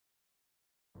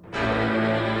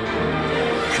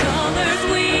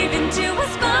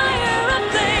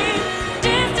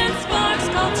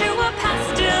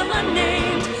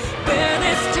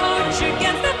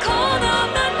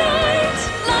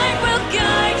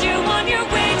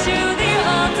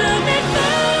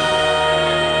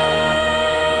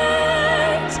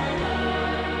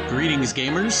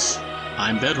listeners.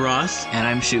 I'm Bedroth. And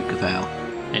I'm Shoot Kapow.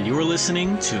 And you are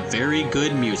listening to Very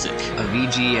Good Music, a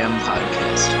VGM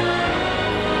podcast.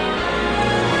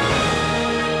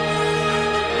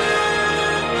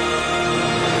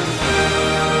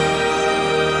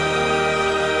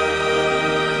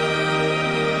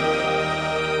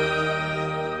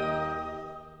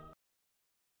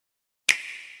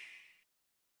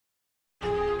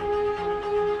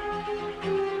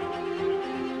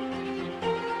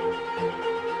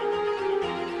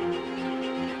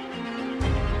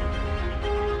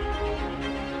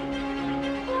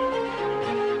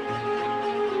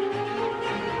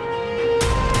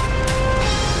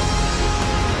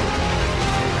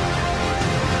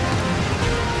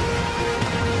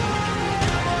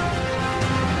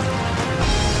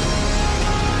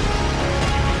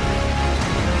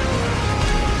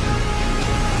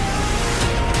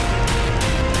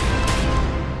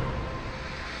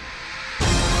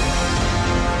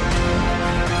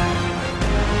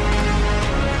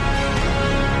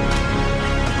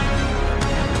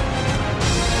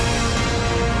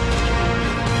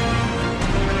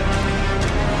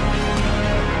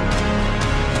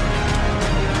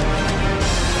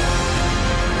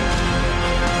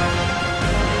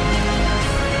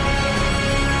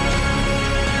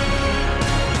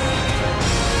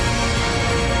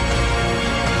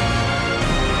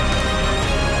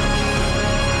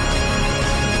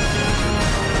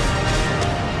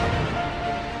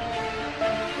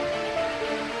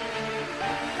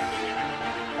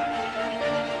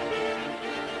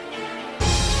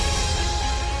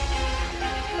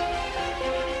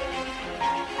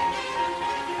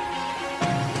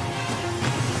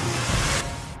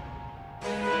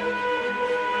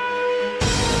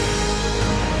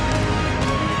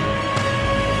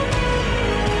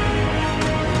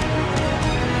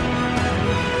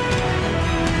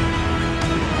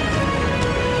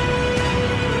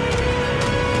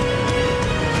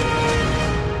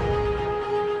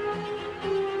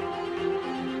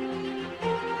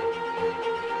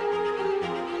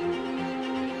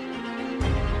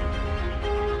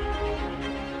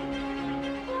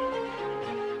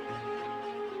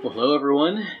 Hello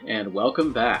everyone, and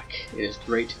welcome back. It is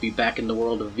great to be back in the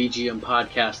world of VGM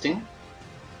podcasting.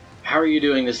 How are you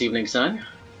doing this evening, son?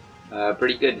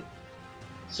 Pretty good.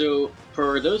 So,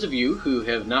 for those of you who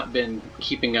have not been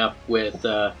keeping up with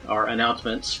our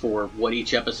announcements for what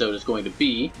each episode is going to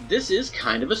be, this is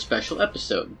kind of a special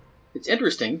episode. It's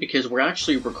interesting because we're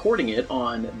actually recording it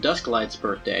on Dusklight's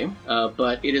birthday,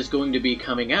 but it is going to be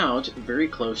coming out very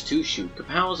close to Shoot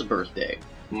Kapow's birthday.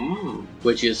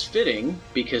 Which is fitting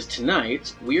because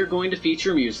tonight we are going to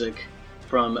feature music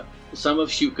from some of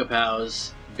Shoot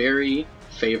Kapow's very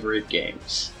favorite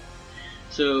games.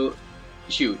 So,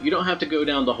 Shoot, you don't have to go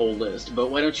down the whole list,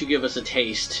 but why don't you give us a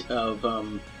taste of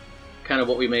kind of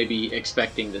what we may be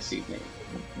expecting this evening?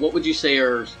 What would you say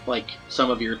are like some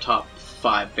of your top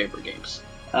 5 favorite games?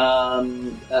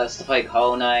 Stuff like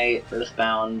Hollow Knight,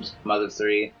 Earthbound, Mother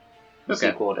 3, the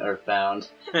sequel to Earthbound.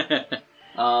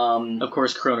 Of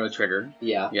course, Chrono Trigger.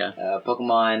 Yeah.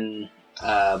 Pokemon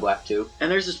Black 2. And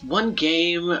there's this one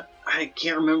game, I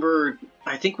can't remember,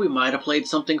 I think we might have played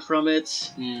something from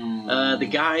it. The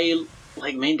guy,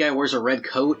 main guy wears a red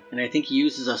coat, and I think he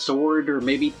uses a sword, or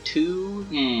maybe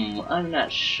 2? I'm not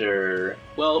sure.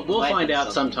 Well, we'll find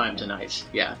out sometime tonight.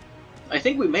 Yeah. I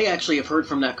think we may actually have heard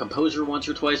from that composer once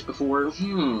or twice before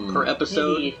per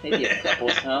episode. Maybe a couple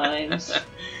times.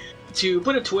 To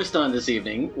put a twist on this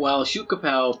evening, while Shoot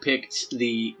Kapow picked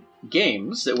the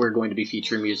games that we're going to be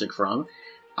featuring music from,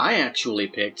 I actually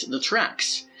picked the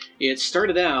tracks. It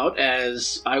started out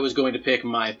as I was going to pick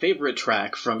my favorite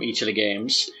track from each of the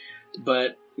games,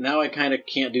 but now I kind of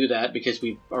can't do that because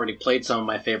we've already played some of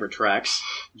my favorite tracks.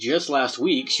 Just last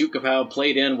week, Shoot Kapow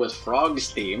played in with Frog's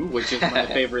theme, which is my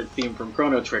favorite theme from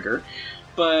Chrono Trigger.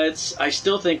 But I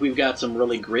still think we've got some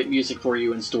really great music for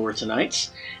you in store tonight,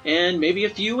 and maybe a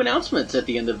few announcements at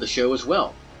the end of the show as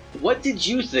well. What did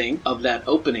you think of that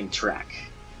opening track?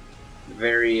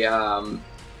 Very,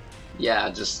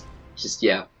 Just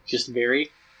very?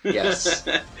 Yes,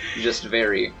 just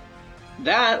very.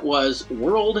 That was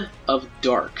World of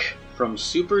Dark from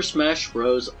Super Smash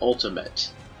Bros.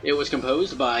 Ultimate. It was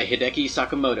composed by Hideki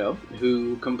Sakamoto,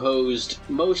 who composed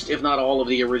most, if not all, of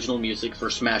the original music for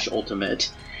Smash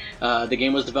Ultimate. The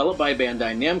game was developed by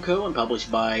Bandai Namco and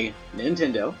published by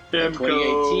Nintendo in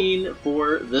 2018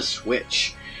 for the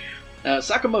Switch.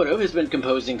 Sakamoto has been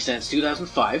composing since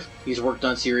 2005. He's worked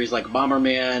on series like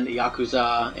Bomberman,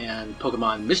 Yakuza, and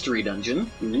Pokemon Mystery Dungeon.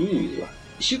 Ooh.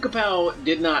 Shoot Kapow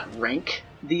did not rank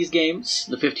these games,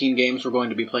 the 15 games we're going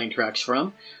to be playing tracks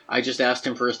from. I just asked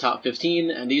him for his top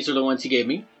 15, and these are the ones he gave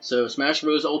me. So Smash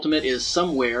Bros. Ultimate is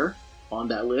somewhere on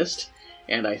that list,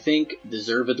 and I think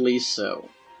deservedly so.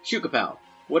 Shukapow,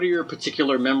 what are your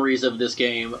particular memories of this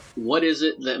game? What is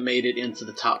it that made it into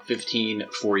the top 15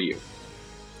 for you?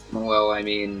 Well, I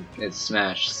mean, it's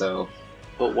Smash, so...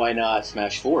 But why not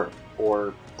Smash 4?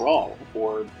 Or Brawl?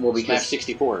 Or Smash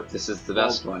 64? This is the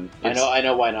best one. I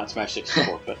know why not Smash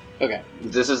 64, but okay.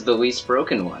 This is the least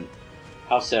broken one.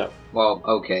 How so? Well,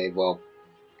 okay,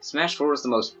 Smash 4 was the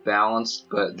most balanced,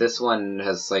 but this one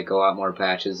has, a lot more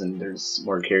patches and there's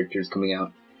more characters coming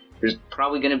out. There's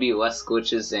probably going to be less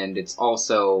glitches, and it's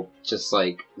also just,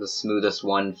 the smoothest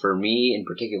one for me in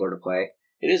particular to play.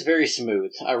 It is very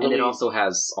smooth. And it also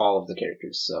has all of the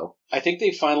characters, so... I think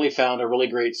they finally found a really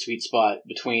great sweet spot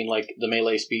between, the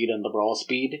melee speed and the brawl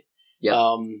speed.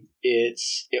 Yeah.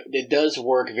 It does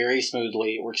work very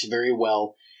smoothly. It works very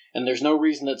well. And there's no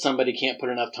reason that somebody can't put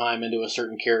enough time into a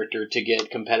certain character to get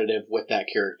competitive with that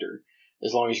character.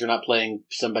 As long as you're not playing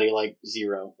somebody like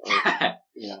Zero. Or,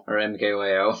 or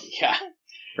MKLeo. Yeah.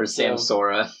 Or Sam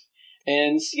Sora.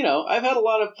 And, I've had a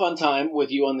lot of fun time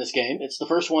with you on this game. It's the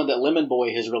first one that Lemon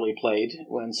Boy has really played,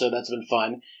 and so that's been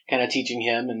fun, kind of teaching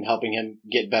him and helping him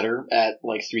get better at,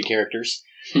 3 characters.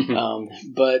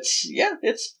 But, yeah,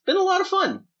 it's been a lot of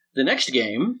fun. The next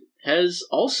game has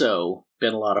also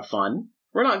been a lot of fun.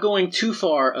 We're not going too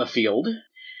far afield.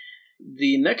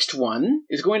 The next one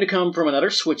is going to come from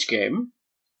another Switch game,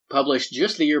 published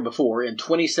just the year before, in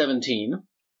 2017,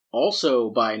 also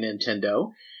by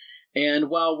Nintendo. And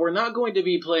while we're not going to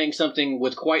be playing something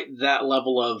with quite that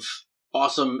level of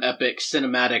awesome, epic,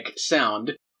 cinematic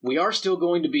sound, we are still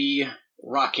going to be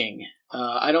rocking.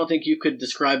 I don't think you could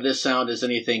describe this sound as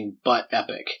anything but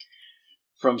epic.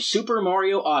 From Super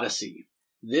Mario Odyssey,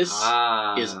 this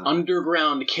is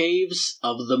Underground Caves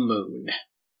of the Moon.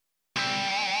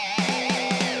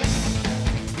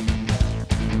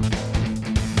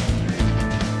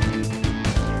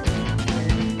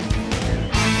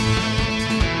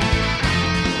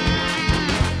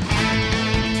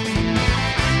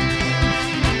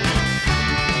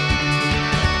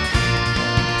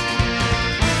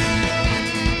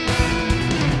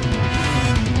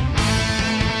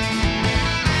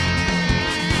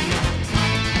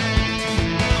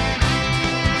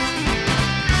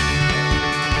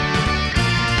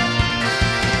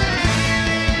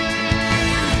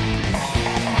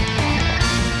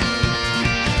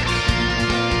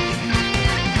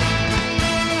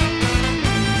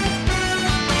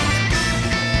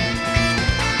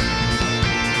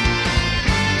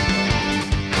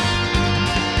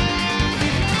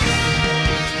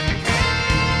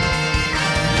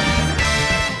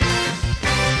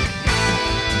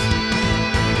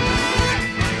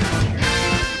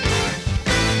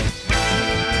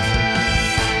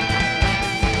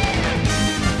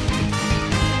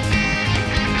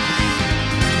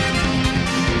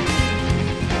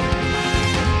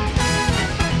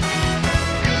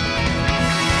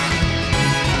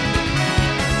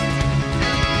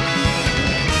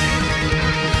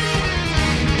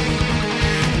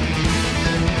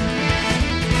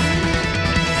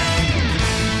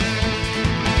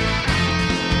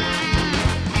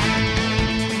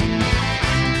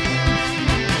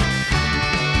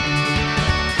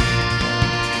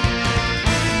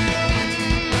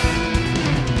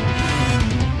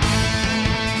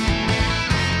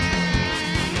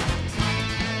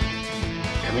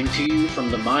 From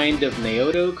the mind of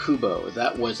Naoto Kubo,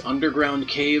 that was Underground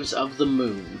Caves of the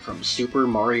Moon from Super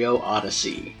Mario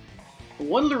Odyssey.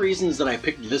 One of the reasons that I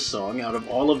picked this song out of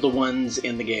all of the ones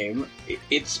in the game,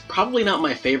 it's probably not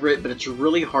my favorite, but it's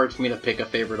really hard for me to pick a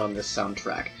favorite on this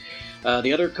soundtrack.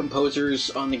 The other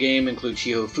composers on the game include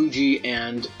Shiho Fuji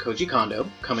and Koji Kondo,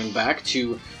 coming back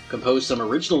to compose some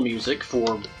original music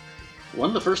for one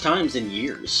of the first times in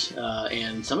years,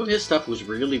 and some of his stuff was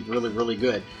really, really, really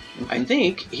good. Mm-hmm. I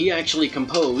think he actually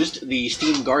composed the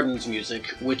Steam Gardens music,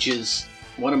 which is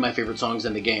one of my favorite songs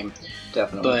in the game.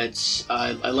 Definitely. But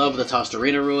I love the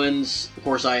Tostarena Ruins. Of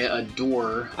course, I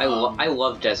adore... I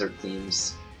love desert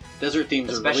themes. Desert themes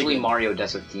are really good. Especially Mario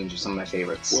desert themes are some of my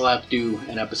favorites. We'll have to do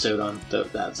an episode on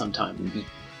that sometime. Mm-hmm.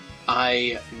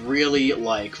 I really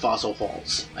like Fossil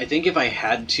Falls. I think if I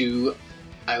had to,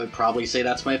 I would probably say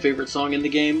that's my favorite song in the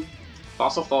game.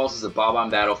 Fossil Falls is the Bob-on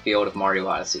Battlefield of Mario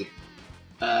Odyssey.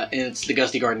 And it's the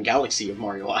Gusty Garden Galaxy of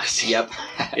Mario Odyssey. Yep.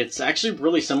 It's actually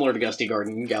really similar to Gusty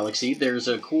Garden Galaxy. There's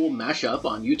a cool mashup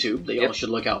on YouTube that y'all should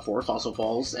look out for, Fossil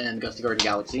Falls and Gusty Garden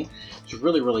Galaxy. It's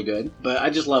really, really good. But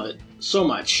I just love it so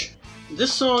much.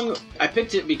 This song, I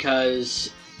picked it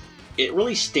because it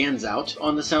really stands out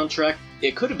on the soundtrack.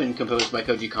 It could have been composed by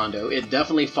Koji Kondo. It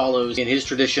definitely follows in his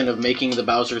tradition of making the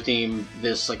Bowser theme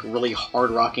this like really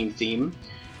hard-rocking theme,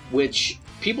 which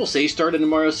people say started in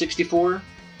Mario 64.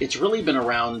 It's really been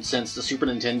around since the Super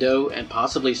Nintendo and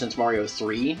possibly since Mario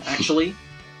 3, actually.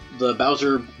 The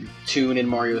Bowser tune in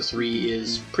Mario 3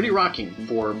 is pretty rocking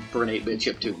for an 8-bit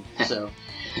chip tune. So,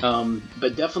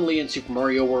 but definitely in Super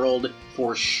Mario World,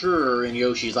 for sure in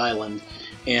Yoshi's Island.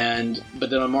 But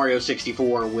then on Mario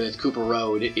 64 with Koopa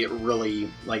Road, it really,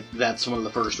 like, that's one of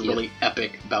the first really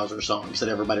epic Bowser songs that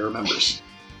everybody remembers.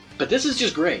 But this is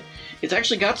just great. It's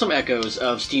actually got some echoes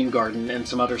of Steam Garden and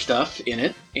some other stuff in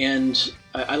it, and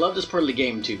I love this part of the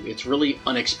game too. It's really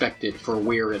unexpected for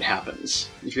where it happens.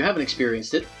 If you haven't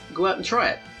experienced it, go out and try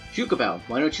it. Shukabow,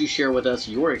 why don't you share with us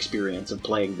your experience of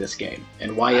playing this game,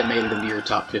 and why it made it into your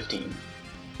top 15?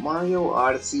 Mario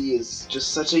Odyssey is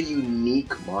just such a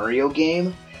unique Mario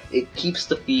game. It keeps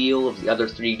the feel of the other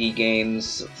 3D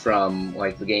games from,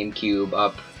 like, the GameCube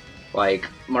up. Like,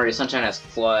 Mario Sunshine has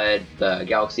FLUDD, the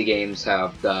Galaxy games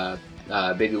have the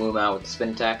Baby Luma with the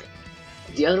Spin Tech.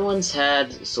 The other ones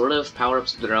had sort of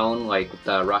power-ups of their own, like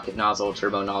the Rocket Nozzle,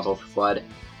 Turbo Nozzle for FLUDD.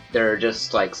 There are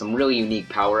just, like, some really unique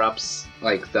power-ups,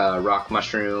 like the Rock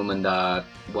Mushroom and the,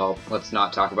 well, let's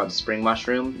not talk about the Spring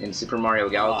Mushroom in Super Mario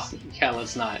Galaxy. Oh, yeah,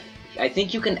 let's not. I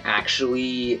think you can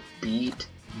actually beat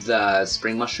the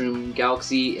Spring Mushroom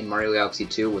Galaxy in Mario Galaxy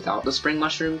 2 without the Spring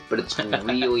Mushroom, but it's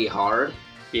really hard.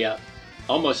 Yeah,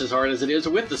 almost as hard as it is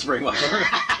with the Spring Mushroom.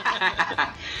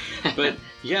 But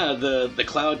yeah, the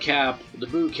Cloud Cap, the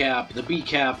Boo Cap, the Bee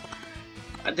Cap,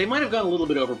 they might have gone a little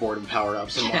bit overboard in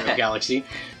power-ups in Mario Galaxy,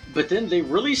 but then they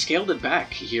really scaled it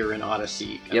back here in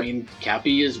Odyssey. I mean,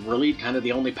 Cappy is really kind of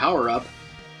the only power-up,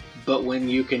 but when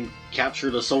you can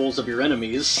capture the souls of your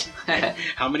enemies,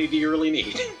 how many do you really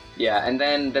need? Yeah, and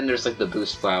then there's like the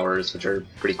Boost Flowers, which are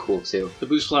pretty cool too. The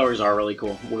Boost Flowers are really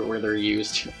cool where they're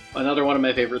used. Another one of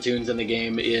my favorite tunes in the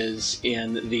game is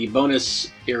in the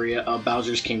bonus area of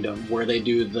Bowser's Kingdom, where they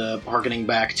do the harkening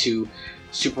back to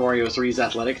Super Mario 3's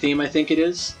athletic theme, I think it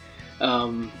is.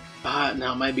 No,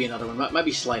 it might be another one. It might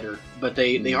be Slider. But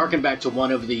they harken back to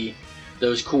one of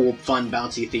those cool, fun,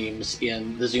 bouncy themes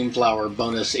in the Zoom Flower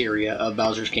bonus area of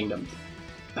Bowser's Kingdom.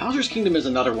 Bowser's Kingdom is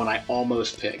another one I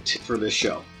almost picked for this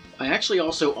show. I actually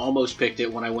also almost picked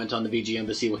it when I went on the VG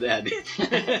Embassy with Ed.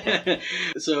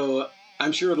 So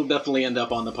I'm sure it'll definitely end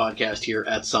up on the podcast here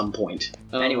at some point.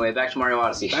 Anyway, back to Mario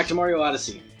Odyssey. Back to Mario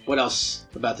Odyssey. What else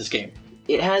about this game?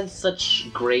 It has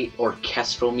such great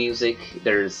orchestral music.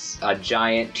 There's a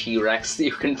giant T-Rex that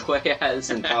you can play as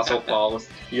in Fossil Falls.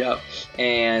 Yep.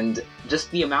 And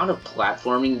just the amount of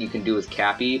platforming you can do with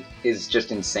Cappy is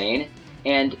just insane.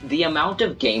 And the amount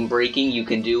of game breaking you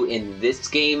can do in this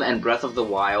game and Breath of the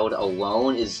Wild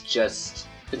alone is just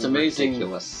It's amazing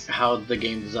ridiculous. How the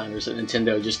game designers at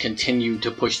Nintendo just continue to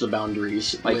push the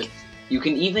boundaries. Like, you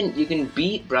can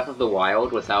beat Breath of the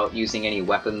Wild without using any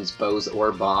weapons, bows,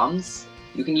 or bombs.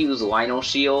 You can use Lionel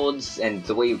shields, and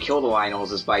the way you kill the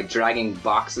Lionels is by dragging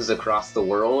boxes across the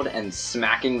world and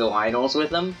smacking the Lionels with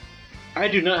them. I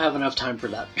do not have enough time for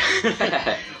that.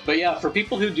 But yeah, for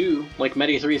people who do, like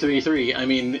Medi333, I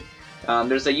mean...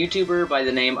 there's a YouTuber by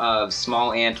the name of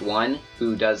Small Ant 1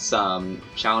 who does some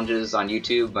challenges on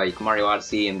YouTube, like Mario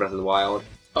Odyssey and Breath of the Wild.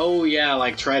 Oh yeah,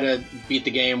 like try to beat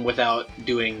the game without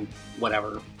doing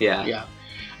whatever. Yeah.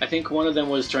 I think one of them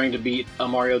was trying to beat a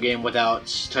Mario game without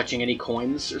touching any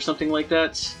coins or something like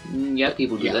that. Yeah,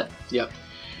 people do that. Yep.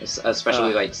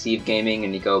 Especially like Steve Gaming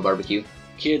and Nico Barbecue.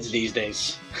 Kids these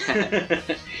days.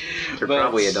 They're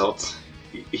probably adults.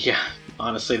 Yeah,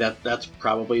 honestly, that's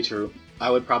probably true. I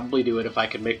would probably do it if I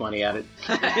could make money at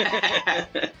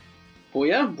it. Well,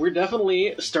 yeah, we're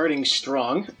definitely starting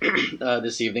strong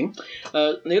this evening.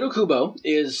 Nato Kubo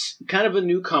is kind of a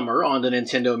newcomer on the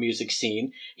Nintendo music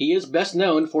scene. He is best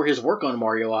known for his work on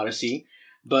Mario Odyssey,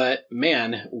 but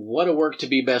man, what a work to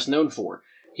be best known for.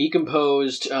 He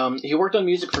worked on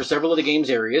music for several of the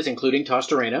game's areas, including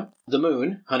Tossed Arena, The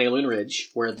Moon, Honeyloon Ridge,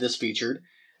 where this featured,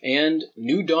 and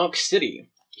New Donk City.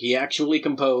 He actually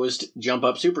composed Jump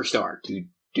Up Superstar.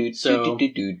 So,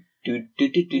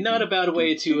 not a bad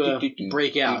way to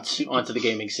break out onto the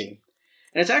gaming scene.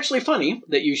 And it's actually funny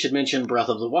that you should mention Breath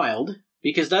of the Wild,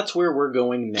 because that's where we're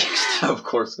going next. Of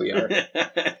course we are.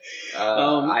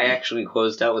 I actually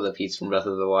closed out with a piece from Breath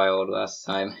of the Wild last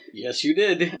time. Yes, you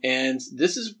did. And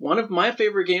this is one of my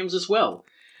favorite games as well.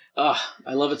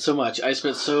 I love it so much. I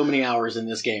spent so many hours in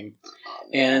this game.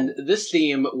 And this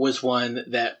theme was one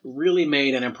that really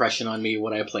made an impression on me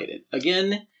when I played it.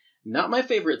 Again, not my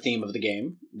favorite theme of the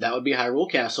game. That would be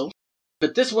Hyrule Castle.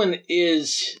 But this one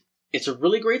is It's a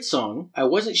really great song. I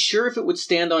wasn't sure if it would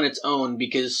stand on its own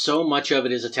because so much of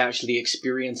it is attached to the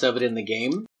experience of it in the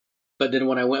game. But then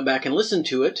when I went back and listened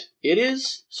to it, it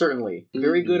is certainly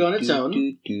very good on its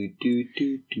own.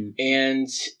 And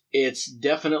it's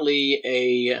definitely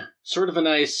a sort of a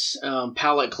nice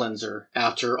palate cleanser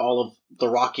after all of the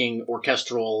rocking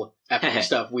orchestral epic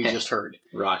stuff we just heard.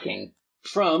 Rocking.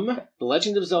 From The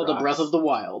Legend of Zelda Rocks. Breath of the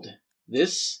Wild,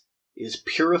 this is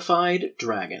Purified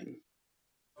Dragon.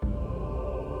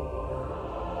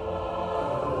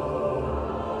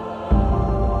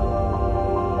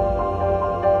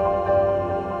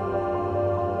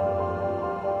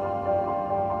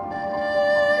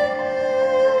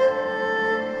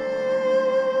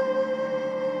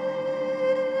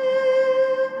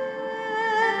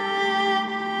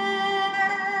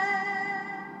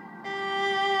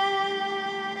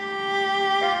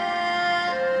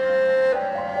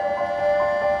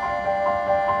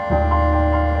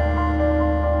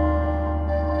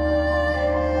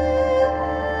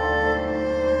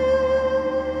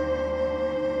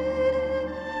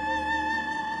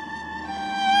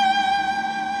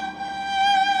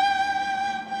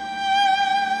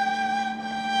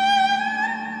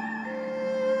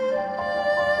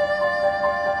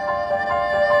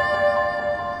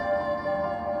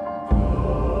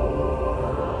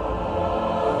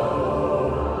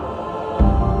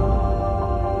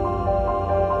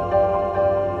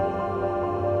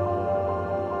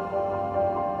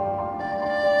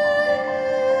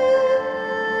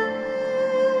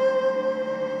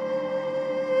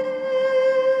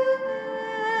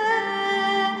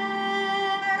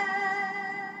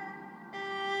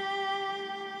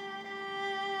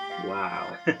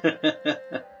 Wow.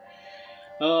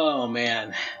 Oh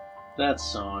man, that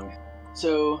song.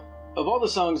 So, of all the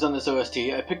songs on this OST,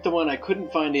 I picked the one I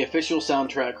couldn't find the official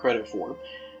soundtrack credit for.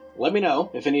 Let me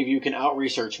know if any of you can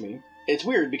out-research me. It's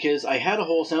weird because I had a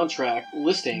whole soundtrack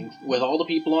listing with all the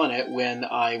people on it when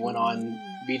I went on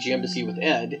VG Embassy with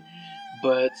Ed,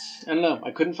 but I don't know,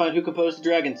 I couldn't find who composed the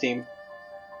dragon theme. Do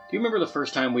you remember the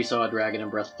first time we saw a dragon in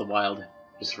Breath of the Wild?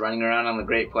 Just running around on the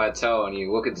Great Plateau and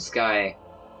you look at the sky.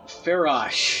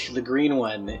 Farash, the green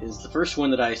one, is the first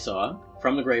one that I saw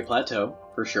from the Great Plateau,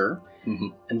 for sure. Mm-hmm.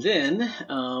 And then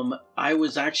I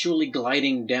was actually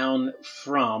gliding down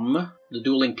from the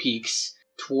Dueling Peaks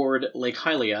toward Lake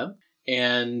Hylia,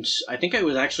 and I think I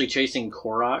was actually chasing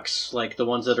Koroks, like the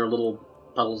ones that are little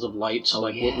puddles of light,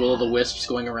 like will-o'-the-wisps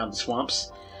going around the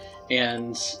swamps.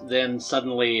 And then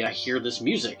suddenly I hear this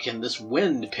music, and this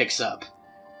wind picks up.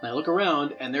 And I look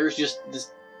around, and there's just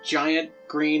this giant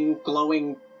green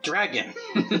glowing dragon.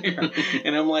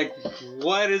 And I'm like,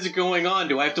 what is going on?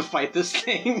 Do I have to fight this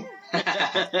thing?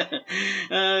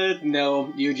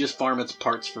 No, you just farm its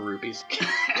parts for rupees.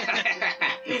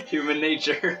 Human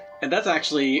nature. And that's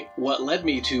actually what led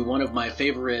me to one of my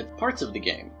favorite parts of the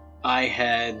game. I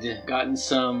had gotten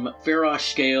some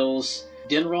Farash scales.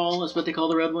 Dinral is what they call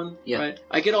the red one, yeah. Right?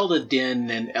 I get all the Din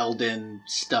and Eldin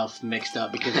stuff mixed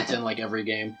up because it's in like every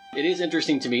game. It is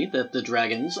interesting to me that the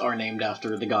dragons are named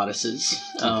after the goddesses.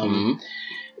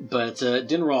 But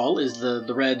Dinral is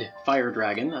the red fire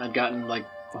dragon. I'd gotten like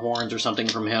horns or something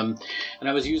from him, and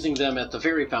I was using them at the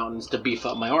fairy fountains to beef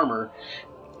up my armor,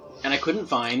 and I couldn't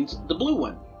find the blue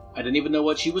one. I didn't even know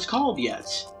what she was called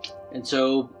yet. And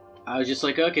so I was just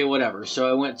like, okay, whatever. So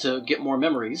I went to get more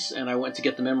memories, and I went to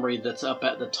get the memory that's up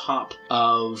at the top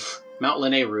of Mount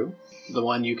Lanayru, the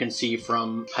one you can see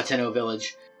from Hateno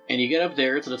Village. And you get up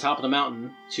there to the top of the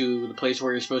mountain to the place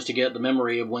where you're supposed to get the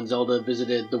memory of when Zelda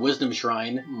visited the Wisdom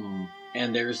Shrine.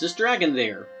 And there's this dragon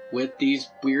there with these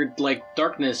weird, like,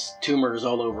 darkness tumors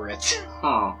all over it.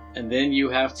 Huh. And then you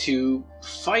have to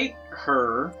fight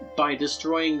her by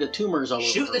destroying the tumors all over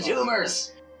her. Shoot the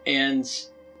tumors! And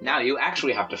now you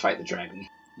actually have to fight the dragon.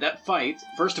 that fight,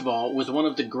 first of all, was one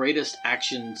of the greatest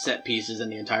action set pieces in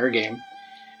the entire game.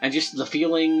 And just the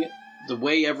feeling, the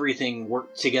way everything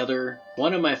worked together,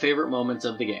 one of my favorite moments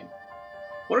of the game.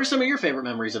 What are some of your favorite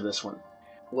memories of this one?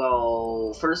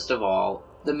 Well, first of all,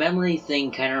 the memory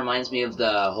thing kind of reminds me of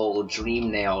the whole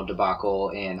Dream Nail debacle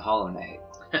in Hollow Knight.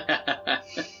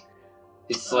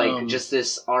 It's like just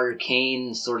this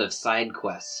arcane sort of side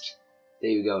quest that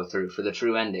you go through for the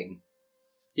true ending.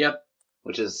 Yep.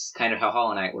 Which is kind of how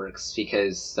Hollow Knight works,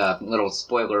 because, little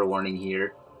spoiler warning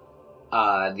here,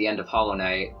 at the end of Hollow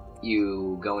Knight,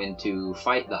 you go in to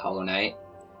fight the Hollow Knight,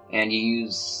 and you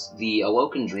use the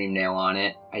Awoken Dream Nail on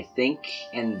it, I think,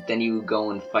 and then you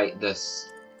go and fight this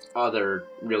other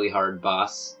really hard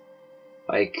boss,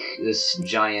 like this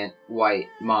giant white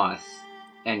moth,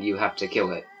 and you have to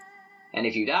kill it. And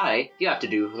if you die, you have to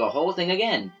do the whole thing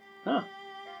again. Huh.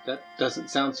 That doesn't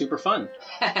sound super fun.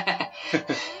 I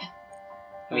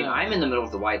mean, I'm in the middle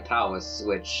of the White Palace,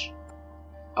 which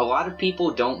a lot of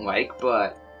people don't like,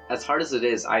 but as hard as it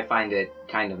is, I find it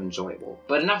kind of enjoyable.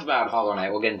 But enough about Hollow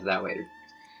Knight, we'll get into that later.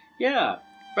 Yeah,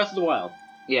 Breath of the Wild.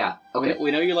 Yeah, okay.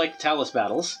 We know you like Talus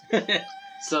battles.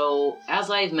 So, as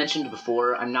I've mentioned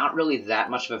before, I'm not really that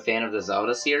much of a fan of the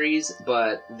Zelda series,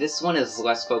 but this one is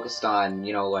less focused on,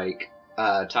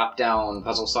 top-down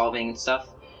puzzle solving and stuff.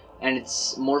 And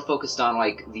it's more focused on,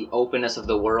 the openness of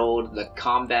the world, the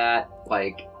combat,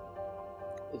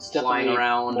 It's flying definitely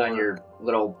around more- on your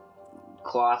little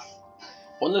cloth.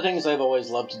 One of the things I've always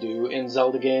loved to do in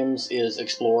Zelda games is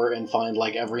explore and find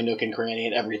every nook and cranny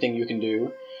and everything you can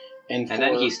do. And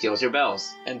then he steals your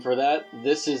bells. And for that,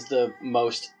 this is the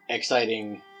most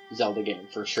exciting Zelda game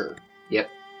for sure. Yep.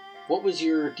 What was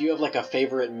do you have a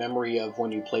favorite memory of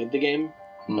when you played the game?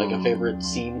 A favorite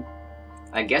scene?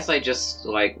 I guess I just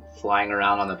like flying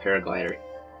around on the paraglider.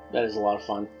 That is a lot of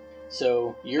fun.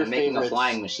 So your I'm making favorite a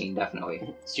flying machine,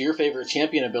 definitely. So your favorite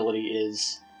champion ability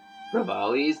is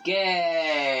Revali's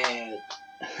Gate!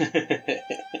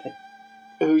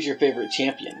 Who's your favorite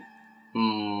champion?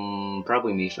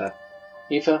 Probably Mipha.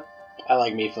 Mipha? I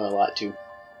like Mipha a lot too.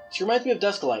 She reminds me of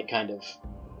Dusklight, kind of.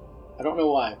 I don't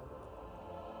know why.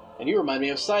 And you remind me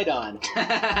of Sidon.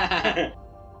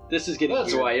 This is getting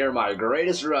That's weird. why you're my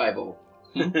greatest rival.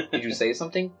 Did you say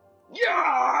something?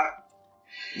 Yeah!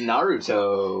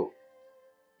 Naruto.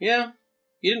 Yeah,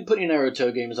 you didn't put any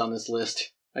Naruto games on this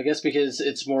list. I guess because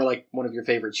it's more like one of your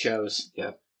favorite shows.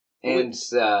 Yeah. And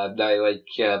I like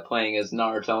playing as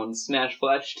Naruto in Smash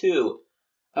Flash 2.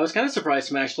 I was kind of surprised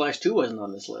Smash Flash 2 wasn't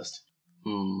on this list.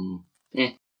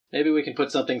 Maybe we can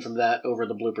put something from that over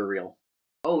the blooper reel.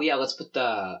 Oh yeah, let's put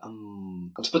that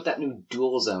new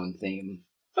Dual Zone theme.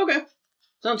 Okay,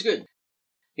 sounds good.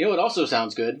 You know what also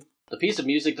sounds good? The piece of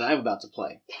music that I'm about to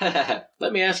play.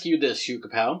 Let me ask you this,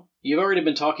 Shukapow. You've already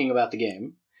been talking about the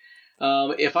game.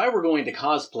 If I were going to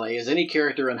cosplay as any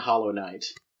character in Hollow Knight,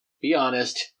 be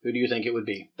honest, who do you think it would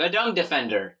be? The Dung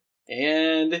Defender.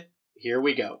 And here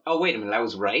we go. Oh, wait a minute, I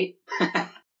was right?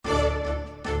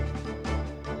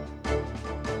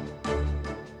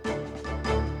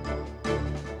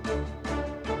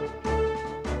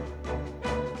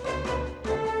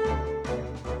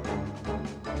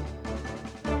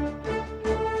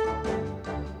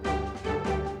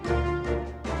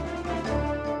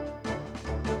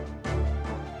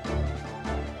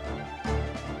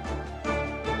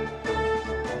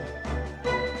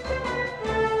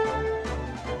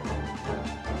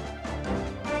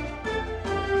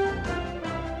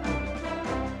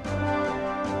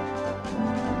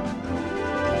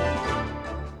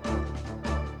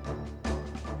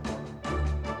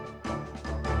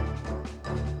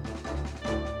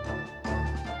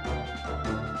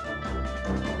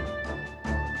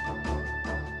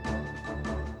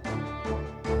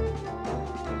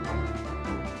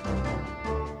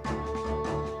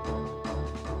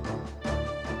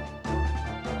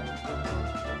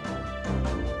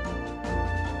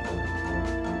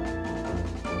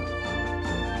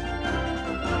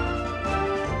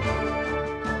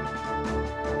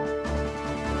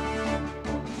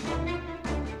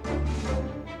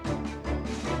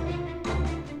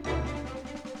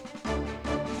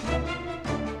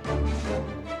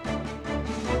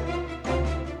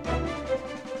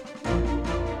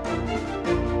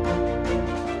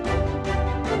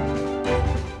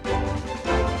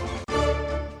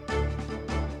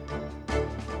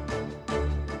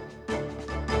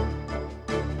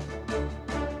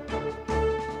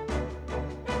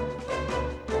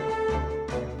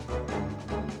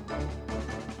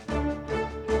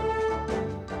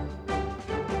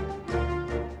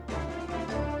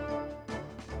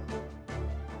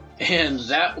 And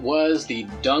that was the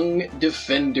Dung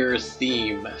Defender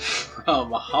theme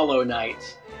from Hollow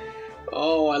Knight.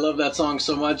 Oh, I love that song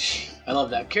so much. I love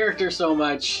that character so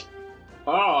much.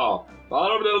 Oh.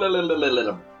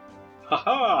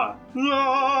 Haha!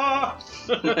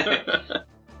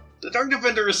 The Dung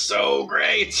Defender is so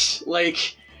great!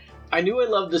 I knew I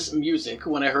loved this music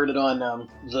when I heard it on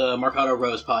the Marcado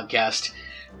Rose podcast,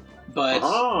 but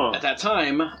at that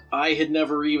time, I had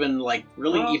never even,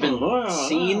 really even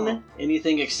seen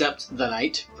anything except the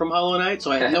Knight from Hollow Knight,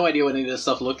 so I had no idea what any of this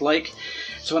stuff looked like.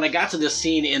 So when I got to this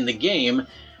scene in the game,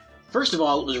 first of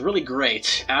all, it was really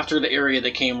great after the area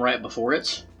that came right before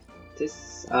it.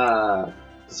 This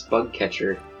bug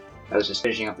catcher, I was just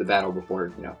finishing up the battle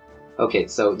before, Okay,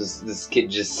 so this kid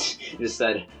just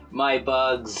said, "My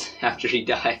bugs," after he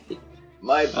died.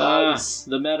 My bugs.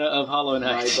 The meta of Hollow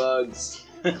Knight. My bugs.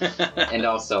 And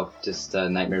also, just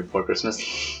Nightmare Before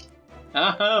Christmas.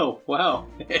 Oh, wow.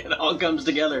 It all comes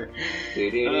together.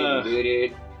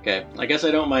 Okay, I guess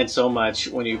I don't mind so much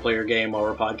when you play your game while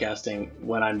we're podcasting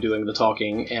when I'm doing the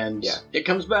talking, and it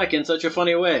comes back in such a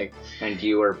funny way. And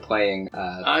you were playing...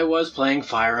 I was playing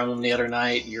Fire Emblem the other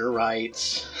night, you're right.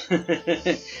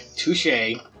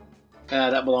 Touche.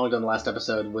 That belonged on the last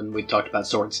episode when we talked about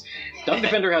swords. Dung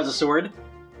Defender has a sword,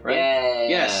 right? Yeah.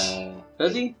 Yes.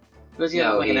 Does he? Does he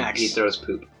have like an axe? He throws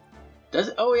poop. Does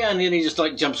it? Oh yeah, and then he just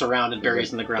like jumps around and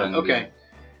buries in the ground. Okay.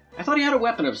 I thought he had a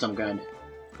weapon of some kind.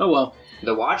 Oh well.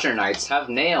 The Watcher Knights have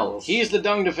nails. He's the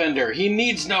Dung Defender. He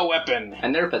needs no weapon.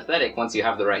 And they're pathetic once you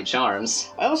have the right charms.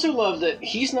 I also love that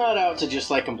he's not out to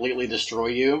just like completely destroy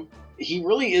you. He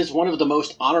really is one of the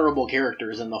most honorable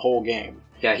characters in the whole game.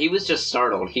 Yeah, he was just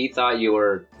startled. He thought you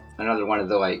were another one of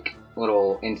the like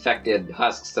little infected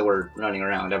husks that were running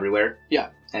around everywhere. Yeah.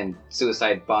 And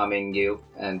suicide bombing you,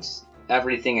 and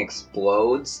everything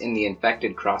explodes in the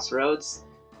infected crossroads.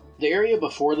 The area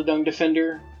before the Dung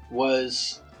Defender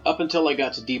was, up until I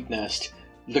got to Deep Nest,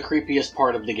 the creepiest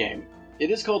part of the game.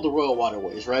 It is called the Royal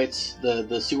Waterways, right?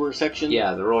 The sewer section?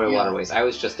 Yeah, the Royal Waterways. I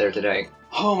was just there today.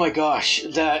 Oh my gosh,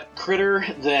 that critter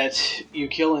that you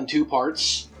kill in 2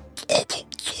 parts.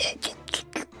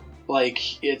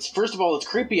 Like, it's, first of all, it's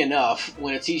creepy enough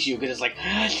when it sees you, because it's like...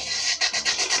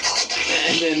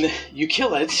 And then you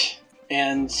kill it,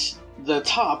 and the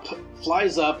top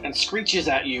flies up and screeches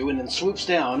at you, and then swoops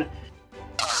down.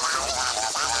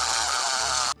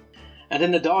 And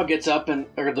then the dog gets up,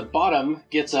 or the bottom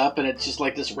gets up, and it's just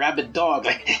like this rabid dog,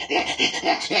 like,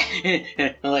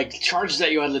 and like charges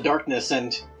at you out of the darkness,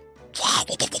 and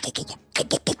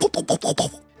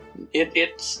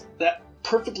it's that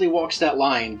perfectly walks that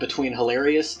line between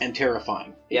hilarious and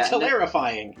terrifying. Yeah, it's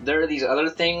hilarifying. There are these other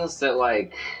things that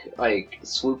like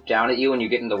swoop down at you when you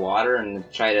get in the water and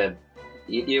try to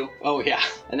eat you. Oh yeah.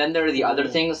 And then there are the other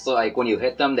things, like when you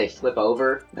hit them, they flip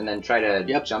over and then try to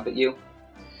jump at you.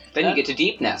 Then you get to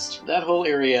Deep Nest. That whole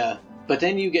area, but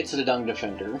then you get to the Dung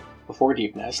Defender before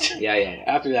Deep Nest. Yeah.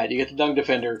 After that, you get the Dung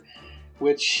Defender,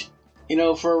 which, you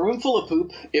know, for a room full of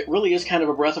poop, it really is kind of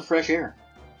a breath of fresh air.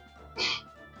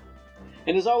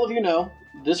 And as all of you know,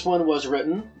 this one was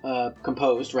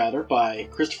composed by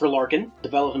Christopher Larkin,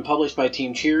 developed and published by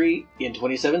Team Cherry in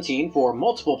 2017 for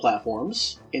multiple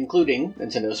platforms, including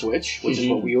Nintendo Switch, which is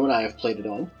what you and I have played it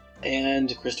on.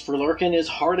 And Christopher Larkin is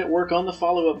hard at work on the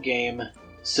follow-up game,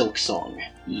 Silk Song.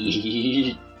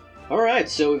 Alright,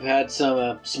 so we've had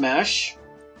some Smash,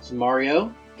 some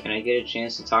Mario. Can I get a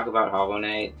chance to talk about Hollow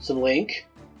Knight? Some Link.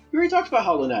 We already talked about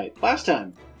Hollow Knight last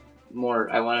time.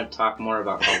 I want to talk more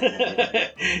about Hollow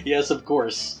Knight. Yes, of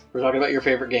course. We're talking about your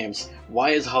favorite games.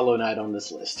 Why is Hollow Knight on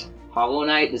this list? Hollow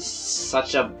Knight is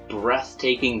such a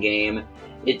breathtaking game.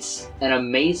 It's an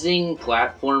amazing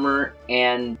platformer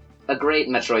and a great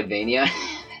Metroidvania.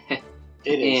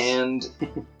 It is. And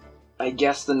I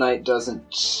guess the knight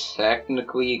doesn't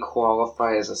technically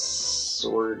qualify as a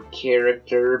sword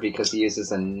character because he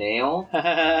uses a nail,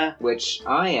 which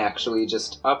I actually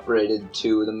just upgraded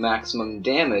to the maximum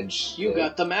damage. You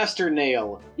got the Master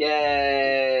Nail.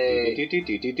 Yay!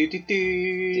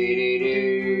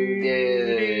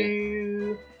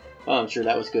 Oh, I'm sure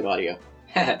that was good audio.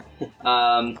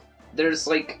 There's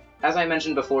as I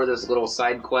mentioned before, there's a little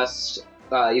side quest.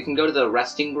 You can go to the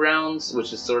resting grounds,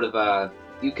 which is sort of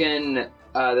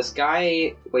this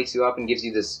guy wakes you up and gives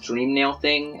you this dream nail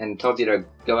thing and tells you to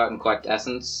go out and collect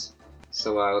essence.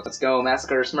 So let's go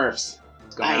massacre Smurfs.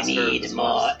 Let's go I need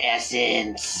more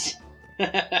essence.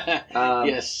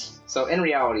 Yes. So in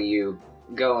reality, you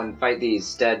go and fight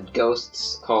these dead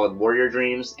ghosts called Warrior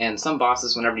Dreams, and some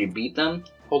bosses, whenever you beat them...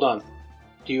 Hold on.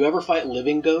 Do you ever fight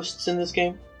living ghosts in this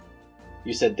game?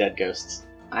 You said dead ghosts.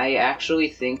 I actually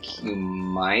think you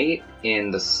might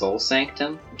in the Soul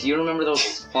Sanctum. Do you remember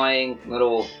those flying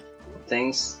little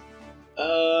things?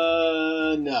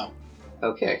 No.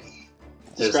 Okay.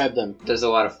 Describe them. There's a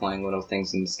lot of flying little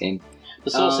things in this game.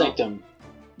 The Soul Sanctum.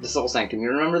 The Soul Sanctum. You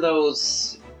remember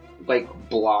those,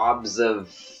 blobs of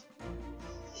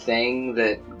thing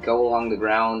that go along the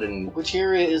ground and... Which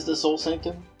area is the Soul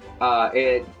Sanctum?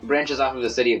 It branches off of the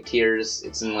City of Tears.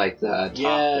 It's in, the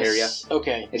top area.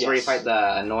 Okay. It's where you fight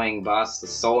the annoying boss, the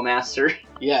Soul Master.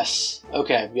 Yes.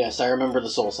 Okay. Yes, I remember the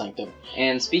Soul Sanctum.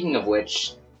 And speaking of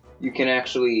which, you can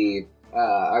actually...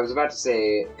 I was about to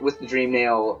say, with the Dream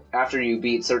Nail, after you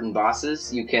beat certain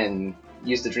bosses, you can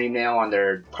use the Dream Nail on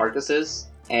their carcasses,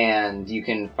 and you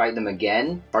can fight them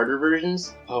again, harder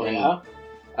versions. Oh, and, yeah?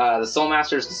 The Soul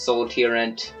Master is the Soul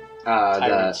Tyrant.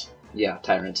 Tyrant.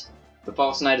 Tyrant. The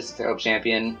False Knight is the Failed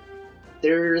Champion.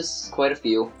 There's quite a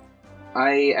few.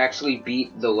 I actually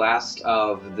beat the last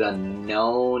of the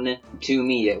known, to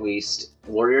me at least,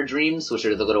 warrior dreams, which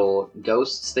are the little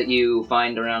ghosts that you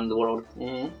find around the world.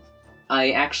 Mm-hmm.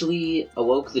 I actually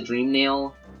awoke the dream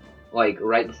nail, like,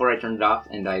 right before I turned it off,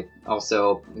 and I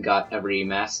also got every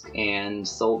mask and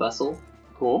soul vessel.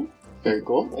 Cool. Very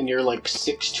cool. And you're like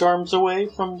 6 charms away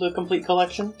from the complete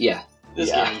collection? Yeah. This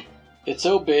Yeah. game. It's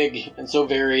so big and so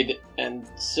varied and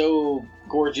so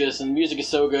gorgeous, and the music is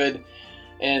so good.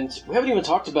 And we haven't even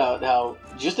talked about how,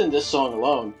 just in this song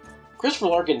alone, Christopher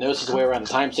Larkin knows his way around a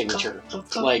time signature.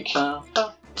 Like,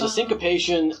 the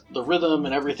syncopation, the rhythm,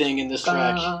 and everything in this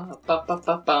track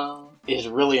is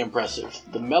really impressive.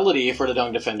 The melody for the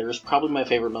Dung Defender is probably my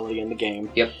favorite melody in the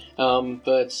game. Yep.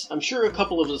 But I'm sure a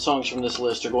couple of the songs from this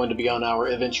list are going to be on our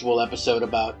eventual episode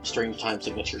about strange time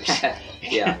signatures.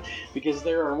 Yeah. Because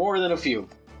there are more than a few.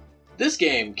 This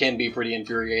game can be pretty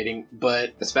infuriating,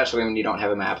 but Especially when you don't have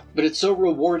a map. it's so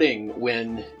rewarding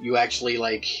when you actually,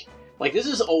 like this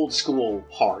is old school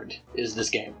hard, is this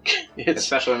game.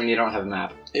 Especially when you don't have a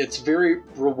map. It's very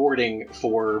rewarding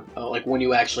for, like, when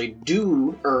you actually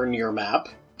do earn your map.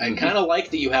 I Mhm. kind of like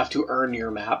that you have to earn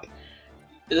your map.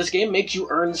 This game makes you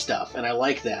earn stuff, and I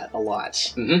like that a lot.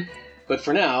 Mhm. But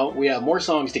for now, we have more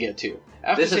songs to get to.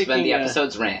 After This has been the taking,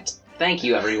 episode's rant. Thank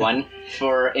you, everyone,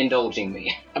 for indulging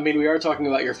me. I mean, we are talking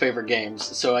about your favorite games,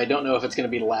 so I don't know if it's going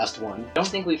to be the last one. I don't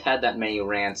think we've had that many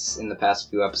rants in the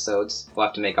past few episodes. We'll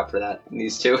have to make up for that in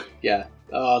these two. Yeah.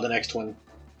 Oh, the next one.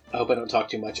 I hope I don't talk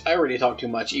too much. I already talk too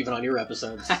much, even on your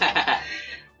episodes.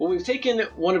 Well, we've taken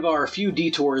one of our few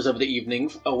detours of the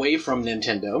evening away from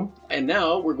Nintendo, and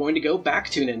now we're going to go back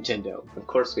to Nintendo. Of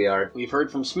course we are. We've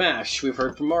heard from Smash, we've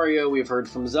heard from Mario, we've heard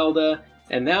from Zelda,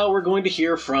 and now we're going to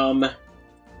hear from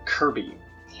Kirby.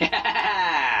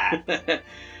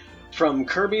 From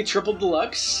Kirby Triple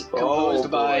Deluxe,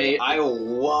 composed by... I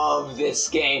love this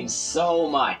game so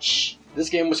much. This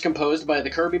game was composed by the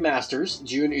Kirby Masters,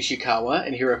 Jun Ishikawa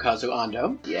and Hirokazu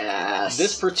Ando. Yes.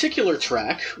 This particular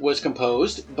track was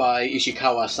composed by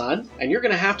Ishikawa-san, and you're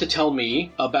going to have to tell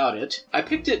me about it. I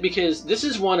picked it because this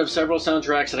is one of several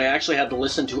soundtracks that I actually had to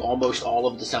listen to almost all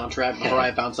of the soundtrack before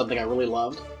I found something I really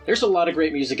loved. There's a lot of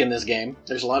great music in this game.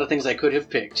 There's a lot of things I could have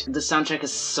picked. The soundtrack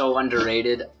is so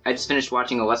underrated. I just finished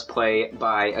watching a Let's Play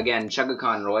by, again,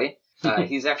 Chugga Roy.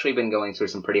 He's actually been going through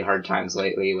some pretty hard times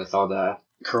lately with all the...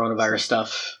 Coronavirus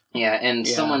stuff. Yeah, and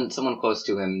Yeah. someone close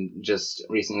to him just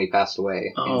recently passed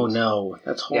away. Oh And no,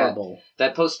 that's horrible.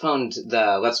 That postponed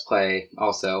the Let's Play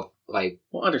also, like...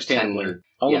 Well, understandably. 10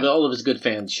 All of his good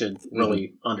fans should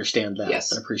really understand that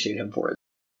Yes. and appreciate him for it.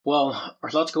 Well,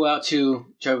 our thoughts go out to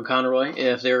Chugga Conroy.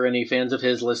 If there are any fans of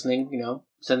his listening,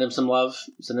 send him some love,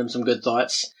 send him some good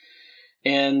thoughts.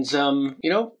 And,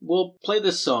 we'll play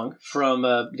this song from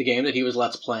the game that he was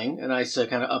Let's Playing, a nice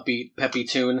kind of upbeat, peppy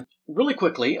tune. Really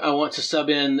quickly, I want to sub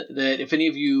in that if any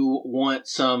of you want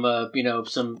some,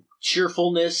 some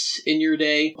cheerfulness in your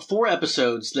day, 4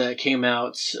 episodes that came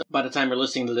out by the time you're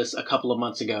listening to this a couple of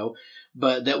months ago,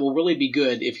 but that will really be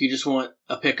good if you just want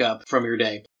a pickup from your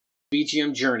day.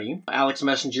 VGM Journey. Alex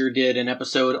Messenger did an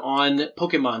episode on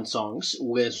Pokemon songs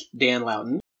with Dan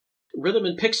Loudon. Rhythm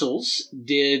and Pixels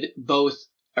did both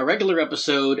a regular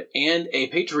episode and a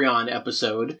Patreon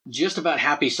episode just about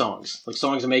happy songs, like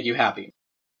songs that make you happy.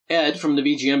 Ed from the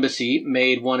VG Embassy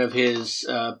made one of his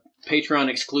Patreon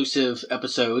exclusive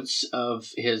episodes of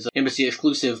his Embassy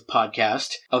exclusive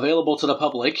podcast available to the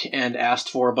public and asked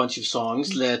for a bunch of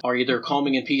songs that are either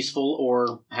calming and peaceful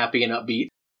or happy and upbeat.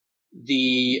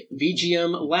 The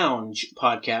VGM Lounge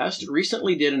podcast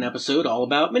recently did an episode all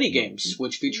about minigames,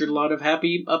 which featured a lot of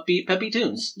happy, upbeat, peppy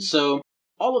tunes. So,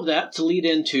 all of that to lead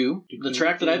into the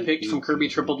track that I picked from Kirby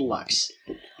Triple Deluxe.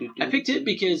 I picked it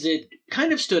because it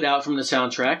kind of stood out from the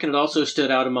soundtrack, and it also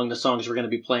stood out among the songs we're going to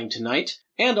be playing tonight.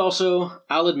 And also,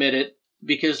 I'll admit it,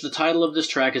 because the title of this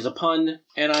track is a pun,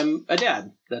 and I'm a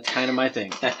dad. That's kind of my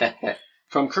thing.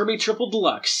 From Kirby Triple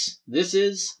Deluxe, this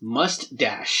is Must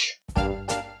Dash.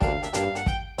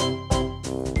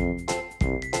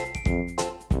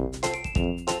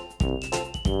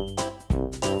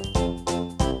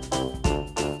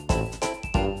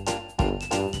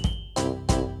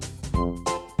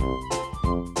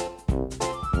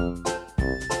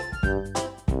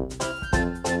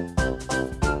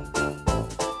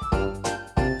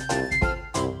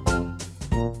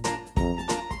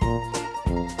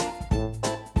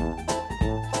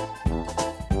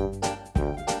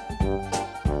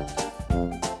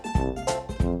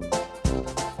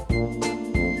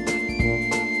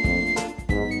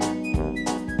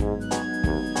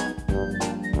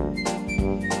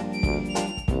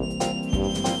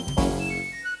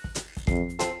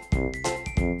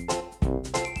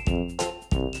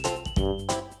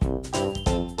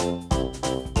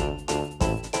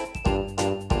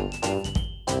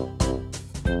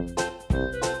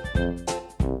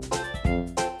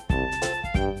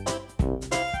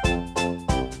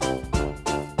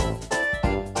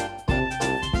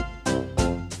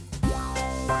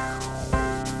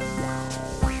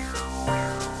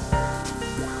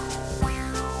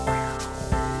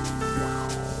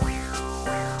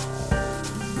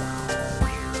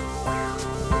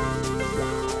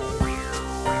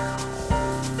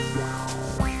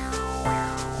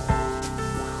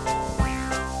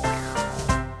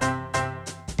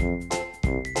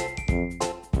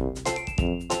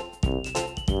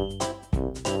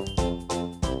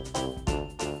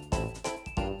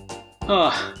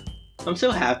 Oh, I'm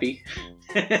so happy.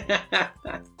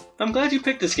 I'm glad you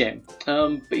picked this game.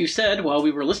 But you said while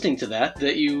we were listening to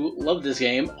that you loved this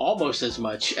game almost as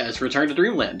much as Return to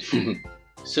Dreamland.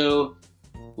 So,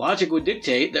 logic would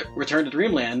dictate that Return to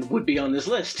Dreamland would be on this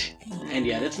list. And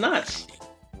yet it's not.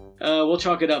 We'll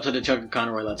chalk it up to the Chuck and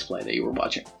Conroy Let's Play that you were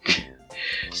watching.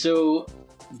 So,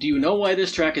 do you know why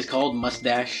this track is called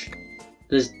Mustache?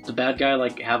 Does the bad guy,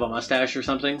 have a mustache or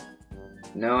something?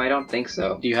 No, I don't think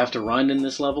so. Do you have to run in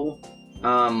this level?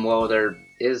 Well, there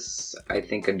is, I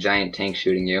think, a giant tank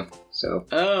shooting you, so...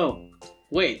 Oh,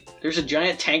 wait, there's a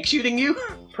giant tank shooting you?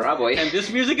 Probably. And this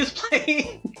music is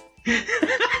playing?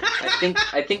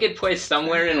 I think it plays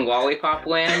somewhere in Lollipop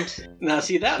Land. Now,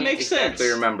 see, that makes sense. Exactly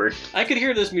remember. I could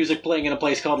hear this music playing in a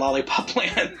place called Lollipop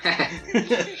Land.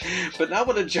 But not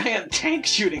with a giant tank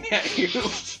shooting at you.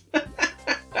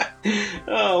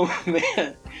 Oh,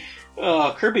 man.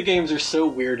 Oh, Kirby games are so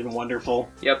weird and wonderful.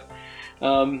 Yep.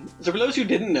 So for those who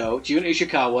didn't know, Jun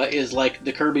Ishikawa is like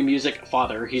the Kirby music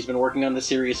father. He's been working on the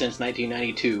series since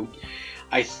 1992.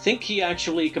 I think he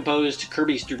actually composed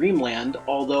Kirby's Dream Land,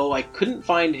 although I couldn't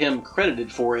find him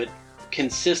credited for it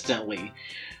consistently.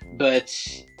 But,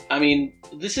 I mean,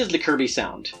 this is the Kirby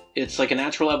sound. It's like a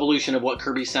natural evolution of what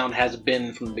Kirby's sound has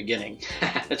been from the beginning.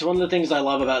 It's one of the things I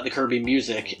love about the Kirby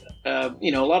music. A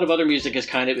lot of other music has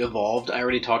kind of evolved. I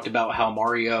already talked about how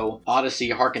Mario Odyssey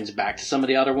harkens back to some of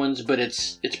the other ones, but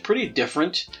it's pretty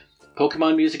different.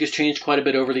 Pokemon music has changed quite a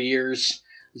bit over the years.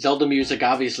 Zelda music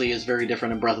obviously is very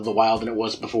different in Breath of the Wild than it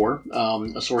was before,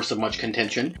 a source of much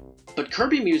contention. But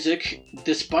Kirby music,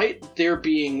 despite there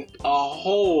being a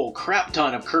whole crap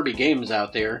ton of Kirby games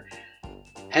out there,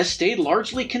 has stayed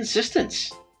largely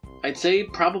consistent. I'd say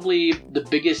probably the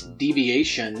biggest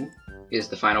deviation is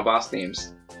the final boss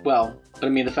themes. Well, but I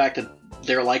mean, the fact that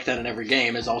they're like that in every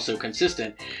game is also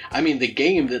consistent. I mean, the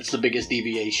game that's the biggest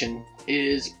deviation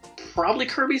is probably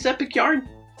Kirby's Epic Yarn,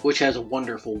 which has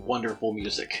wonderful, wonderful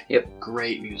music. Yep.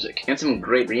 Great music. And some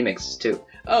great remixes, too.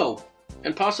 Oh,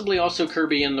 and possibly also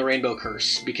Kirby and the Rainbow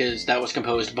Curse, because that was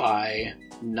composed by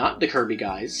not the Kirby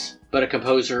guys, but a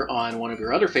composer on one of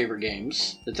your other favorite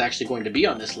games that's actually going to be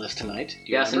on this list tonight.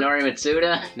 Yasunori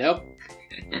Mitsuda? Nope.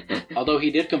 Although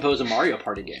he did compose a Mario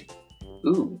Party game.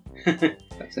 Ooh.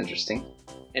 That's interesting.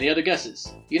 Any other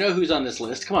guesses? You know who's on this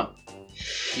list. Come on.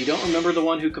 You don't remember the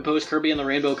one who composed Kirby and the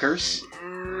Rainbow Curse?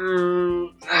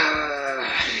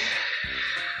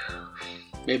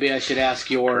 Maybe I should ask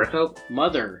your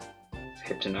mother.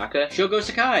 Hip Tanaka? Shogo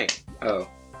Sakai. Oh.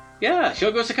 Yeah,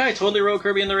 Shogo Sakai totally wrote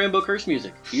Kirby and the Rainbow Curse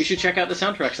music. You should check out the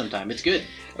soundtrack sometime. It's good.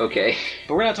 Okay.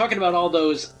 But we're not talking about all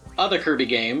those other Kirby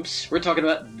games. We're talking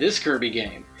about this Kirby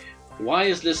game. Why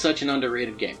is this such an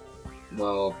underrated game?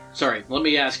 Well... Sorry, let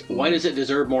me ask, why does it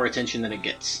deserve more attention than it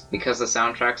gets? Because the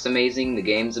soundtrack's amazing, the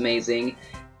game's amazing.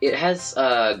 It has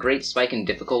a great spike in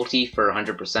difficulty for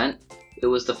 100%. It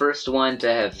was the first one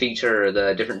to have feature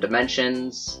the different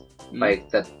dimensions, like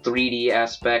the 3D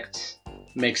aspect.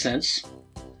 Makes sense.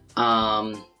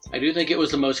 I do think it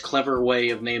was the most clever way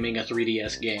of naming a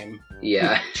 3DS game.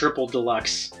 Yeah. Triple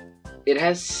Deluxe. It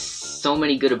has so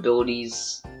many good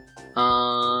abilities.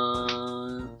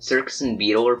 Circus and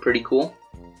Beetle are pretty cool.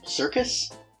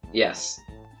 Circus? Yes.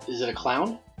 Is it a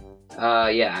clown?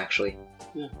 Yeah, actually.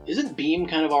 Yeah. Isn't Beam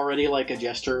kind of already like a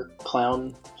jester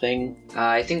clown thing?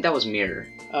 I think that was Mirror.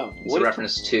 Oh. It's a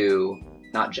reference to...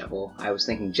 Not Jevil. I was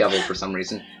thinking Jevil for some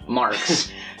reason.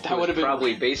 Marx. That would have been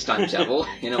probably based on Jevil,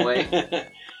 in a way.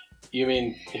 You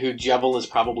mean who Jevil is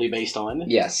probably based on?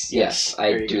 Yes.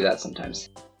 I do that sometimes.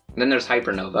 And then there's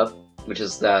Hypernova, which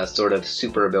is the sort of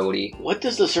super ability. What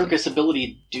does the circus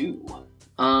ability do?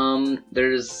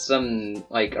 There's some,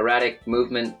 erratic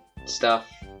movement stuff.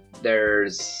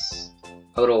 There's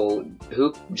a little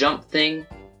hoop jump thing.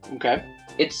 Okay.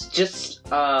 It's just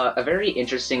a very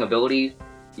interesting ability.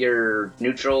 Your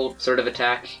neutral sort of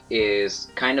attack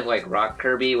is kind of like Rock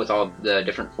Kirby with all the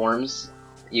different forms.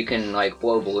 You can,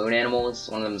 blow balloon animals.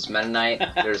 One of them is Meta Knight.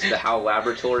 There's the HAL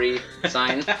Laboratory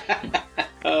sign.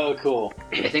 Oh, cool.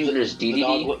 I think there's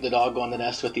DDD. The dog on the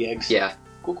nest with the eggs? Yeah.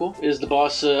 Cool. Is the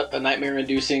boss a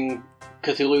nightmare-inducing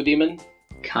Cthulhu demon?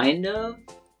 Kind of.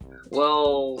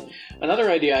 Well...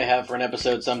 Another idea I have for an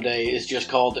episode someday is just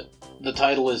called... The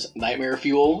title is Nightmare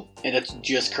Fuel, and it's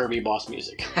just Kirby boss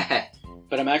music.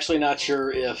 But I'm actually not sure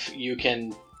if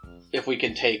we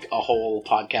can take a whole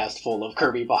podcast full of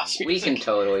Kirby boss music. We can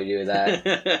totally do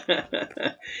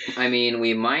that. I mean,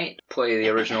 we might play the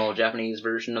original Japanese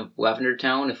version of Lavender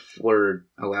Town if we're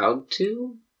allowed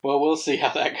to. Well, we'll see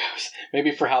how that goes.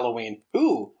 Maybe for Halloween.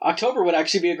 Ooh, October would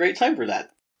actually be a great time for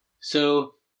that.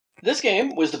 So, This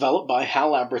game was developed by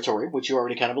HAL Laboratory, which you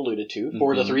already kind of alluded to,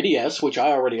 for the 3DS, which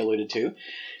I already alluded to,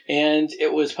 and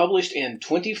it was published in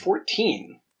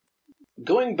 2014.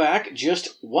 Going back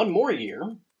just one more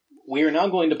year, we are now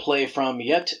going to play from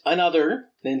yet another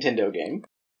Nintendo game.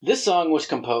 This song was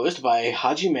composed by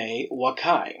Hajime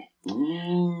Wakai,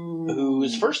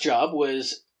 whose first job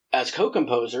was as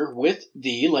co-composer with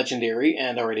the legendary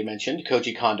and already mentioned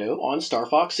Koji Kondo on Star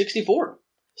Fox 64.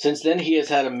 Since then, he has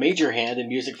had a major hand in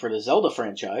music for the Zelda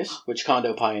franchise, which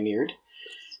Kondo pioneered,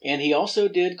 and he also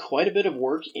did quite a bit of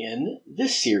work in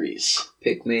this series.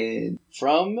 Pikmin.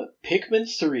 From Pikmin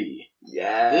 3.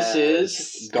 Yes.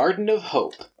 This is Garden of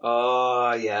Hope.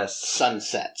 Oh, yes.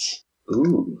 Sunset.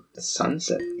 Ooh, the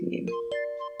sunset theme.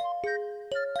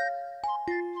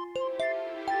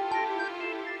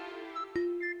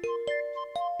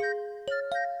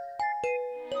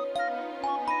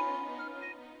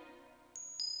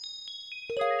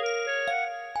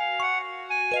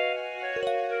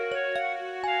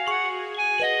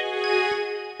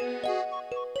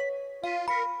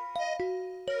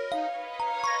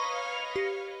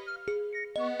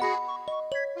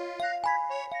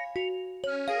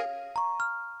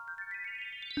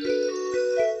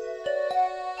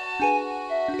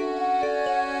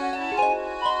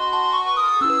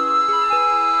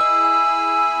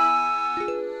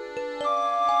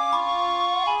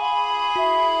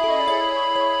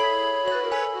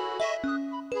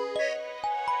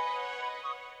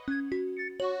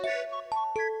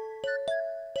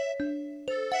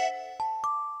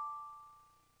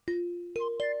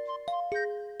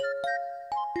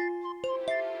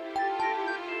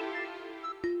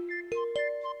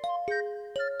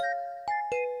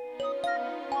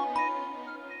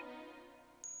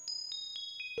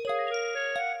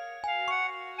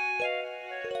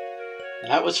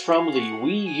 That was from the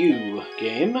Wii U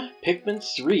game, Pikmin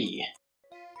 3.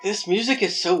 This music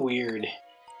is so weird.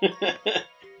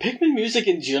 Pikmin music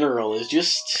in general is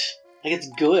just, like, it's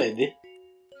good.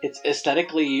 It's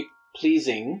aesthetically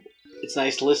pleasing. It's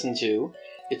nice to listen to.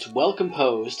 It's well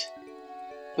composed.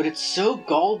 But it's so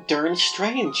gall-darn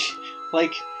strange.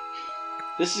 Like,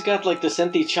 this has got, like, the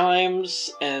synthy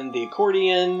chimes and the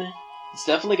accordion. It's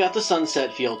definitely got the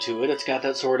sunset feel to it. It's got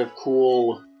that sort of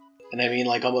cool, and I mean,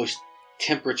 like, almost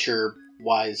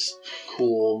temperature-wise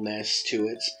coolness to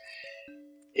it.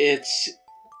 It's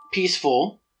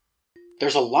peaceful.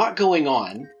 There's a lot going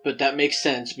on, but that makes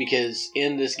sense because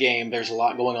in this game there's a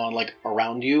lot going on, like,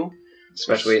 around you.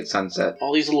 Especially at sunset.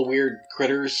 All these little weird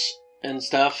critters and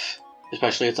stuff,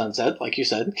 especially at sunset, like you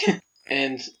said.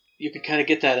 And you can kind of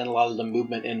get that in a lot of the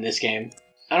movement in this game.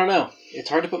 I don't know.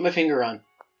 It's hard to put my finger on.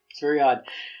 It's very odd.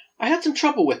 I had some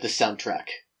trouble with this soundtrack.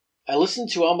 I listened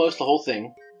to almost the whole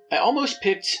thing. I almost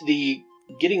picked the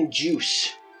Getting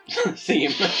Juice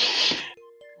theme,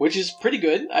 which is pretty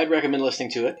good. I'd recommend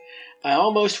listening to it. I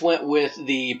almost went with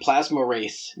the Plasma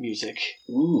Wraith music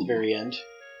at the very end.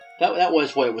 That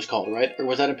was what it was called, right? Or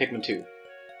was that in Pikmin 2?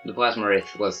 The Plasma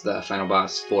Wraith was the final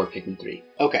boss for Pikmin 3.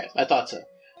 Okay, I thought so.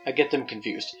 I get them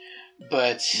confused.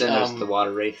 But then there's the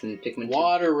Water Wraith in Pikmin 2.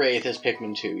 Water Wraith is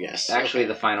Pikmin 2, yes. Actually,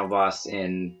 okay. The final boss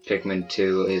in Pikmin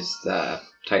 2 is the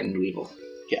Titan Weevil.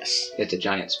 Yes. It's a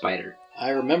giant spider.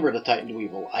 I remember the Titan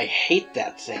Weevil. I hate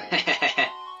that thing.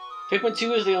 Pikmin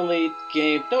 2 is the only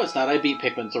game... No, it's not. I beat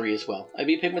Pikmin 3 as well. I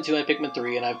beat Pikmin 2 and Pikmin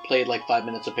 3, and I've played like 5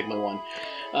 minutes of Pikmin 1.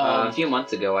 A few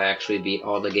months ago, I actually beat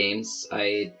all the games.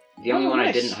 The only one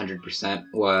I didn't 100%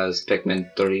 was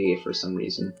Pikmin 3 for some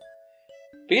reason.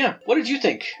 But yeah, what did you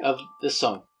think of this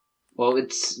song? Well,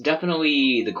 it's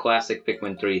definitely the classic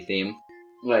Pikmin 3 theme.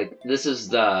 Like, this is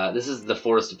the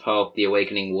Forest of Hope, the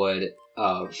Awakening Wood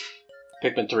of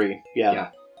Pikmin 3,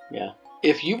 yeah.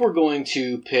 If you were going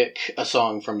to pick a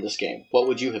song from this game, what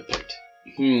would you have picked?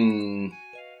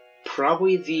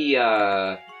 Probably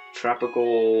the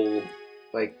tropical,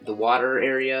 like, the water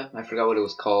area. I forgot what it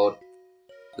was called.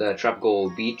 The tropical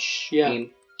beach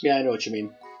theme. Yeah, I know what you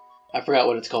mean. I forgot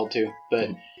what it's called too, but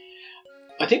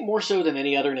I think more so than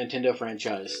any other Nintendo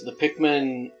franchise, the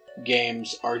Pikmin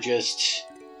games are just,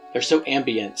 they're so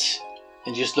ambient,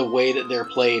 and just the way that they're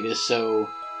played is so,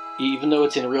 even though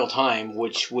it's in real time,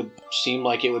 which would seem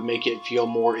like it would make it feel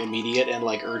more immediate and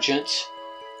like urgent,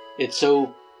 it's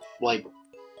so like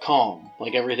calm,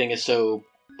 like everything is so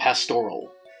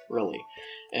pastoral, really,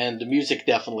 and the music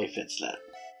definitely fits that.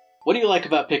 What do you like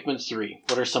about Pikmin 3?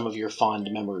 What are some of your fond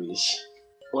memories?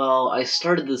 Well, I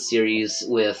started the series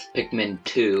with Pikmin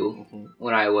 2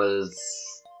 when I was...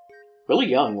 really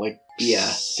young, like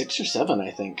 6 or 7,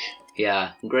 I think.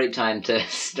 Yeah, great time to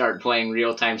start playing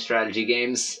real-time strategy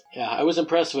games. Yeah, I was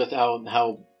impressed with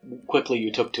how quickly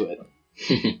you took to it.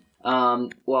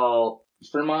 Well,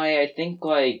 For my, I think,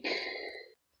 like,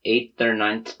 8th or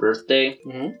 9th birthday,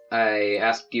 Mm-hmm. I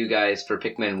asked you guys for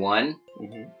Pikmin 1,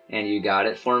 and you got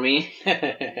it for me.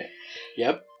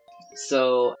 Yep.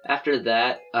 So, after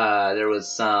that, there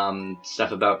was some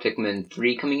stuff about Pikmin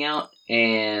 3 coming out,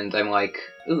 and I'm like,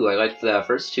 ooh, I liked the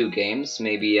first 2 games,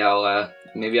 maybe I'll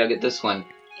get this one.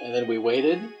 And then we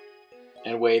waited,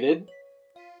 and waited.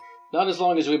 Not as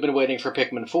long as we've been waiting for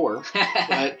Pikmin 4,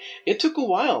 but it took a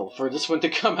while for this one to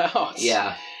come out.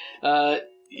 Yeah.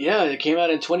 Yeah, it came out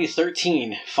in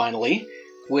 2013, finally,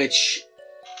 which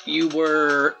you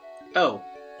were... Oh.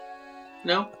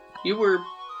 No, you were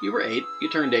 8. You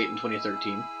turned 8 in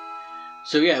 2013.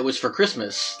 So yeah, it was for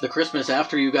Christmas. The Christmas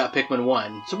after you got Pikmin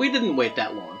 1. So we didn't wait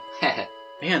that long.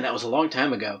 Man, that was a long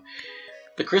time ago.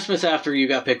 The Christmas after you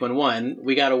got Pikmin 1,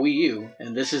 we got a Wii U,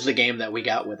 and this is the game that we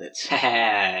got with it.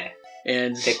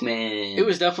 And Pikmin. it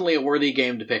was definitely a worthy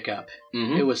game to pick up.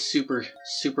 Mm-hmm. It was super,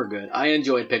 super good. I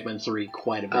enjoyed Pikmin 3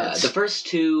 quite a bit. The first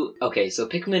 2... Okay, so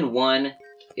Pikmin 1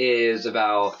 is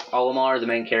about Olimar, the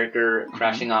main character,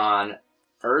 crashing on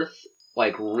Earth,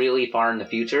 like really far in the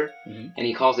future, and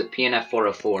he calls it PNF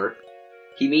 404.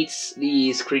 He meets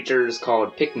these creatures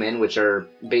called Pikmin, which are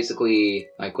basically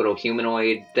like little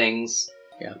humanoid things.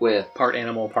 Yeah. With part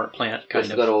animal, part plant, kind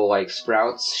with of. little like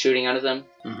sprouts shooting out of them.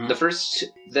 Mm-hmm. The first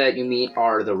that you meet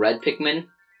are the red Pikmin,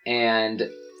 and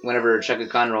whenever Chucky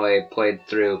Conroy played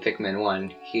through Pikmin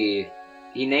 1, he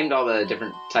named all the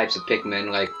different types of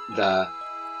Pikmin, like the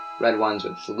red ones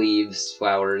with leaves,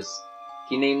 flowers.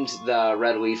 He named the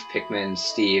red leaf Pikmin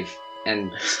Steve,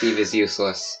 and Steve is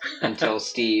useless until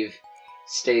Steve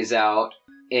stays out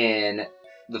in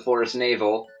the Forest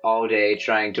Navel all day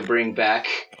trying to bring back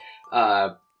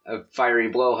a fiery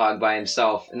blowhog by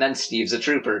himself, and then Steve's a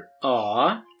trooper.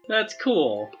 Aw, that's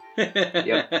cool.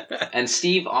 Yep. And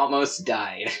Steve almost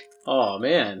died. Oh,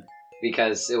 man.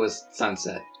 Because it was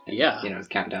sunset. And, Yeah. You know,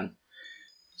 countdown.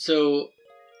 So,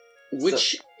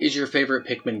 which is your favorite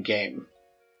Pikmin game?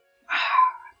 I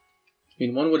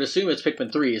mean, one would assume it's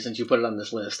Pikmin 3 since you put it on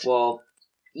this list. Well,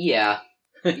 yeah.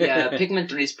 Yeah, Pikmin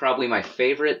 3 is probably my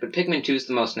favorite, but Pikmin 2 is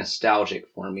the most nostalgic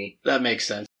for me. That makes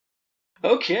sense.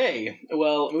 Okay,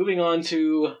 well, moving on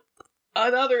to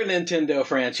another Nintendo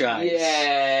franchise.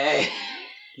 Yay!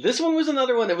 This one was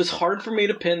another one that was hard for me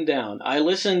to pin down. I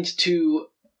listened to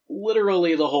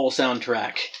literally the whole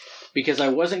soundtrack because I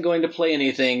wasn't going to play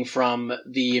anything from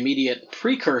the immediate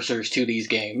precursors to these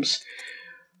games,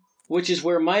 which is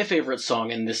where my favorite song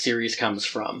in this series comes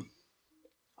from.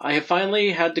 I have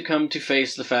finally had to come to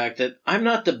face the fact that I'm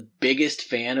not the biggest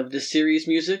fan of this series'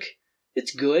 music.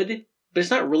 It's good, but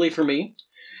it's not really for me.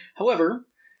 However,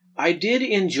 I did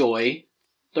enjoy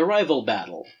the Rival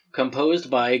Battle, composed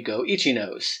by Go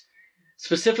Ichinos,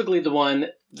 specifically the one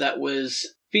that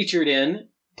was featured in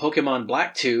Pokemon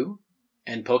Black 2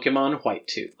 and Pokemon White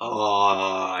 2.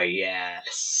 Oh,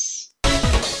 yes.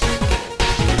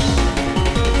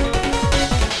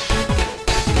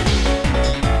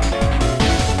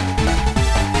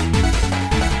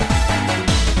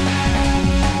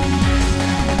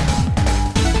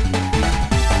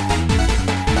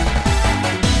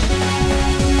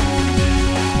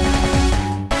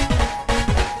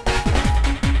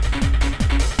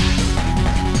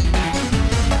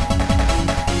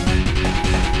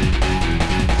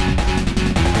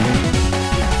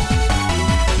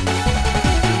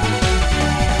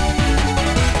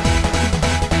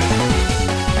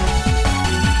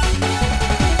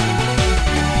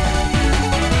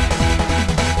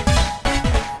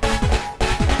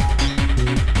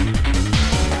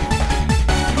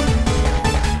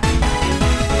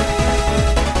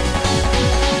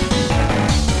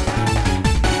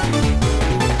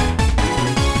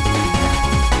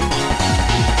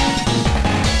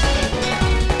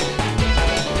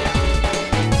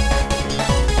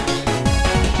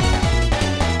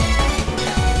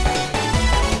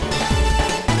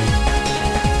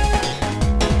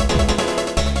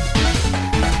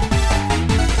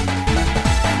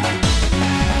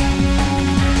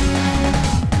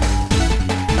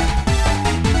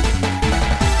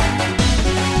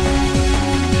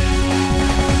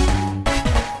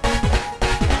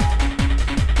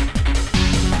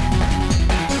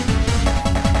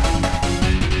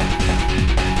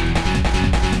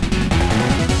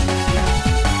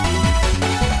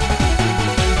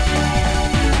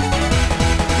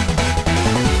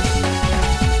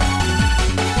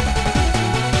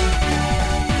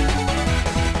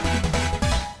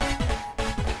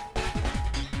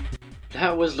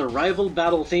 That was the Rival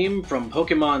Battle theme from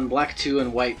Pokemon Black 2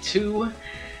 and White 2,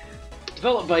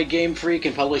 developed by Game Freak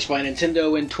and published by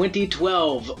Nintendo in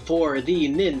 2012 for the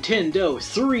Nintendo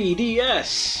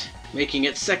 3DS. making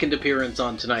its second appearance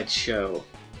on tonight's show.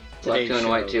 Black Today's 2 and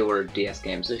White show. 2 were DS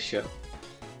games. This show.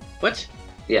 What?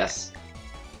 Yes.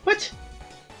 What?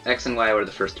 X and Y were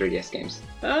the first 3DS games.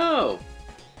 Oh!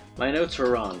 My notes were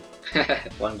wrong.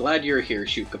 Well, I'm glad you're here,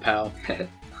 Shoot Kapow.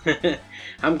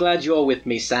 I'm glad you're with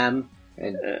me, Sam.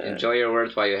 And enjoy your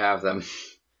words while you have them.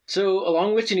 So,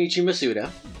 along with Shinichi Masuda,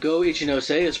 Go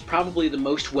Ichinose is probably the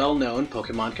most well-known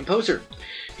Pokemon composer.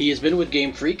 He has been with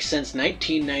Game Freak since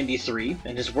 1993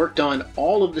 and has worked on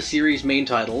all of the series' main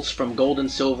titles from Gold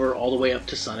and Silver all the way up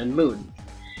to Sun and Moon.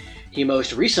 He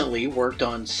most recently worked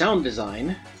on sound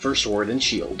design for Sword and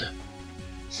Shield.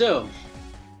 So,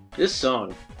 this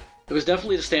song, it was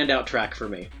definitely the standout track for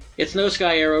me. It's No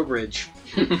Sky Arrow Bridge,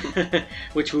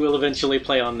 which we will eventually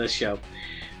play on this show,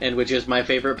 and which is my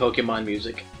favorite Pokemon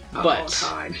music. But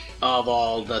of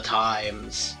all the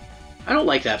times. I don't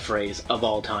like that phrase, of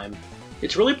all time.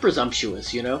 It's really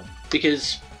presumptuous, you know?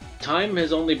 Because time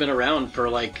has only been around for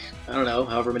like, I don't know,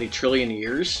 however many trillion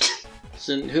years.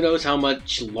 So who knows how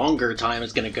much longer time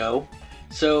is going to go.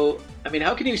 So, I mean,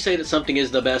 how can you say that something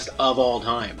is the best of all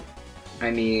time?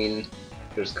 I mean,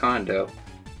 there's Kondo,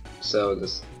 so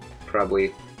this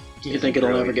probably... You think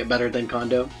it'll never get better than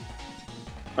Kondo?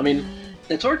 I mean,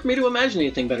 it's hard for me to imagine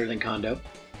anything better than Kondo.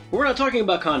 But we're not talking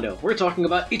about Kondo, we're talking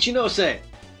about Ichinose.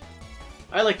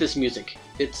 I like this music.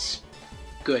 It's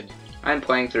good. I'm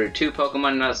playing through 2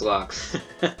 Pokemon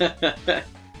Nuzlocke.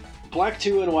 Black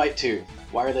 2 and White 2.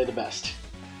 Why are they the best?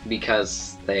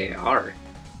 Because they are.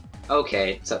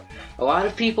 Okay, so a lot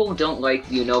of people don't like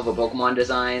the Unova Pokemon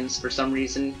designs for some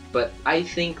reason, but I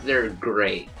think they're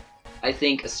great. I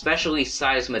think especially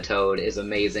Seismitoad is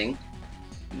amazing.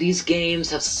 These games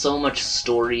have so much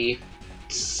story,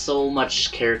 so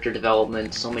much character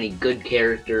development, so many good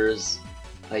characters,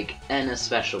 like N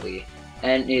especially.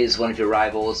 N is one of your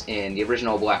rivals in the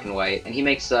original Black and White, and he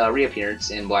makes a reappearance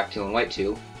in Black 2 and White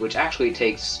 2, which actually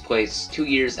takes place 2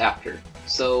 years after.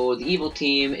 So the evil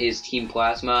team is Team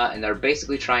Plasma, and they're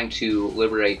basically trying to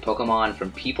liberate Pokemon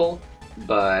from people,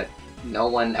 but no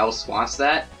one else wants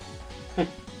that.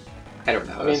 I don't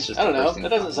know. I mean, I don't know. That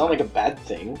doesn't sound like a bad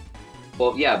thing.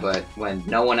 Well, yeah, but when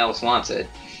no one else wants it...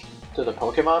 Do the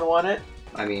Pokemon want it?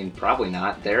 I mean, probably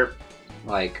not. They're,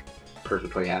 like,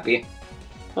 perfectly happy.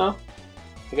 Well,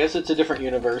 I guess it's a different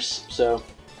universe, so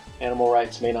animal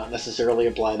rights may not necessarily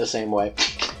apply the same way.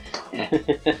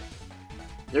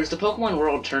 There's the Pokemon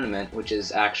World Tournament, which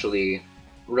is actually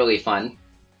really fun.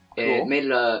 Cool. It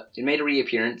made a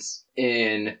reappearance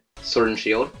in Sword and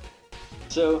Shield.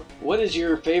 So, what is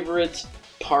your favorite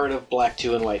part of Black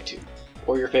 2 and White 2?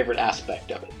 Or your favorite aspect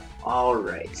of it?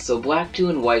 Alright, so Black 2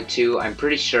 and White 2, I'm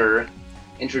pretty sure,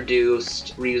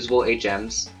 introduced reusable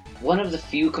HMs. One of the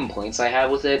few complaints I have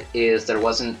with it is there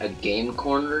wasn't a game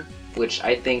corner, which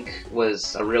I think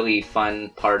was a really fun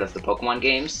part of the Pokemon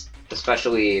games,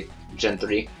 especially Gen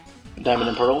 3. Diamond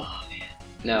and Pearl?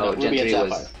 No, Gen Ruby 3 and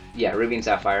was... Sapphire. Yeah, Ruby and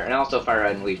Sapphire, and also Fire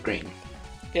Red and Leaf Green.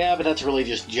 Yeah, but that's really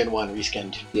just Gen 1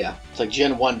 reskinned. Yeah. It's like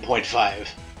Gen 1.5.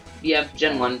 Yeah,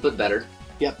 Gen 1, but better.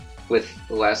 Yep. With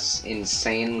less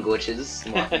insane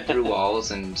glitches, walking through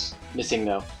walls, and... Missing,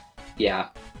 though. Yeah.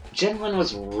 Gen 1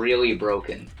 was really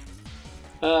broken.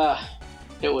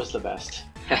 It was the best.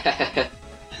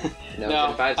 No, No,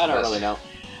 Gen 5's I don't best. really know.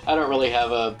 I don't really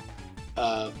have a...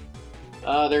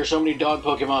 there are so many dog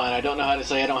Pokemon. I don't know how to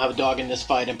say I don't have a dog in this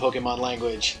fight in Pokemon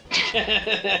language.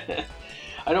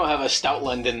 I don't have a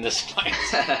Stoutland in this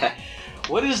fight.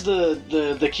 What is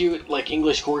the cute, like,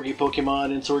 English Corgi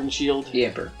Pokemon in Sword and Shield?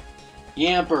 Yamper.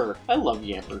 Yamper. I love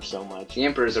Yamper so much.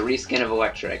 Yamper is a reskin of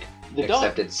Electric, The dog,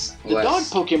 except it's the less...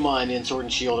 dog Pokemon in Sword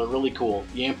and Shield are really cool.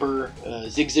 Yamper,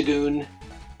 Zigzagoon.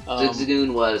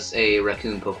 Zigzagoon was a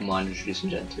raccoon Pokemon introduced in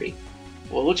Gen 3.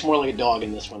 Well, it looks more like a dog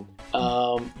in this one.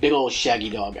 Big old shaggy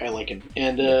dog. I like him.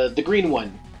 And the green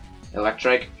one.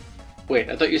 Electric? Wait,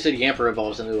 I thought you said Yamper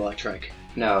evolves into Electric.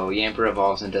 No, Yamper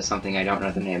evolves into something I don't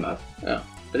know the name of. Oh,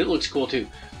 but it looks cool too.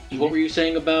 What were you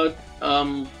saying about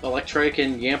Electric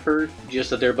and Yamper? Just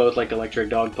that they're both like electric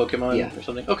dog Pokemon or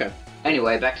something? Okay.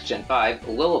 Anyway, back to Gen 5.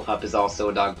 Lillipup is also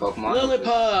a dog Pokemon. which was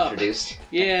Lillipup! Introduced.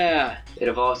 Yeah! It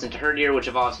evolves into Herdier, which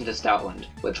evolves into Stoutland,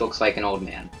 which looks like an old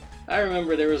man. I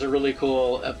remember there was a really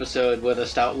cool episode with a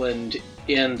Stoutland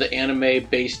in the anime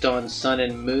based on Sun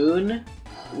and Moon,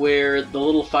 where the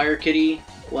little fire kitty,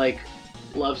 like,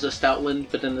 loves a Stoutland,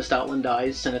 but then the Stoutland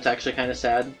dies, and it's actually kind of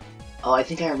sad. Oh, I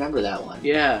think I remember that one.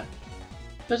 Yeah.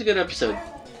 That was a good episode.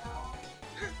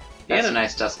 That's a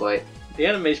nice Dusklight. The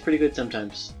anime's pretty good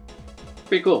sometimes.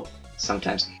 Pretty cool.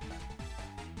 Sometimes.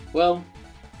 Well,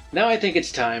 now I think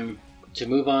it's time to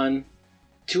move on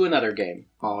to another game.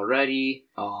 Already.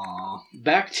 Aww.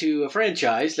 Back to a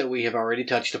franchise that we have already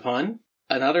touched upon.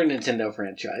 Another Nintendo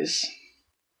franchise.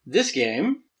 This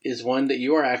game is one that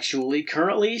you are actually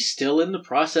currently still in the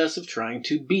process of trying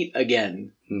to beat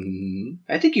again. Mm-hmm.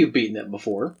 I think you've beaten it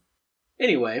before.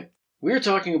 Anyway, we're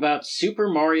talking about Super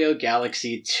Mario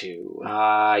Galaxy 2.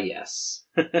 Yes.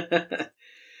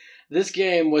 This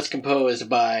game was composed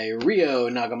by Ryo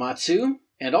Nagamatsu,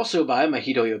 and also by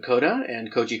Mahito Yokota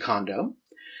and Koji Kondo.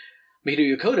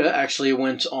 Mahito Yokota actually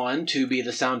went on to be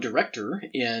the sound director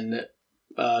in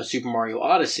Super Mario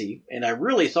Odyssey, and I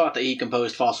really thought that he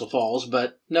composed Fossil Falls,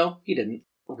 but no, he didn't.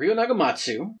 Ryo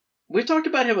Nagamatsu, we've talked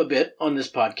about him a bit on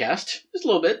this podcast, just a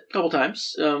little bit, a couple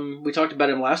times. We talked about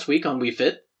him last week on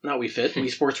Wii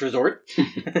Sports Resort.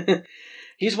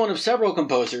 He's one of several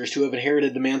composers to have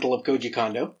inherited the mantle of Koji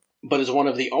Kondo, but is one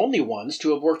of the only ones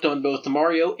to have worked on both the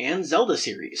Mario and Zelda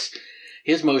series.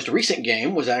 His most recent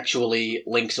game was actually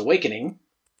Link's Awakening,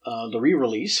 the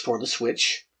re-release for the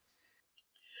Switch.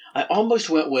 I almost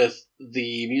went with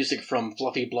the music from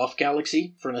Fluffy Bluff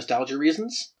Galaxy for nostalgia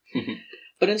reasons,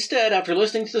 but instead, after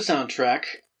listening to the soundtrack,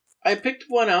 I picked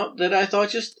one out that I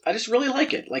thought I just really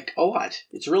like it, like a lot.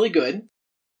 It's really good.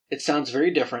 It sounds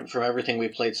very different from everything we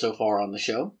played so far on the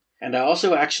show. And I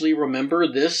also actually remember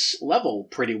this level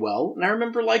pretty well, and I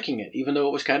remember liking it, even though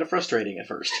it was kind of frustrating at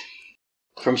first.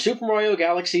 From Super Mario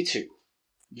Galaxy 2,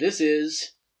 this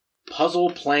is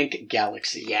Puzzle Plank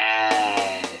Galaxy.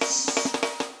 Yes.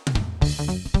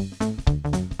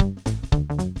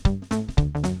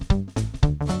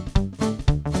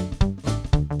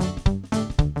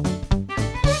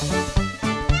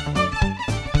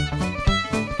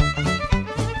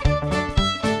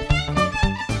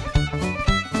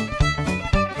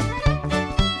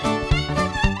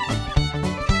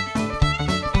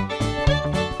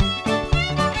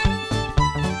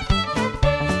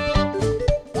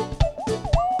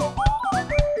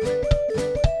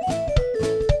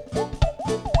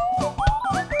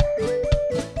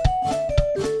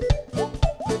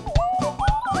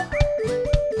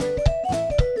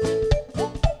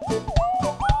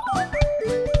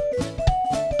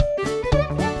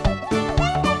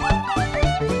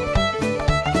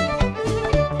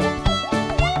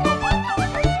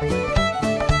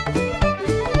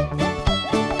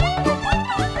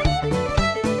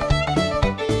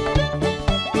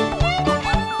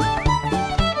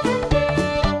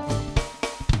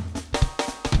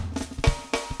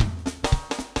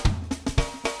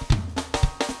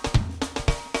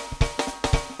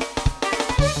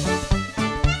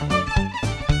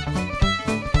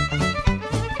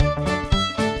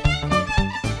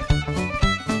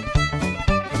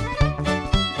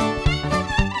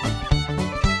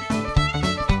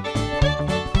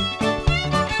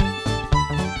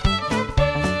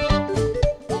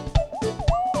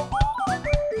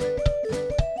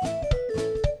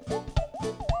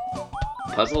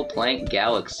 Puzzle Plank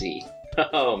Galaxy.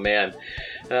 Oh, man.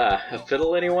 A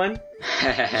fiddle, anyone?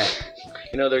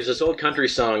 You know, there's this old country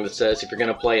song that says if you're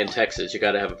going to play in Texas, you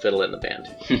got to have a fiddle in the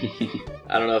band.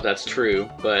 I don't know if that's true,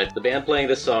 but the band playing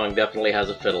this song definitely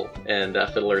has a fiddle, and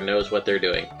a fiddler knows what they're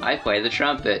doing. I play the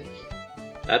trumpet.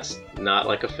 That's not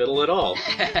like a fiddle at all.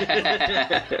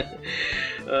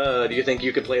 Do you think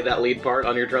you could play that lead part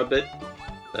on your trumpet?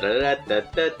 I'm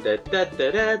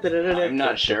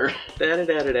not sure.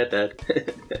 That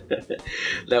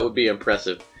would be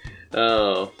impressive.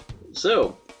 Oh,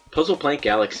 so Puzzle Plank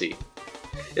Galaxy.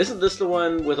 Isn't this the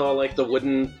one with all like the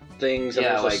wooden things and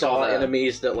there's like the saw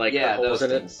enemies that like have holes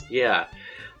in it? Yeah,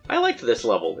 I liked this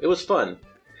level. It was fun.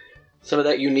 Some of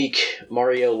that unique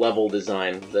Mario level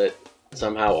design that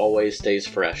somehow always stays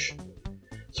fresh.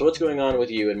 So what's going on with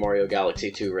you in Mario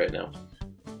Galaxy 2 right now?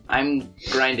 I'm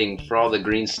grinding for all the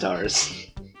green stars.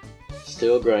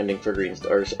 Still grinding for green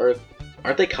stars.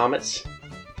 Aren't they comets?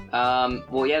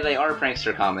 Well, yeah, they are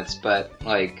prankster comets, but,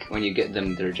 like, when you get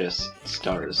them, they're just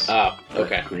stars. Ah,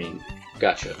 okay. Green.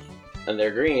 Gotcha. And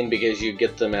they're green because you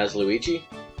get them as Luigi?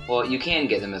 Well, you can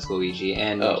get them as Luigi,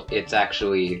 and it's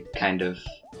actually kind of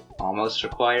almost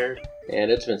required. And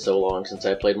it's been so long since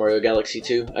I played Mario Galaxy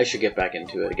 2, I should get back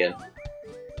into it again.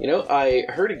 You know, I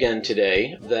heard again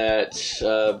today that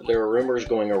there are rumors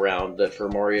going around that for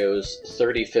Mario's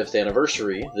 35th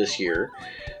anniversary this year,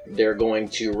 they're going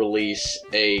to release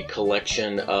a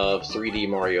collection of 3D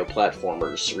Mario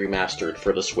platformers remastered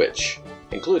for the Switch,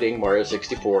 including Mario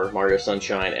 64, Mario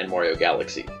Sunshine, and Mario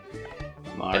Galaxy.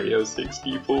 Mario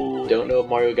 64. Don't know if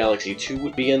Mario Galaxy 2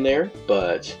 would be in there,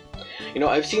 but you know,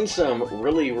 I've seen some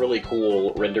really, really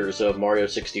cool renders of Mario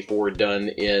 64 done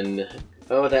in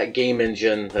that game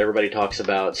engine that everybody talks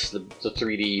about, the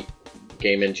 3D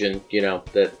game engine,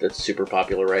 that's super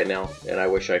popular right now, and I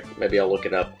wish maybe I'll look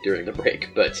it up during the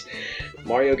break, but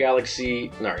Mario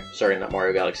Galaxy, sorry, not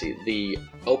Mario Galaxy, the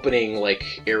opening,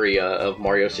 area of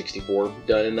Mario 64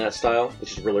 done in that style,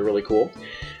 which is really, really cool,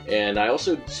 and I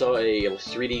also saw a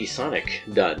 3D Sonic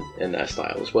done in that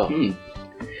style as well.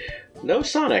 No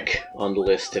Sonic on the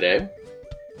list today.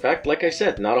 In fact, like I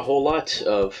said, not a whole lot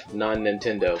of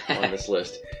non-Nintendo on this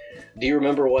list. Do you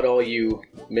remember what all you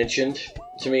mentioned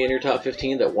to me in your top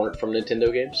 15 that weren't from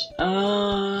Nintendo games?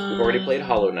 We've already played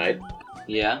Hollow Knight.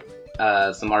 Yeah.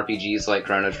 Some RPGs like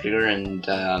Chrono Trigger and,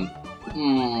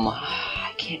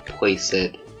 I can't place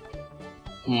it.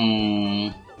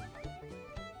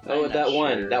 Oh, that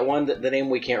one, the name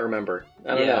we can't remember.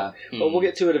 I don't know. But we'll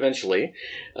get to it eventually.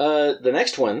 The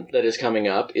next one that is coming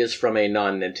up is from a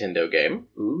non-Nintendo game.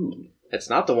 Ooh. It's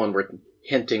not the one we're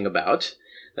hinting about,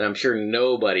 and I'm sure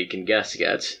nobody can guess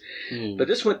yet. But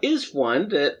this one is one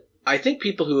that I think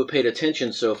people who have paid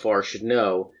attention so far should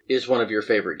know is one of your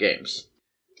favorite games.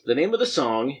 The name of the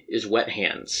song is Wet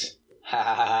Hands.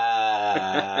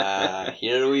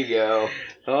 Here we go.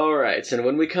 Alright, and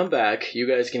when we come back, you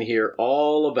guys can hear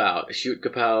all about Shoot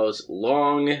Kapow's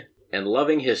long and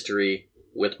loving history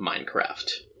with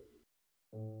Minecraft.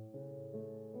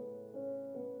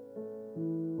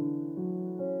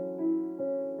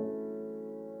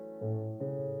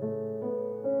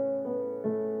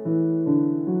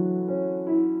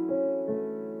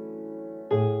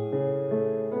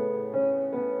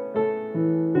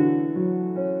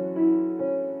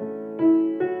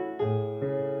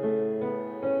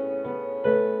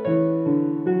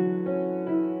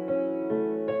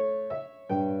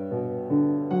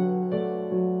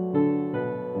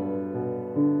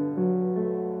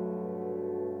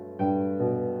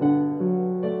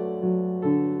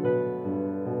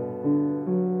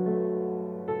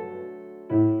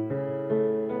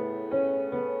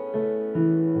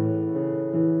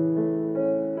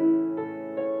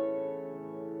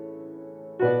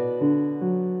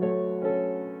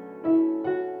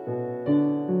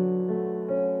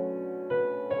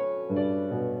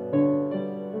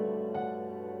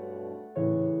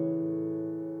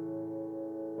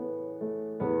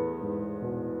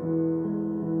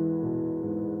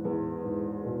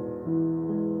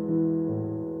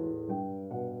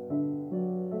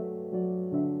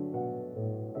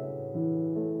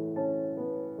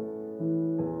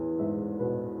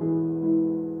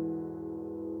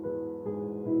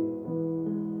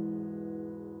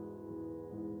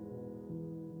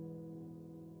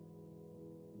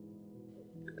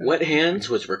 Wet Hands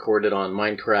was recorded on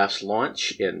Minecraft's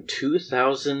launch in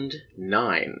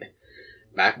 2009,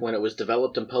 back when it was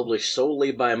developed and published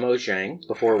solely by Mojang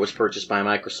before it was purchased by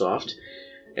Microsoft,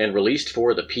 and released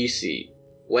for the PC.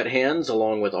 Wet Hands,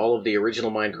 along with all of the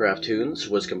original Minecraft tunes,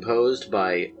 was composed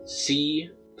by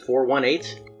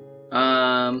C418.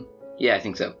 Yeah, I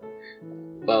think so.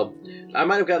 Well, I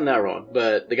might have gotten that wrong,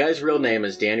 but the guy's real name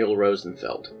is Daniel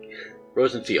Rosenfield.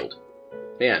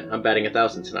 Man, I'm batting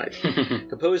 1,000 tonight.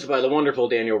 Composed by the wonderful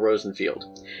Daniel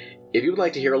Rosenfield. If you would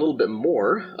like to hear a little bit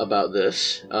more about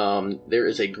this, there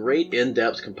is a great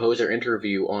in-depth composer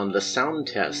interview on the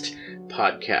Soundtest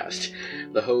podcast.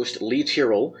 The host, Lee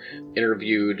Tyrrell,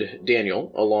 interviewed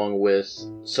Daniel, along with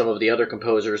some of the other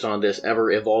composers on this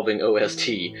ever-evolving OST,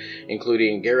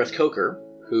 including Gareth Coker,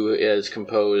 who has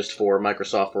composed for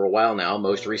Microsoft for a while now,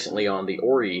 most recently on the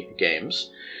Ori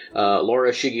games,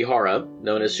 Laura Shigihara,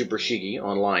 known as Super Shigi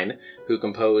online, who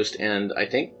composed and, I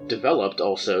think, developed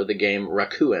also the game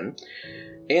Rakuen,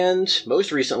 and,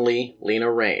 most recently,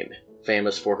 Lena Raine,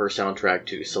 famous for her soundtrack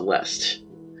to Celeste.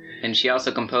 And she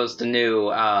also composed the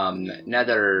new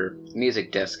Nether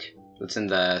music disc that's in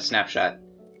the snapshot,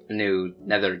 the new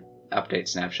Nether update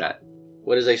snapshot.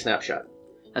 What is a snapshot?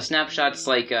 A snapshot's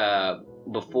like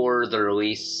before the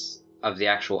release of the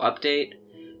actual update.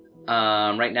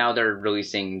 Right now they're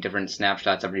releasing different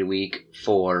snapshots every week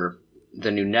for the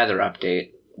new Nether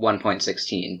update,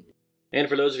 1.16. And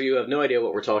for those of you who have no idea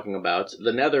what we're talking about,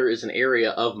 the Nether is an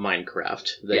area of Minecraft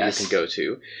that you can go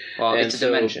to. Well, and it's a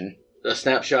dimension. A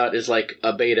snapshot is like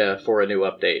a beta for a new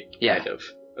update, kind of.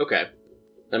 Okay.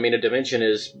 I mean, a dimension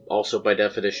is also by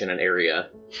definition an area.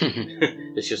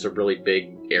 It's just a really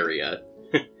big area.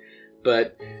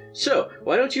 But, so,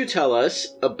 why don't you tell us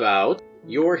about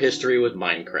your history with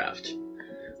Minecraft?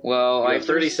 Well, you have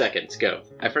 30 seconds, go.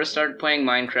 I first started playing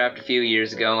Minecraft a few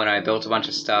years ago, and I built a bunch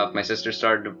of stuff. My sister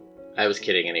started to... I was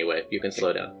kidding anyway. You can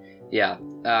slow down. Yeah.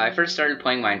 I first started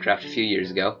playing Minecraft a few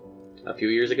years ago. A few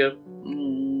years ago?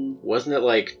 Wasn't it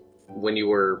like when you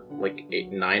were like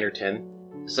 8, 9, or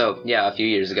 10? So, yeah, a few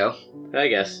years ago. I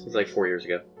guess. It's like 4 years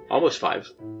ago. Almost 5.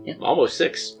 Yeah. Almost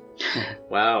 6.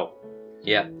 Wow.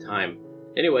 Yep. Time.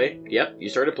 Anyway, yep, you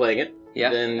started playing it.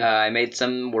 Yep. Then- I made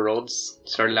some worlds.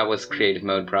 Started out with creative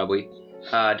mode, probably.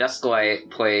 Dusklight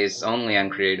plays only on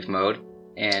creative mode,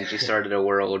 and she started a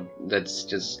world that's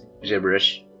just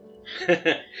gibberish.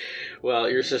 Well,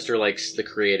 your sister likes the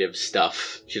creative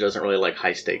stuff. She doesn't really like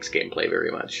high-stakes gameplay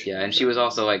very much. Yeah, and she was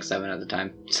also like 7 at the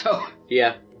time. So,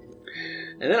 Yeah.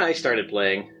 And then I started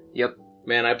playing. yep.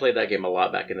 Man, I played that game a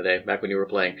lot back in the day, back when you were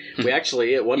playing. We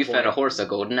actually, at one You point... fed a horse a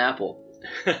golden apple.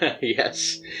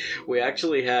 Yes. We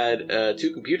actually had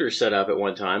 2 computers set up at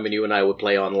one time, and you and I would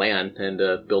play on LAN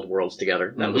and build worlds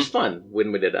together. That was fun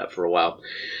when we did that for a while.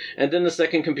 And then the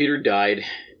second computer died,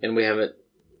 and we haven't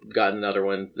gotten another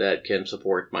one that can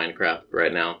support Minecraft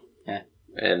right now. Yeah.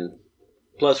 And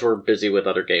plus, we're busy with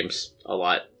other games a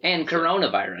lot. And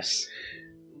coronavirus.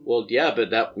 Well, yeah, but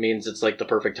that means it's like the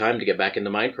perfect time to get back into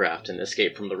Minecraft and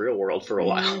escape from the real world for a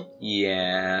while.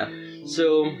 Yeah.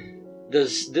 So,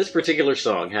 does this particular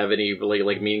song have any really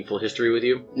like meaningful history with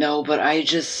you? No, but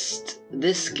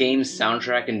this game's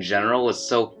soundtrack in general is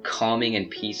so calming and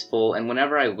peaceful, and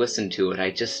whenever I listen to it,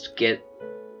 I just get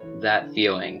that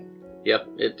feeling. Yep,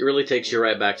 it really takes you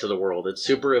right back to the world. It's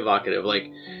super evocative.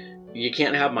 Like, you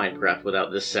can't have Minecraft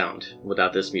without this sound,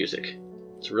 without this music.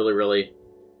 It's really,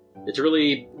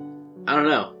 I don't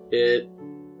know,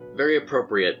 very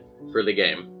appropriate for the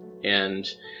game. And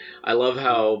I love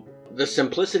how the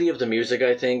simplicity of the music,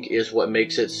 I think, is what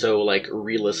makes it so, like,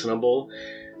 re-listenable.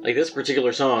 Like, this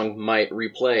particular song might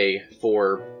replay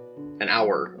for an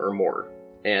hour or more,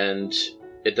 and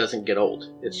it doesn't get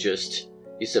old. It's just,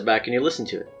 you sit back and you listen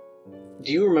to it.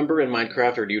 Do you remember in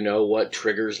Minecraft, or do you know what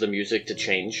triggers the music to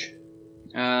change?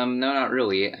 No, not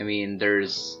really. I mean,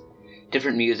 there's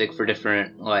different music for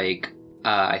different, like,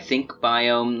 I think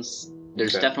biomes.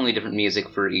 There's Okay. definitely different music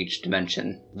for each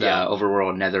dimension. The Yeah.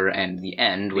 overworld, nether, and the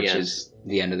end, which end. is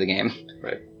the end of the game.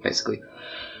 Right. Basically.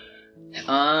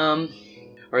 Are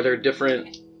there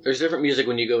there's different music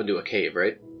when you go into a cave,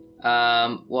 right?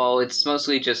 Well, it's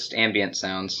mostly just ambient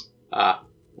sounds. Ah,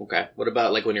 okay. What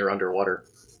about, like, when you're underwater?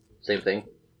 Same thing?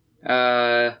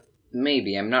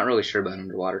 Maybe. I'm not really sure about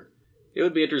underwater. It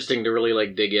would be interesting to really,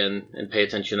 like, dig in and pay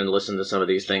attention and listen to some of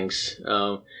these things.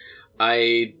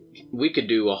 We could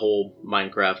do a whole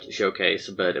Minecraft showcase,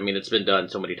 but, I mean, it's been done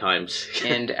so many times.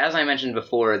 And as I mentioned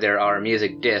before, there are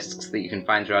music discs that you can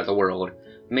find throughout the world.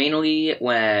 Mainly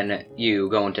when you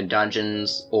go into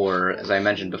dungeons, or, as I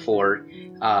mentioned before,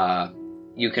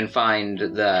 you can find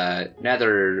the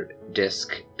nether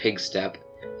disc, Pigstep,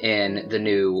 in the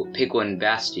new Piglin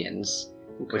Bastions,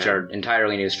 which are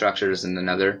entirely new structures in the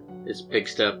nether. Is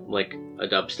Pigstep like a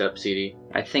dubstep CD?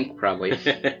 I think probably.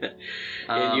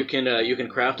 And you can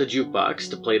craft a jukebox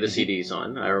to play the CDs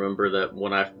on. I remember that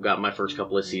when I got my first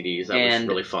couple of CDs, that was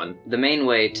really fun. The main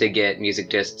way to get music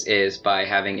discs is by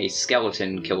having a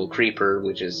skeleton kill a creeper,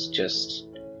 which is just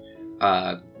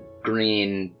a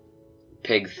green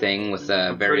pig thing with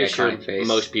a very Pretty sure iconic face.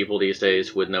 most people these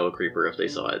days would know a creeper if they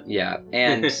saw it. Yeah,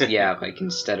 and yeah, like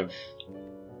instead of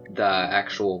the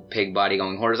actual pig body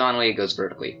going horizontally, it goes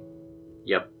vertically.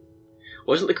 Yep.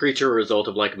 Wasn't the creature a result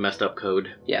of, like, messed up code?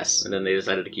 Yes. And then they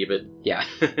decided to keep it? Yeah.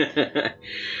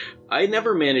 I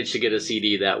never managed to get a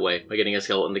CD that way, by getting a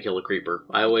skeleton to kill a creeper.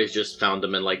 I always just found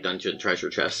them in, like, dungeon treasure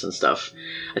chests and stuff.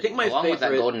 I think my Along with that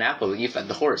favorite... golden apple that you fed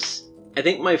the horse. I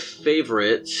think my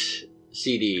favorite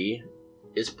CD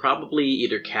is probably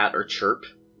either Cat or Chirp.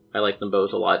 I like them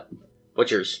both a lot.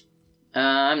 What's yours?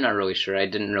 I'm not really sure. I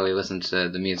didn't really listen to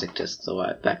the music discs a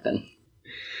lot back then.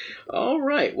 All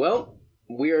right, well,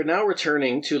 we are now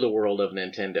returning to the world of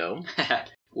Nintendo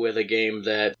with a game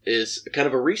that is kind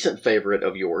of a recent favorite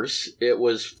of yours. It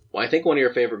was, I think, one of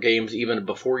your favorite games even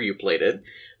before you played it,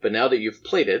 but now that you've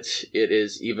played it, it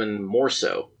is even more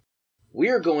so. We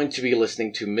are going to be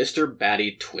listening to Mr.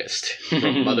 Batty Twist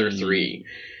from Mother 3.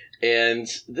 And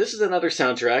this is another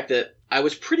soundtrack that I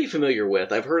was pretty familiar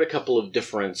with. I've heard a couple of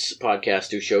different podcasts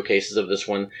do showcases of this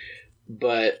one,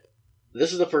 but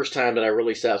this is the first time that I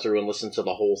really sat through and listened to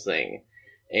the whole thing.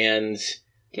 And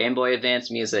Game Boy Advance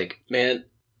music. man,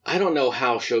 I don't know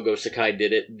how Shogo Sakai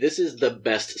did it. This is the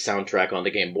best soundtrack on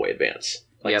the Game Boy Advance.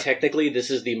 Like, Yep. Technically, this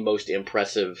is the most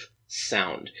impressive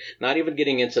sound. Not even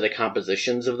getting into the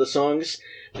compositions of the songs,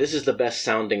 this is the best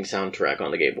sounding soundtrack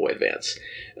on the Game Boy Advance.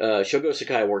 Shogo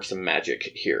Sakai works some magic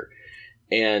here.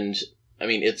 And, I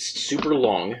mean, it's super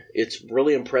long. It's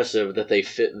really impressive that they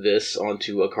fit this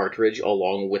onto a cartridge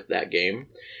along with that game.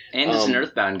 And it's an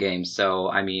Earthbound game, so,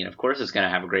 I mean, of course it's going to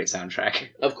have a great soundtrack.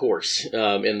 Of course,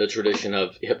 in the tradition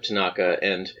of Hip Tanaka,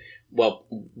 and, well,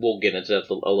 we'll get into that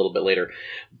a little bit later.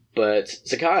 But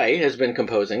Sakai has been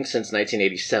composing since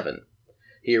 1987.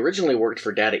 He originally worked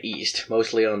for Data East,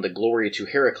 mostly on the Glory to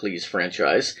Heracles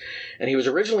franchise, and he was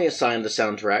originally assigned the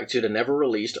soundtrack to the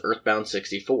never-released Earthbound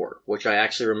 64, which I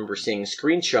actually remember seeing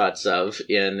screenshots of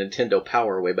in Nintendo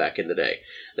Power way back in the day.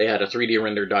 They had a 3D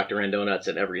rendered Dr. Randonuts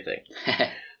and everything.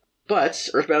 But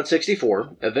Earthbound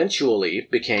 64 eventually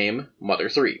became Mother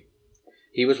 3.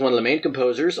 He was one of the main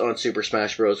composers on Super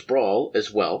Smash Bros. Brawl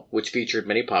as well, which featured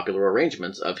many popular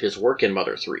arrangements of his work in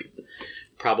Mother 3.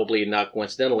 Probably not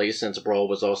coincidentally, since Brawl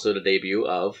was also the debut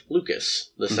of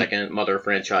Lucas, the second Mother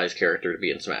franchise character to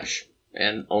be in Smash.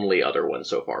 And only other one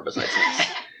so far besides this.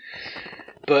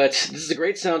 But this is a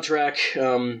great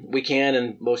soundtrack. We can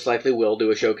and most likely will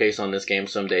do a showcase on this game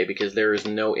someday because there is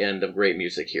no end of great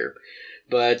music here.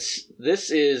 But this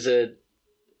is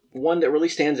one that really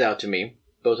stands out to me,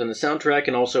 both in the soundtrack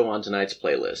and also on tonight's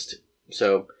playlist.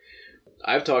 So,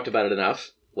 I've talked about it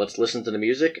enough. Let's listen to the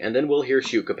music, and then we'll hear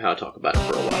Shu Kapow talk about it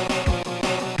for a while.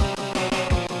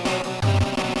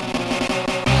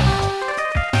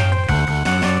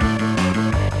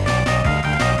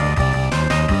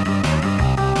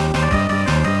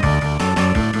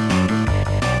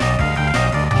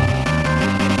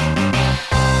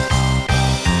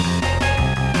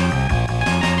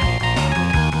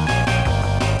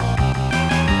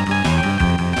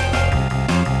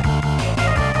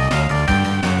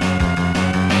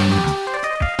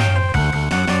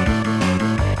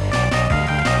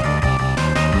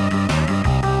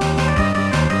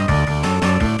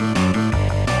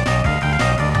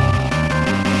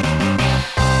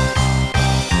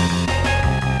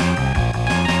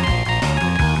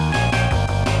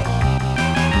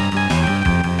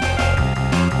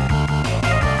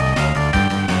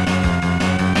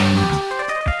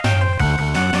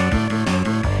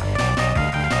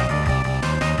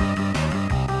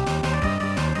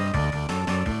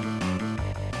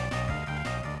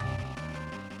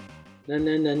 Na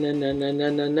na na na na na na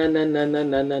na na na na na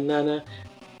na na na na.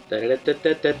 Do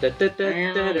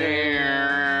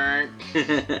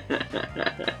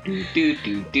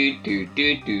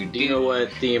you know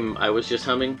what theme I was just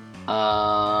humming?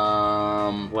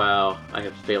 Wow, I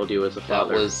have failed you as a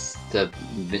father. That was the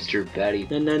Mr. Batty.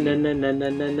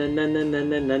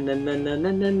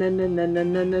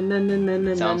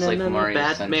 Sounds like Mario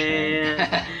Batman.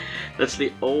 Sunshine. That's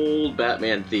the old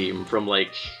Batman theme from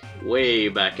like way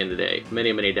back in the day,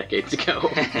 many, many decades ago.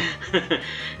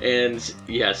 And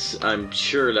yes, I'm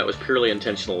sure that was purely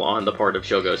intentional on the part of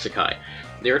Shogo Sakai.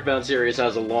 The Earthbound series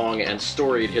has a long and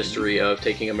storied history of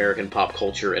taking American pop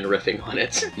culture and riffing on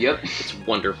it. Yep. It's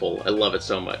wonderful. I love it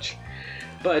so much.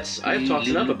 But I've talked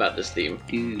enough about this theme.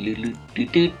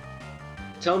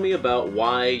 Tell me about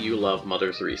why you love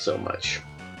Mother 3 so much.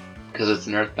 Because it's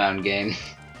an Earthbound game.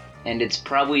 And it's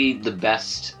probably the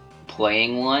best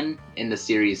playing one in the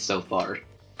series so far.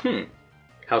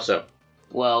 How so?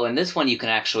 Well, in this one you can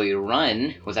actually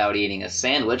run without eating a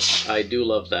sandwich. I do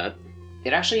love that.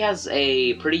 It actually has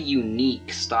a pretty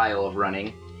unique style of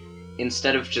running.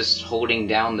 Instead of just holding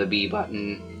down the B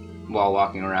button while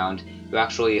walking around, you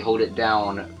actually hold it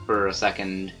down for a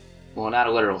second. Well, not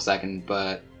a literal second,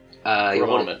 but For a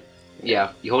moment.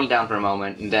 Yeah, you hold it down for a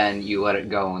moment, and then you let it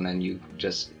go, and then you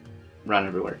just run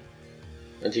everywhere.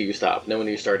 Until you stop. And then when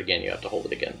you start again, you have to hold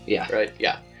it again. Yeah. Right?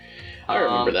 Yeah. I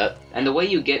remember that. And the way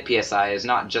you get PSI is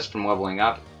not just from leveling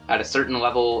up. At a certain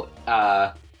level,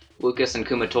 Lucas and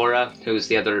Kumatora, who's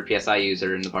the other PSI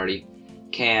user in the party,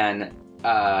 can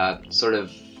sort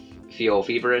of feel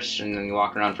feverish, and then you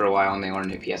walk around for a while and they learn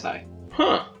new PSI.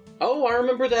 Huh. Oh, I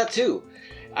remember that too.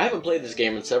 I haven't played this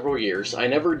game in several years. I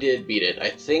never did beat it. I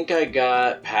think I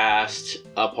got past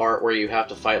a part where you have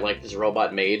to fight like this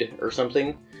robot maid or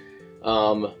something.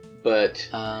 But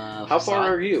how far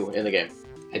are you in the game?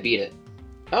 I beat it.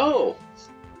 Oh,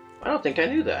 I don't think I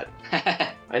knew that.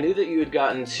 I knew that you had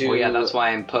gotten to. Well, yeah, that's why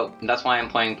I'm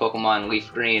playing Pokemon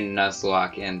Leaf Green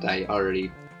Nuzlocke, and I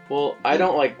already. Well, I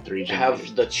don't like 3 have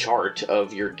generations. the chart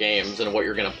of your games and what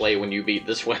you're gonna play when you beat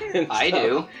this one. And I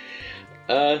stuff.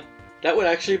 do. That would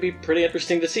actually be pretty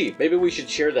interesting to see. Maybe we should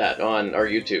share that on our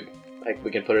YouTube. Like,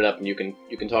 we can put it up and you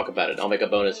can talk about it. I'll make a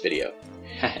bonus video.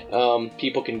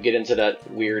 People can get into that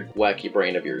weird, wacky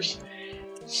brain of yours.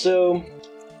 So,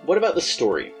 what about the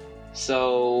story?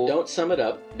 So Don't sum it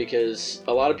up, because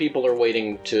a lot of people are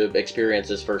waiting to experience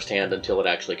this firsthand until it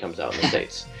actually comes out in the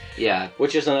States. yeah,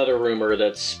 Which is another rumor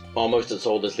that's almost as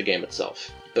old as the game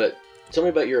itself. But tell me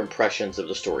about your impressions of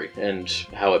the story and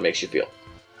how it makes you feel.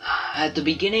 at the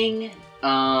beginning,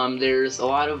 there's a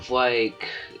lot of like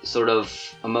sort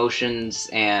of emotions,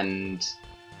 and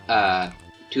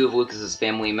 2 of Lucas's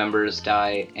family members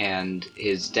die, and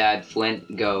his dad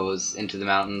Flint goes into the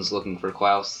mountains looking for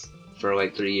Klaus for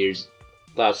like 3 years.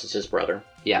 Klaus is his brother.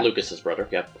 Yeah. Lucas's brother,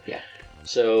 yep. Yeah.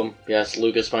 So, yes,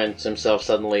 Lucas finds himself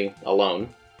suddenly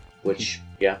alone, which,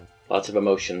 yeah, lots of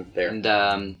emotion there.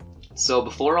 And so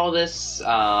before all this,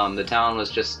 the town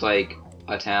was just like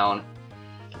a town.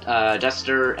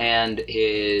 Jester and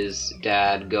his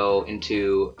dad go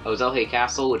into Ozelhe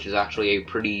Castle, which is actually a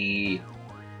pretty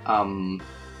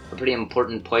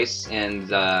important place in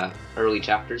the early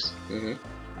chapters.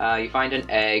 Mm-hmm. You find an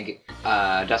egg.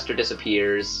 Jester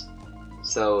disappears.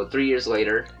 So 3 years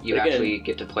later, you actually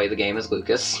get to play the game as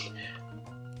Lucas.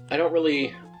 I don't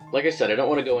really, like I said, I don't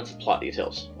want to go into plot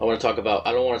details. I don't want to talk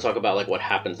about like what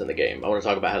happens in the game. I want to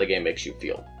talk about how the game makes you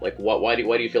feel. Like, why do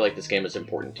you feel like this game is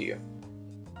important to you?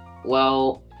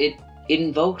 Well, it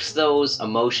invokes those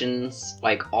emotions,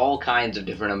 like all kinds of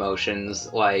different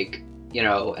emotions, like, you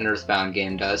know, an Earthbound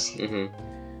game does.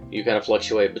 Mm-hmm. You kind of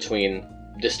fluctuate between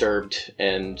disturbed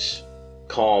and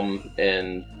calm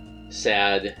and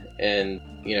sad and,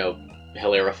 you know,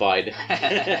 hilarified.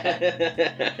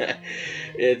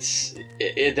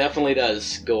 It definitely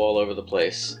does go all over the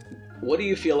place. What do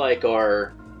you feel like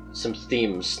are some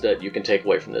themes that you can take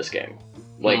away from this game?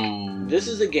 Like, this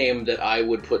is a game that I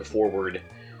would put forward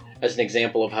as an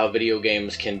example of how video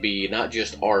games can be not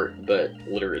just art, but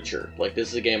literature. Like, this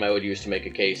is a game I would use to make a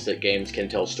case that games can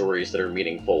tell stories that are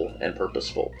meaningful and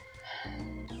purposeful.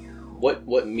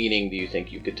 What meaning do you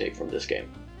think you could take from this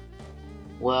game?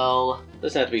 Well, It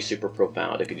doesn't have to be super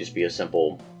profound. It could just be a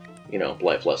simple, you know,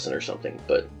 life lesson or something.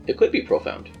 But it could be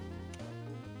profound.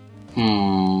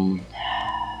 I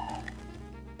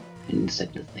need a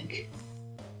second to think.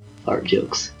 Art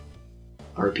jokes.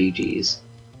 RPGs.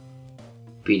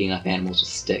 Beating up animals with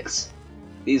sticks.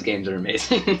 These games are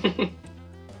amazing.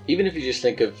 Even if you just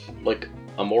think of, like,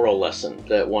 a moral lesson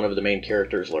that one of the main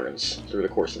characters learns through the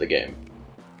course of the game.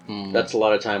 That's a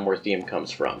lot of time where theme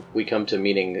comes from. We come to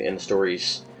meaning in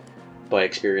stories by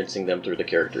experiencing them through the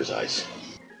character's eyes.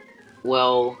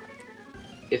 Well,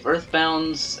 if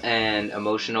Earthbound's an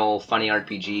emotional, funny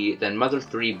RPG, then Mother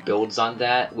 3 builds on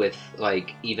that with,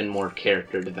 like, even more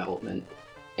character development.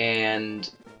 And,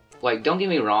 like, don't get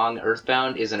me wrong,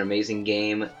 Earthbound is an amazing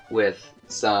game with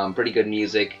some pretty good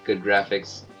music, good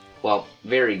graphics, well,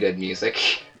 very good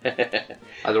music.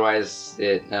 Otherwise,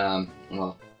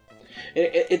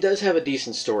 It does have a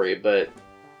decent story, but,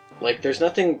 like, there's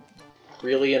nothing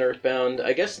really in Earthbound.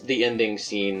 I guess the ending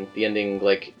scene,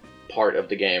 like, part of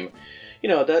the game, you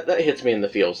know, that hits me in the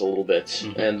feels a little bit.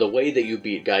 Mm-hmm. And the way that you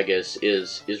beat Gygas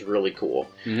is really cool.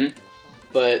 Mm-hmm.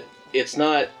 But it's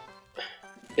not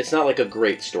like a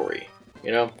great story,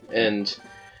 you know? And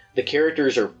the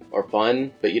characters are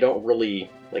fun, but you don't really,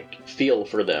 like, feel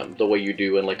for them the way you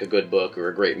do in, like, a good book or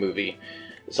a great movie,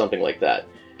 something like that.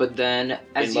 But then,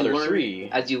 as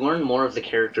you learn more of the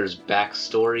character's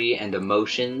backstory and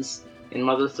emotions in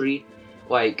Mother 3,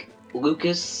 like,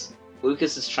 Lucas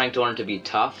is trying to learn to be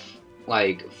tough,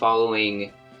 like,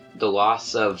 following the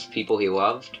loss of people he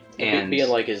loved. And being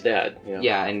like his dad, you know?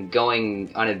 Yeah, and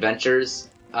going on adventures,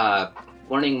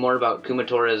 learning more about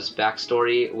Kumatora's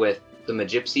backstory with the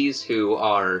Magypsies, who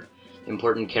are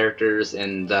important characters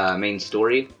in the main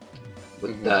story,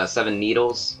 with the Seven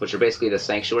Needles, which are basically the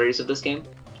sanctuaries of this game.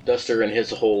 Duster and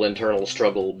his whole internal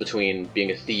struggle between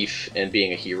being a thief and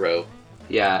being a hero.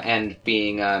 Yeah, and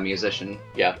being a musician.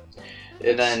 Yeah.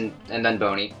 And then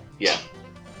Boney. Yeah.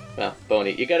 Well,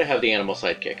 Boney, you gotta have the animal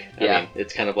sidekick. I mean,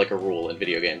 it's kind of like a rule in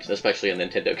video games, especially in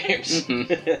Nintendo games.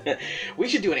 Mm-hmm. We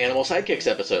should do an animal sidekicks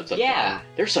episode sometime. Yeah.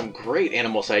 There's some great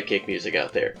animal sidekick music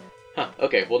out there. Huh,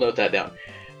 okay, we'll note that down.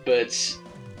 But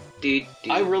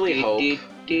I really hope...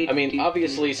 I mean,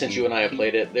 obviously, since you and I have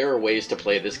played it, there are ways to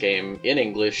play this game in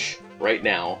English right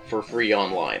now for free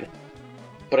online.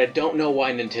 But I don't know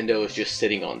why Nintendo is just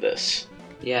sitting on this.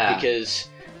 Yeah. Because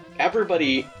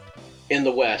everybody in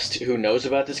the West who knows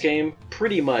about this game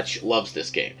pretty much loves this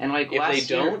game. And like if they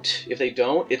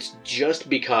don't, it's just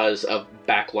because of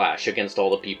backlash against all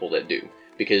the people that do.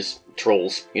 Because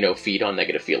trolls, you know, feed on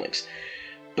negative feelings.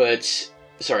 But,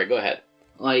 sorry, go ahead.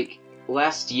 Like,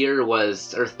 last year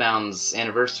was Earthbound's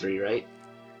anniversary, right?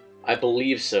 I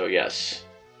believe so, yes.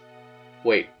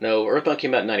 Wait, no, Earthbound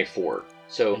came out in 94.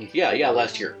 So, 94. yeah,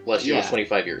 last year. Last year was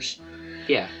 25 years.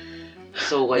 Yeah.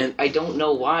 So, like, I don't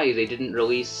know why they didn't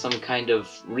release some kind of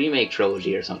remake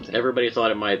trilogy or something. Everybody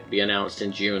thought it might be announced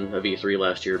in June of E3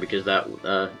 last year, because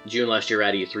June last year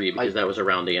at E3, because that was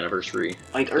around the anniversary.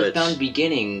 Like, Earthbound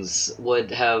Beginnings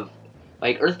would have...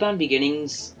 Like, Earthbound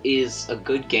Beginnings is a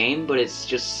good game, but it's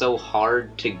just so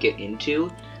hard to get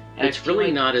into. And it's really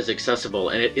not as accessible,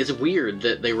 and it's weird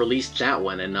that they released that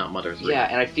one and not Mother 3. Yeah,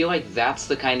 and I feel like that's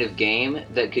the kind of game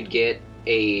that could get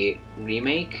a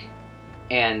remake,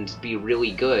 and be really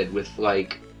good with,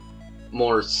 like,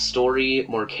 more story,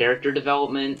 more character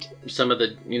development. Some of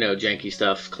the, janky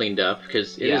stuff cleaned up,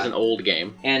 because it is an old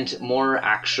game. And more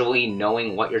actually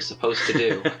knowing what you're supposed to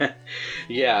do.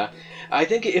 Yeah. I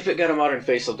think if it got a modern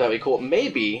facelift, that'd be cool.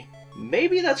 Maybe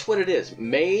that's what it is.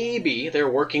 Maybe they're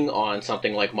working on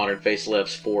something like modern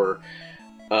facelifts for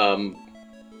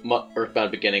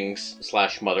Earthbound Beginnings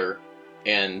 / Mother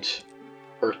and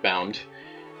Earthbound,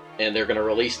 and they're going to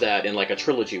release that in like a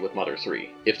trilogy with Mother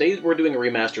 3. If they were doing a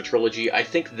remaster trilogy, I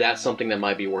think that's something that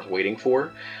might be worth waiting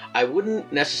for. I would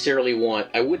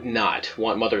not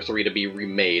want Mother 3 to be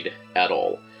remade at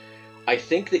all. I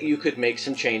think that you could make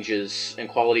some changes and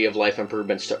quality of life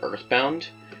improvements to Earthbound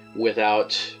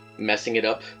without messing it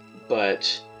up,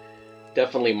 but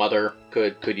definitely Mother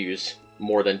could use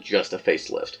more than just a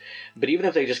facelift. But even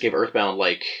if they just gave Earthbound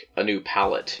like a new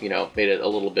palette, made it a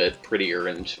little bit prettier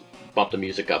and bumped the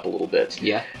music up a little bit,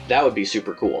 that would be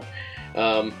super cool.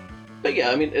 But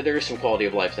yeah, I mean, there are some quality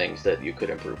of life things that you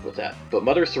could improve with that. But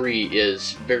Mother 3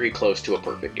 is very close to a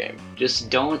perfect game.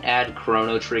 Just don't add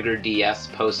Chrono Trigger DS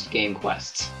post-game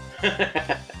quests.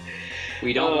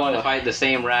 We don't want to fight the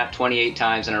same rat 28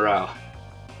 times in a row.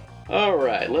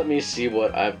 Alright, let me see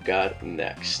what I've got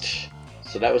next.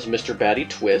 So that was Mr. Batty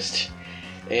Twist.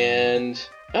 And,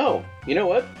 you know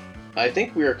what? I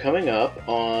think we are coming up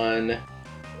on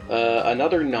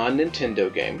another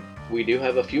non-Nintendo game. We do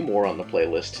have a few more on the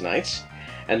playlist tonight.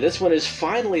 And this one is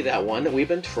finally that one that we've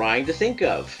been trying to think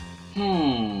of.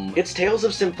 It's Tales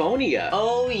of Symphonia.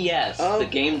 Oh, yes. The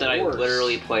game that I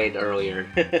literally played earlier.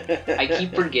 I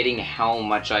keep forgetting how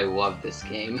much I love this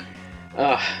game.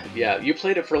 Yeah, you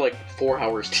played it for like 4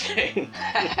 hours today.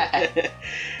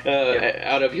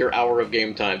 Out of your hour of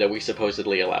game time that we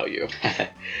supposedly allow you.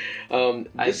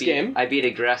 I beat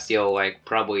Yggdrasil like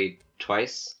probably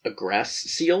twice.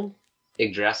 Yggdrasil?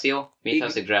 Yggdrasil?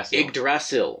 Mythos Yggdrasil.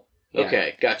 Yggdrasil. Yeah.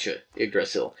 Okay, gotcha.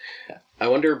 Yggdrasil. Yeah. I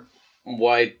wonder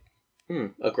why...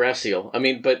 Yggdrasil. I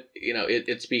mean, but,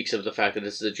 it speaks of the fact that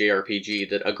this is a JRPG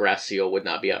that Yggdrasil would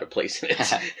not be out of place in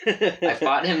it. I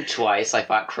fought him twice. I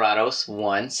fought Kratos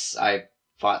once. I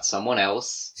fought someone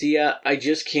else. See, I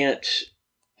just can't...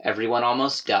 Everyone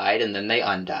almost died, and then they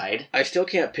undied. I still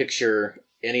can't picture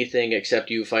anything except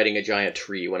you fighting a giant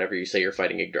tree whenever you say you're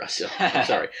fighting Yggdrasil. I'm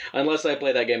sorry. Unless I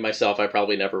play that game myself, I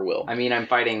probably never will. I mean, I'm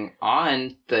fighting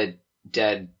on the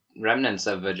dead remnants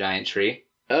of a giant tree.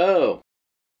 Oh.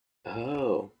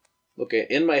 Okay,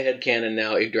 in my headcanon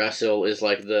now, Yggdrasil is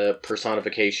like the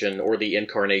personification or the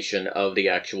incarnation of the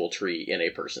actual tree in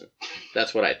a person.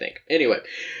 That's what I think. Anyway,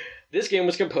 this game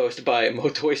was composed by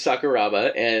Motoi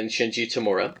Sakuraba and Shinji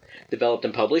Tamura, developed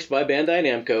and published by Bandai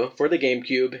Namco for the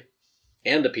GameCube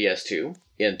and the PS2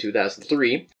 in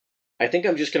 2003. I think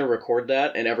I'm just going to record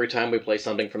that, and every time we play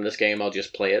something from this game, I'll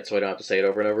just play it so I don't have to say it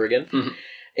over and over again. Mm-hmm.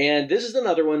 And this is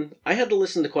another one. I had to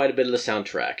listen to quite a bit of the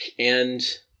soundtrack, and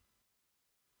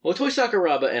Motoi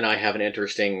Sakuraba and I have an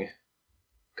interesting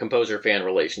composer-fan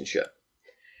relationship.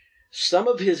 Some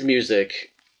of his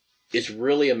music is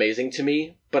really amazing to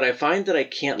me, but I find that I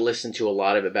can't listen to a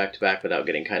lot of it back-to-back without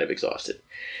getting kind of exhausted.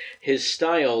 His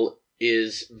style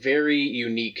is very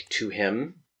unique to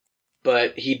him,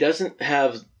 but he doesn't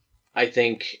have, I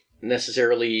think,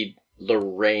 necessarily the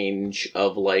range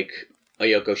of, like, a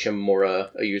Yoko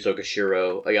Shimomura, a Yuzo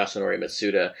Koshiro, a Yasunori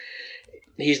Mitsuda.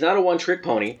 He's not a one-trick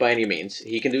pony by any means.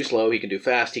 He can do slow, he can do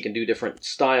fast, he can do different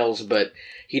styles, but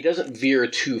he doesn't veer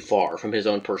too far from his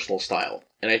own personal style.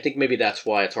 And I think maybe that's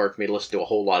why it's hard for me to listen to a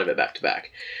whole lot of it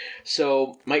back-to-back.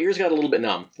 So my ears got a little bit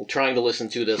numb trying to listen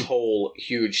to this whole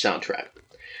huge soundtrack.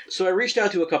 So I reached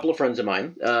out to a couple of friends of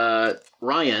mine,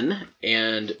 Ryan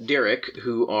and Derek,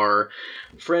 who are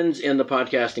friends in the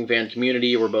podcasting fan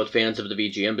community. We're both fans of the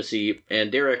VG Embassy,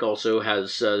 and Derek also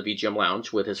has the VGM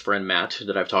Lounge with his friend Matt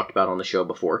that I've talked about on the show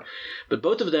before. But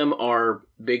both of them are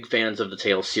big fans of the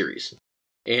Tales series.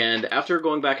 And after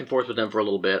going back and forth with them for a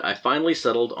little bit, I finally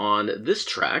settled on this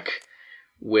track,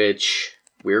 which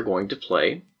we're going to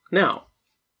play now.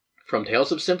 From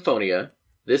Tales of Symphonia,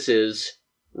 this is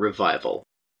Revival.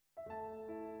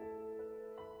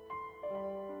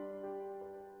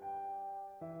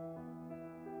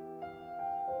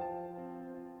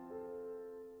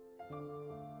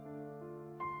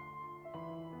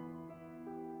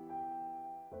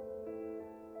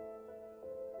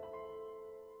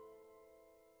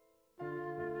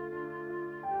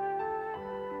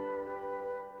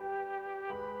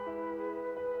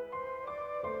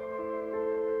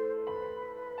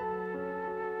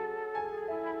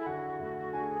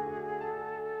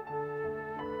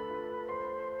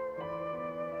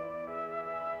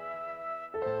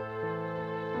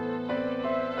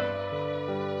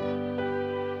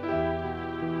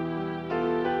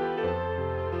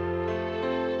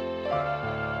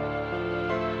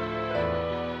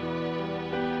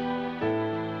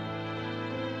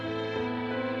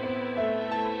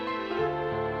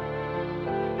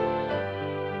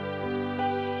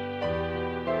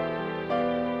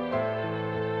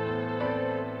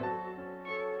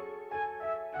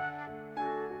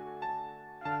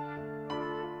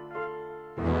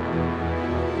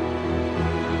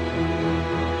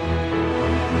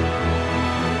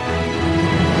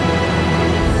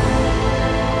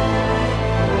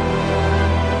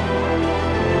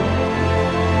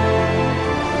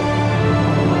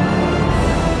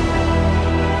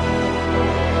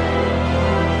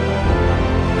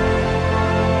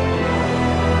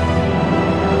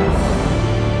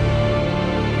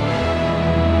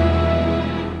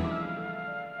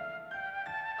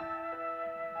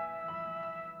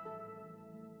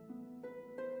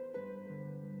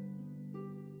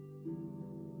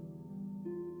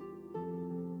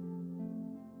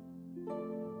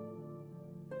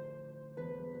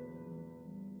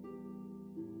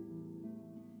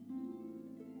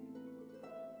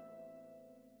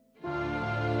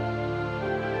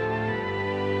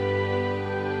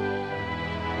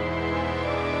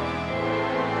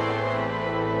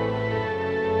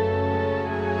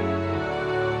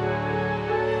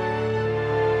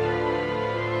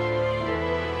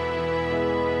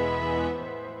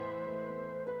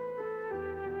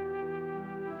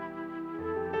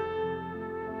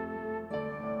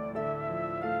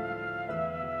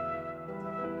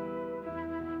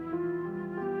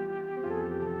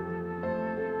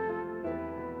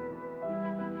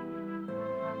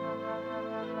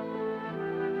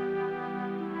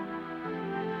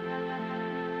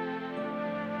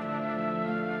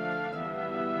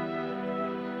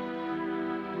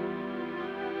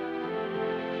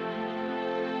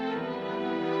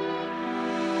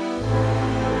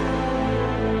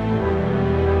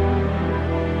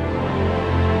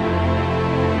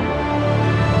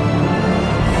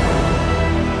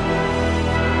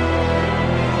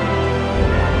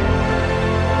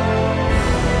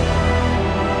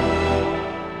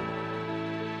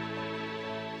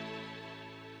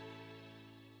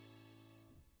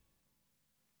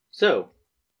 So,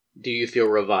 do you feel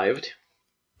revived?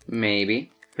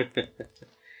 Maybe.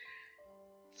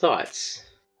 Thoughts?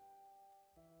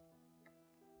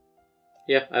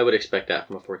 Yeah, I would expect that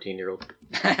from a 14-year-old.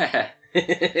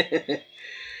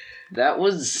 That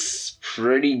was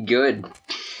pretty good.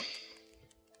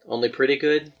 Only pretty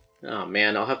good? Oh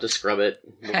man, I'll have to scrub it.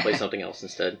 We'll play something else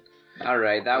instead.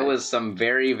 Alright, that was some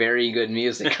very, very good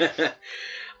music.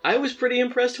 I was pretty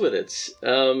impressed with it.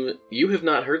 You have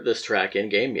not heard this track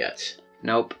in-game yet.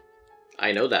 Nope.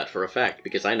 I know that for a fact,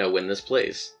 because I know when this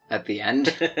plays. At the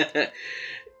end?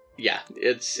 Yeah,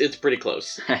 it's pretty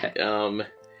close.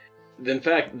 In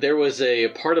fact, there was a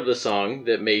part of the song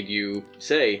that made you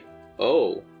say,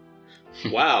 "Oh,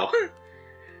 wow,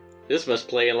 this must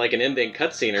play in like an ending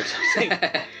cutscene or something."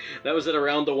 That was at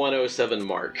around the 107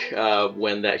 mark,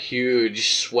 when that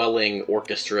huge swelling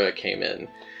orchestra came in.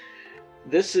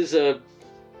 This is a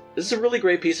really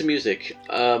great piece of music.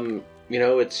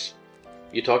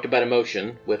 You talked about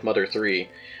emotion with Mother 3.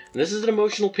 And this is an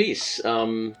emotional piece,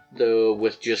 though,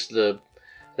 with just that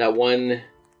one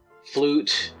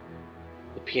flute,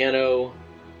 the piano,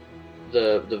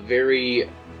 the very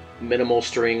minimal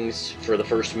strings for the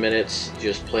first minutes,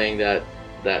 just playing that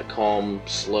calm,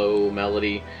 slow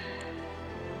melody.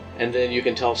 And then you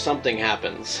can tell something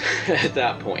happens at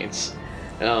that point.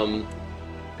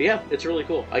 But yeah, it's really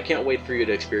cool. I can't wait for you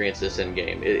to experience this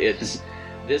in-game. It's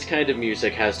this kind of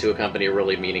music has to accompany a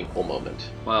really meaningful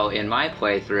moment. Well, in my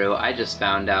playthrough, I just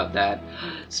found out that,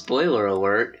 spoiler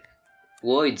alert,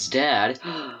 Lloyd's dad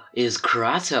is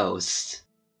Kratos.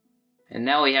 And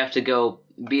now we have to go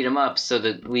beat him up so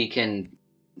that we can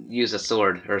use a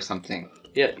sword or something.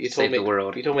 Yeah, you told me the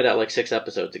world. You told me that like 6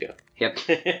 episodes ago. Yep.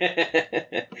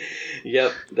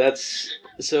 Yep,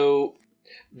 so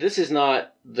this is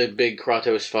not the big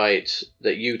Kratos fight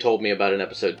that you told me about in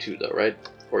episode 2 though, right?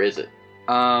 Or is it?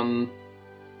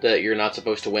 That you're not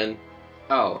supposed to win?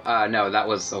 Oh, no, that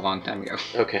was a long time ago.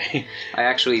 Okay. I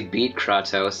actually beat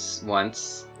Kratos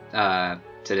once,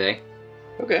 today.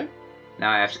 Okay.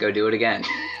 Now I have to go do it again.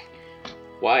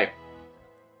 Why?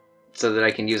 So that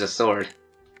I can use a sword.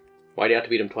 Why do you have to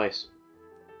beat him twice?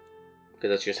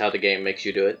 Because that's just how the game makes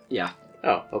you do it? Yeah.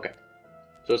 Oh, okay.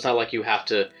 So it's not like you have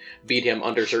to beat him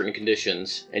under certain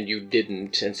conditions, and you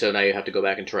didn't, and so now you have to go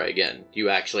back and try again. You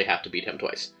actually have to beat him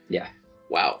twice. Yeah.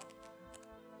 Wow.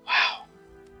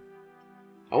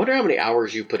 I wonder how many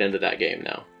hours you put into that game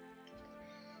now.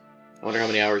 I wonder how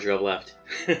many hours you have left.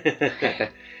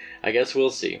 I guess we'll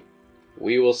see.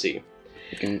 We will see.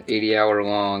 Like an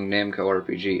 80-hour-long Namco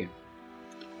RPG.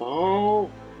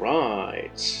 All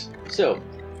right. So,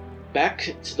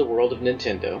 back to the world of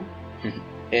Nintendo.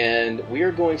 And we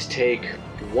are going to take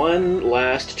one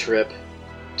last trip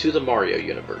to the Mario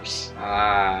universe.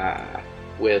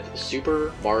 With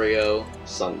Super Mario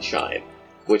Sunshine,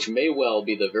 which may well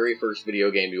be the very first video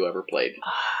game you ever played.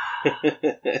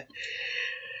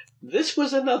 This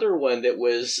was another one that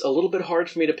was a little bit hard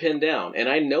for me to pin down, and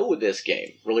I know this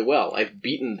game really well. I've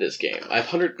beaten this game. I've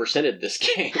 100%ed this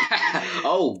game.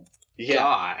 Oh, yeah.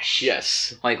 Gosh.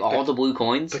 Yes. Like all the blue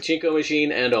coins? Pachinko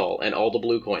machine and all the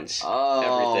blue coins.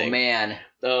 Oh, everything. Man.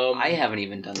 I haven't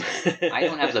even done that. I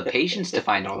don't have the patience to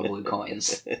find all the blue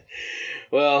coins.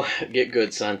 Well, get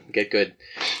good, son. Get good.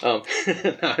 No,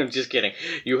 I'm just kidding.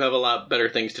 You have a lot better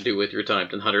things to do with your time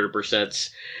than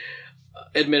 100%.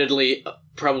 Admittedly,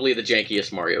 probably the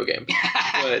jankiest Mario game.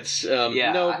 But,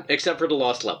 yeah. No, except for the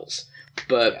Lost Levels.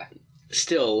 But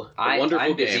still, a wonderful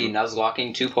I'm busy game.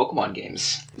 nuzlocking 2 Pokemon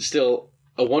games. Still,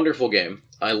 a wonderful game.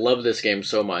 I love this game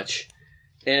so much.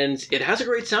 And it has a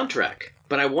great soundtrack.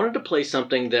 But I wanted to play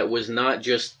something that was not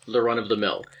just the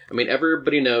run-of-the-mill. I mean,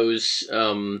 everybody knows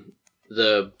I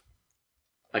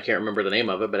can't remember the name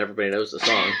of it, but everybody knows the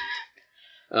song.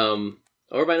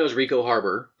 Everybody knows Rico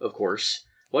Harbor, of course.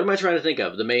 What am I trying to think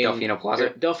of? The main... Delfino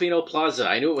Plaza? Delfino Plaza.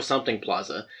 I knew it was something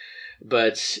Plaza.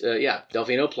 But, yeah,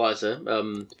 Delfino Plaza.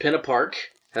 Pinna Park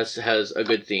has a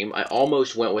good theme. I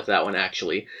almost went with that one,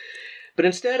 actually. But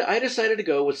instead, I decided to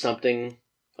go with something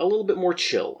a little bit more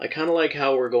chill. I kind of like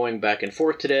how we're going back and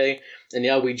forth today. And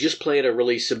yeah, we just played a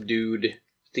really subdued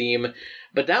theme.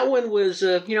 But that one was,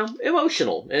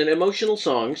 emotional. And emotional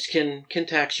songs can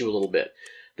tax you a little bit.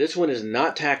 This one is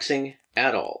not taxing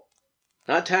at all.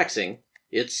 Not taxing,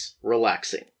 it's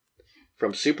relaxing.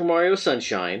 From Super Mario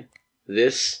Sunshine,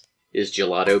 this is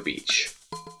Gelato Beach.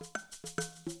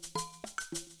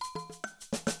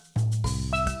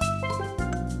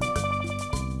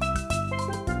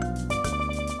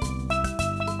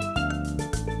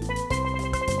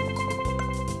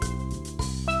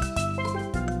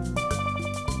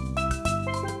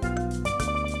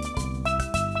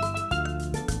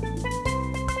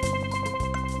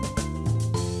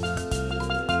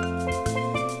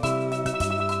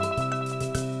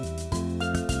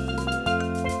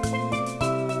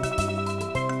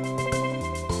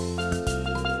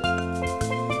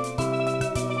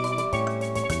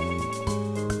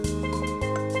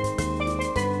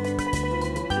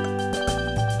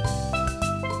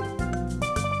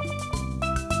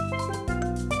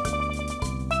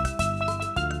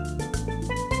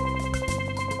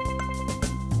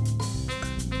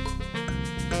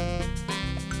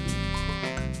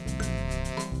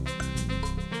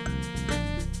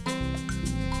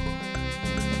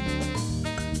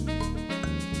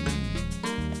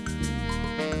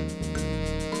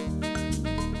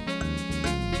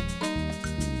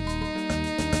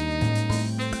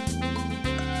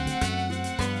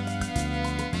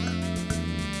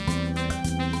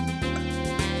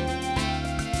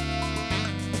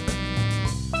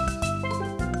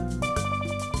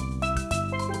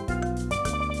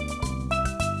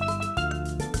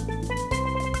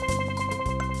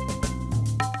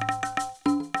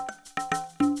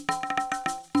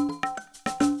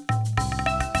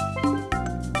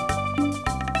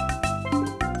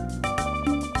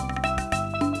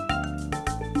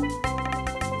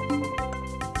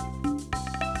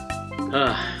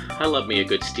 I love me a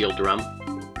good steel drum.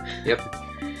 Yep.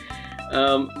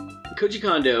 Koji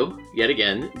Kondo, yet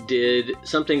again, did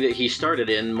something that he started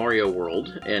in Mario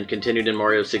World and continued in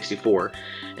Mario 64,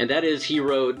 and that is he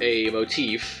wrote a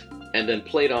motif and then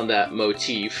played on that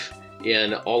motif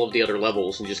in all of the other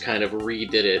levels and just kind of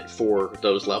redid it for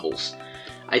those levels.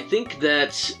 I think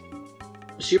that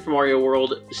Super Mario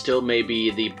World still may be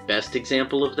the best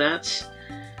example of that.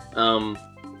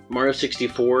 Mario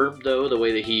 64, though, the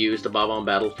way that he used the Bob-omb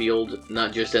Battlefield,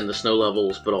 not just in the snow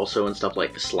levels, but also in stuff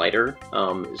like the slider,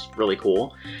 is really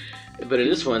cool. But in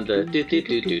this one, the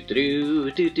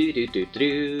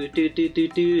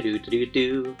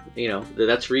you know,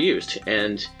 that's reused.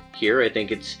 And here, I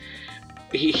think it's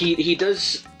he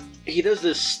does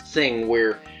this thing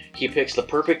where he picks the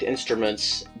perfect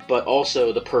instruments, but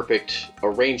also the perfect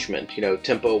arrangement, you know,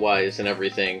 tempo-wise and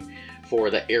everything, for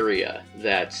the area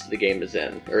that the game is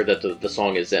in, or that the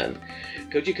song is in.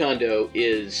 Koji Kondo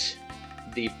is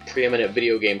the preeminent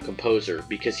video game composer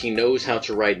because he knows how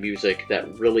to write music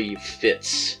that really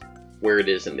fits where it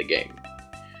is in the game.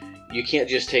 You can't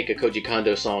just take a Koji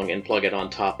Kondo song and plug it on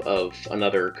top of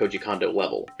another Koji Kondo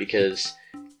level, because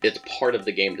it's part of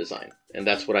the game design, and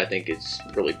that's what I think is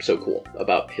really so cool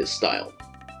about his style.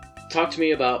 Talk to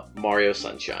me about Mario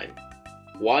Sunshine.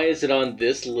 Why is it on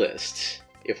this list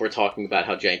if we're talking about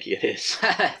how janky it is?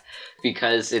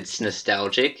 Because it's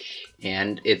nostalgic,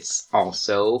 and it's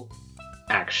also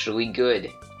actually good.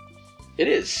 It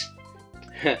is.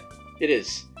 It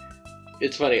is.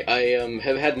 It's funny, I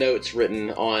have had notes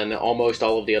written on almost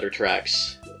all of the other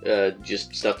tracks,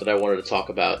 just stuff that I wanted to talk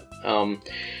about.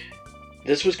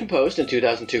 This was composed in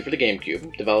 2002 for the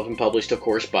GameCube, developed and published, of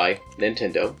course, by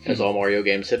Nintendo, as all Mario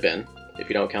games have been, if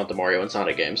you don't count the Mario and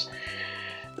Sonic games.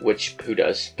 Which, who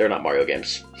does? They're not Mario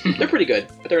games. They're pretty good,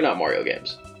 but they're not Mario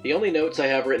games. The only notes I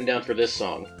have written down for this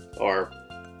song are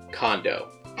Kondo.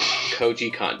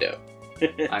 Koji Kondo.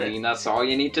 I mean, that's all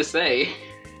you need to say.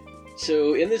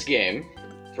 So, in this game,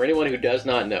 for anyone who does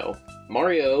not know,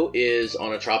 Mario is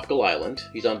on a tropical island.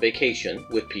 He's on vacation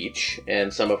with Peach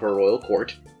and some of her royal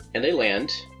court, and they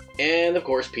land, and of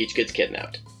course Peach gets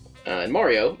kidnapped. And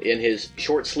Mario, in his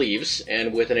short sleeves,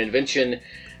 and with an invention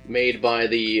made by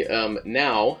the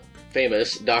now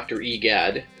famous Dr.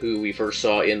 Egad, who we first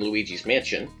saw in Luigi's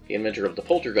Mansion, the inventor of the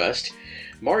Poltergust,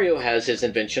 Mario has his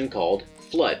invention called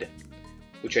FLUDD,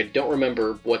 which I don't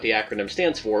remember what the acronym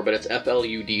stands for, but it's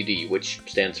FLUDD, which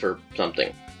stands for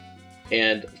something.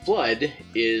 And FLUDD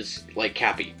is like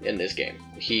Cappy in this game.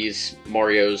 He's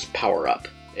Mario's power-up,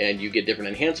 and you get different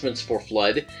enhancements for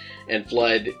FLUDD, and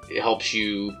FLUDD helps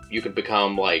you can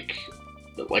become like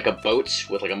a boat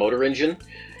with like a motor engine.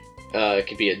 It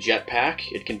can be a jetpack.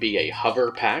 It can be a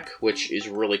hover pack, which is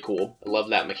really cool. I love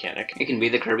that mechanic. It can be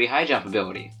the Kirby high jump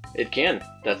ability. It can.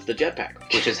 That's the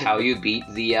jetpack. Which is how you beat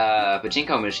the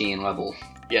pachinko machine level.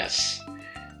 Yes.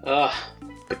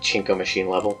 Pachinko machine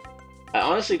level. I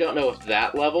honestly don't know if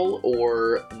that level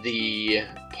or the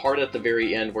part at the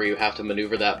very end where you have to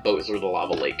maneuver that boat through the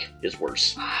lava lake is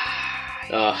worse.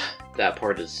 That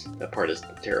part is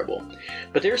terrible.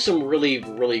 But there's some really,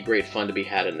 really great fun to be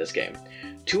had in this game.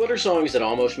 Two other songs that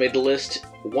almost made the list.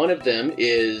 One of them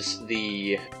is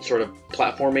the sort of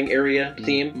platforming area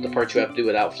theme, the part you have to do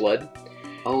without FLUDD.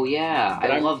 Oh yeah,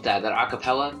 I love that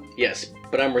acapella. Yes,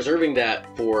 but I'm reserving that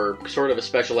for sort of a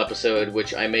special episode,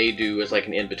 which I may do as like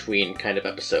an in-between kind of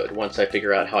episode, once I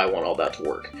figure out how I want all that to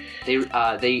work.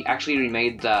 They actually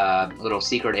remade the little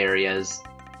secret areas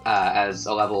as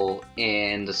a level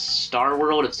in the Star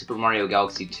World of Super Mario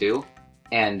Galaxy 2.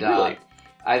 And really?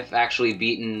 I've actually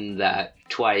beaten that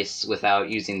twice without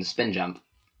using the spin jump.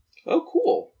 Oh,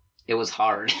 cool. It was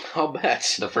hard. I'll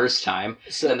bet. The first time.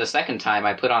 So, then the second time,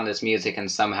 I put on this music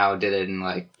and somehow did it in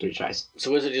like 3 tries.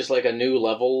 So is it just like a new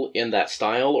level in that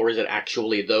style, or is it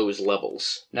actually those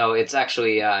levels? No, it's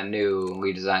actually a new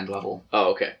redesigned level.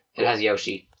 Oh, okay. Cool. It has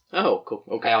Yoshi. Oh, cool.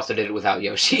 Okay. I also did it without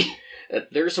Yoshi.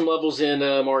 There are some levels in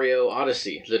Mario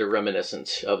Odyssey that are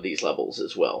reminiscent of these levels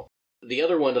as well. The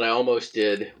other one that I almost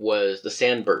did was the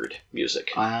Sandbird music.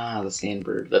 Ah, the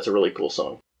Sandbird. That's a really cool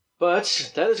song.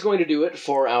 But that is going to do it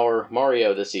for our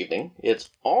Mario this evening. It's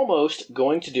almost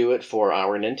going to do it for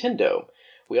our Nintendo.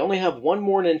 We only have one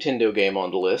more Nintendo game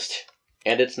on the list,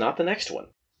 and it's not the next one.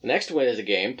 The next one is a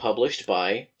game published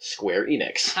by Square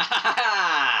Enix.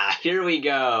 Here we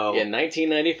go. In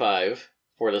 1995,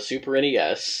 for the Super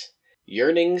NES,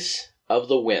 Yearnings of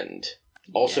the Wind,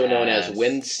 also known as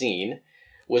Wind Scene,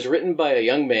 was written by a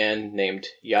young man named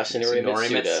Yasunori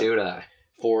Mitsuda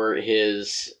for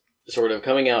his sort of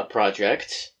coming out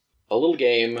project, a little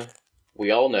game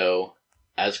we all know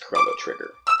as Chrono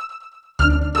Trigger.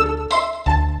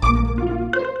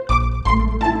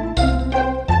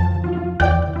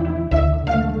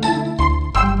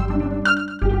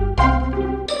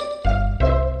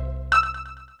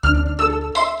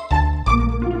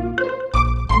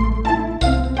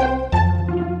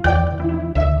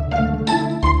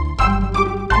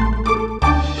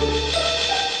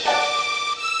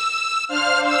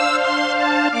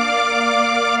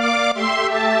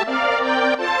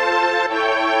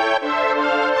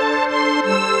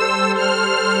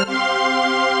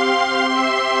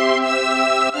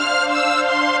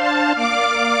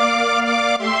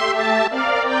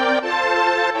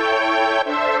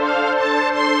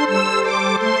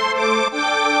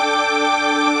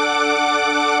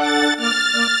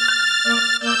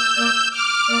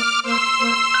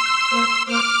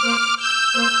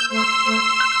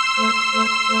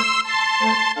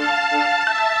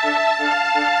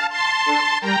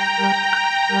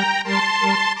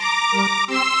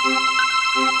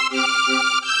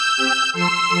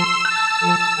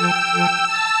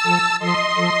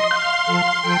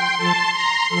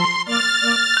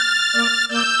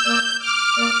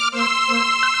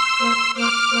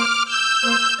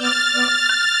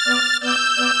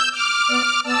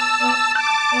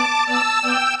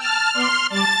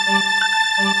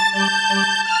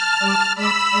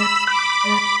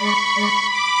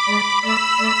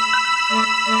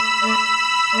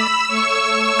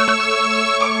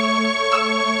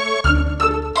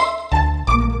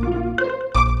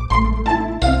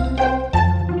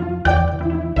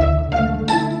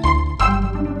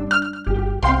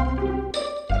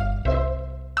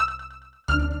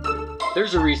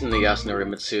 There's a reason that Yasunori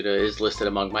Mitsuda is listed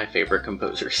among my favorite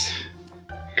composers.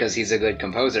 Because he's a good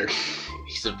composer.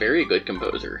 He's a very good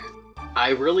composer. I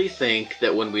really think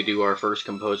that when we do our first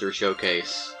composer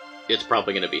showcase, it's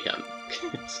probably going to be him.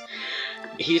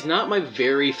 He's not my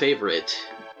very favorite,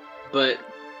 but,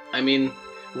 I mean,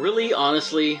 really,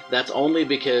 honestly, that's only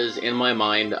because in my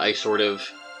mind I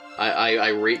I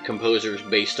rate composers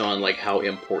based on, like, how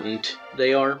important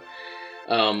they are.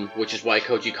 Which is why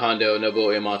Koji Kondo, Nobuo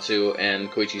Uematsu, and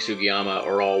Koichi Sugiyama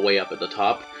are all way up at the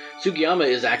top. Sugiyama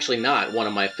is actually not one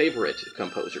of my favorite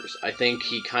composers. I think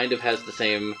he kind of has the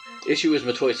same issue as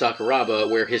Motoi Sakuraba,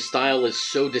 where his style is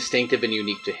so distinctive and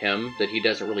unique to him that he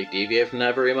doesn't really deviate from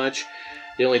that very much.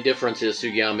 The only difference is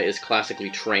Sugiyama is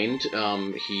classically trained.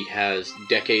 He has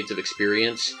decades of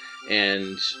experience,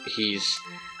 and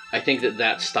I think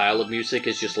that style of music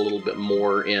is just a little bit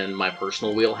more in my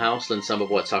personal wheelhouse than some of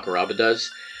what Sakuraba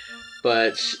does.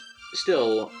 But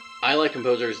still, I like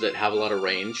composers that have a lot of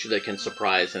range, that can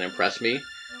surprise and impress me.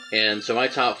 And so my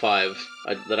top 5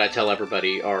 that I tell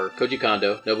everybody are Koji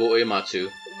Kondo, Nobuo Uematsu,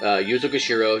 Yuzo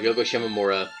Koshiro, Yoko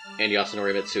Shimomura, and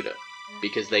Yasunori Mitsuda.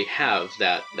 Because they have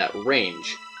that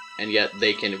range, and yet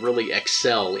they can really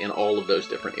excel in all of those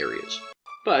different areas.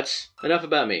 But, enough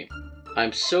about me.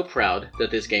 I'm so proud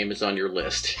that this game is on your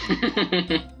list.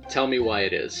 Tell me why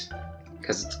it is.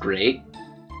 Because it's great.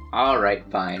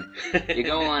 Alright, fine. You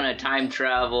go on a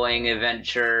time-traveling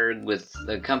adventure with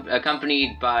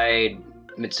accompanied by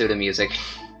Mitsuda music.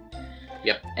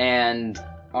 Yep. And,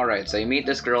 alright, so you meet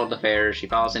this girl at the fair, she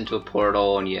falls into a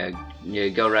portal, and you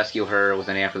go rescue her with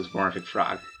an anthropomorphic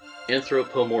frog.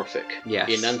 Anthropomorphic. Yes.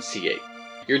 Enunciate.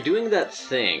 You're doing that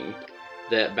thing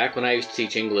that back when I used to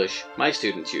teach English, my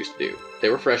students used to do. They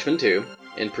were freshmen too,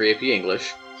 in pre-AP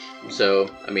English. So,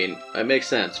 I mean, it makes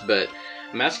sense, but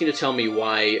I'm asking you to tell me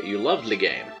why you loved the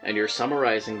game, and you're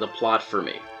summarizing the plot for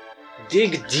me.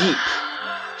 Dig deep.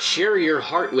 Share your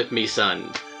heart with me,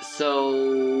 son.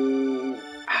 So,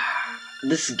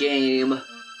 this game...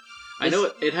 I know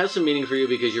it has some meaning for you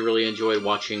because you really enjoyed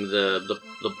watching the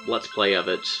Let's Play of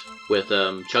it with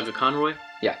Chugga Conroy.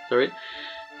 Yeah. Is that right?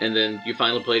 And then you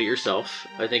finally played it yourself.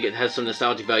 I think it has some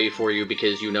nostalgic value for you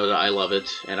because you know that I love it,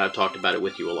 and I've talked about it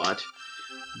with you a lot.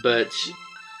 But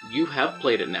you have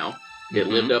played it now. It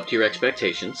lived up to your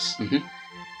expectations.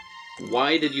 Mm-hmm.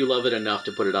 Why did you love it enough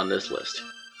to put it on this list?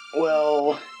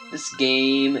 Well, this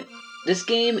game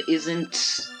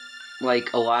isn't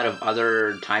like a lot of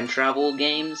other time travel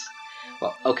games.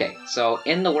 Well, okay, so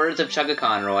in the words of Chugga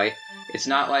Conroy, it's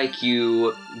not like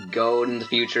you go in the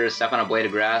future, step on a blade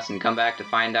of grass, and come back to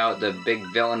find out the big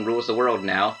villain rules the world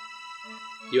now.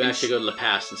 You actually go to the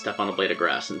past and step on a blade of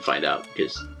grass and find out,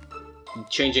 because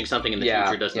changing something in the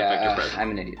future doesn't affect your present. I'm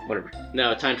an idiot. Whatever.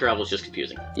 No, time travel is just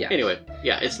confusing. Yeah. Anyway,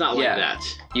 yeah, it's not like that.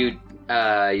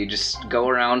 You just go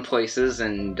around places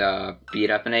and beat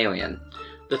up an alien.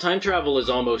 The time travel is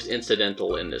almost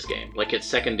incidental in this game. Like, it's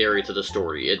secondary to the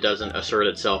story. It doesn't assert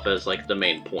itself as, like, the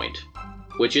main point.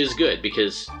 Which is good,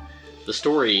 because the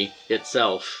story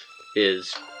itself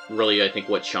is really, I think,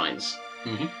 what shines.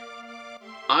 Mm-hmm.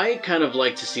 I kind of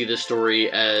like to see this story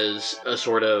as a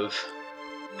sort of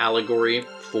allegory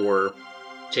for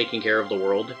taking care of the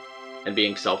world and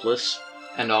being selfless.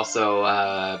 And also,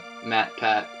 Matt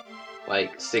Pat,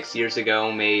 like 6 years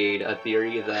ago, made a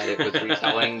theory that it was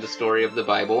retelling the story of the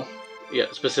Bible. Yeah,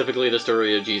 specifically the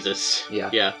story of Jesus. Yeah.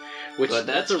 Yeah. Which,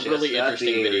 that's a really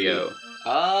interesting video.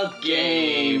 A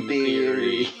game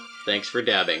theory. Thanks for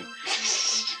dabbing.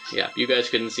 Yeah, you guys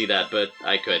couldn't see that, but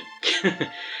I could.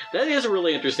 That is a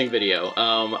really interesting video.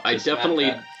 I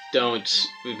definitely don't,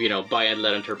 buy into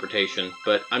that interpretation,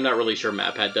 but I'm not really sure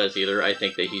MatPat does either. I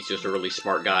think that he's just a really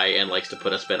smart guy and likes to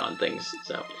put a spin on things.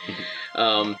 So,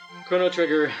 Chrono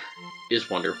Trigger is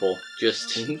wonderful.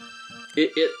 Just,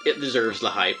 it deserves the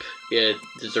hype. It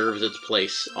deserves its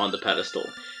place on the pedestal.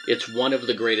 It's one of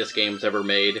the greatest games ever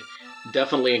made.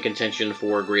 Definitely in contention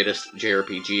for greatest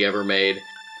JRPG ever made.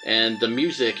 And the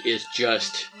music is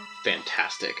just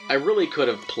fantastic. I really could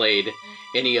have played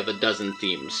any of a dozen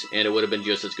themes, and it would have been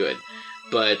just as good.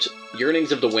 But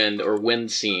Yearnings of the Wind, or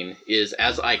Wind Scene, is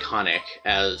as iconic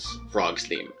as Frog's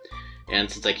theme.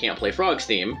 And since I can't play Frog's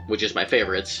theme, which is my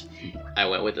favorites, I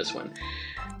went with this one.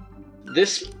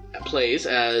 This plays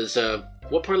as...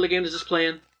 what part of the game does this play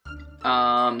in?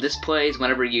 This plays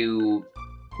whenever you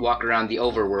walk around the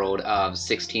overworld of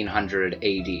 1600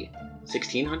 AD.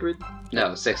 1600?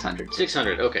 No, 600.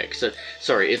 600, okay. So,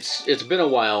 sorry, it's been a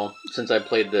while since I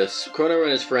played this. Chrono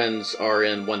and his friends are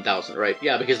in 1000, right?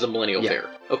 Yeah, because of the Millennial Fair.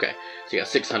 Okay, so yeah,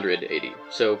 600 AD.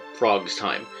 So, Frog's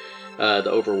time, the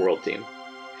overworld theme.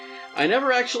 I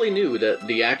never actually knew that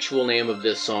the actual name of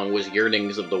this song was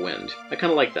Yearnings of the Wind. I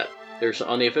kind of like that.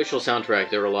 On the official soundtrack,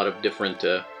 there are a lot of different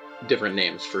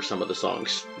names for some of the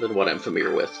songs than what I'm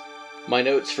familiar with. My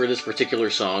notes for this particular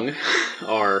song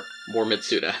are more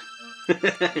Mitsuda.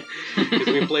 Because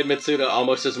we played Mitsuda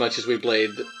almost as much as we played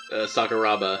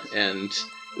Sakuraba and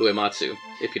Uematsu,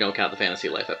 if you don't count the Fantasy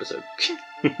Life episode.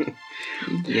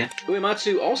 Yeah.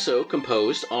 Uematsu also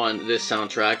composed on this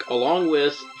soundtrack, along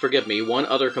with, forgive me, one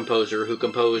other composer who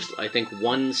composed, I think,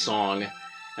 one song,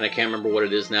 and I can't remember what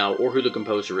it is now, or who the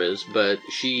composer is, but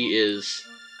she is...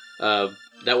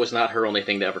 that was not her only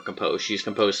thing to ever compose. She's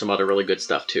composed some other really good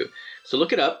stuff, too. So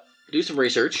look it up, do some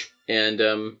research, and,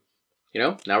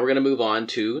 now we're going to move on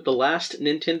to the last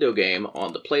Nintendo game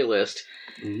on the playlist,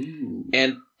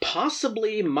 and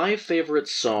possibly my favorite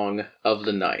song of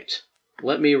the night.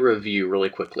 Let me review really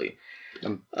quickly.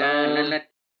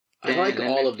 I like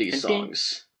all of these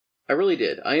songs. I really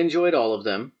did. I enjoyed all of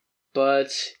them,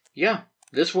 but yeah,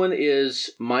 this one is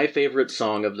my favorite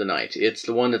song of the night. It's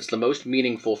the one that's the most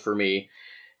meaningful for me,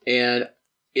 and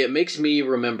it makes me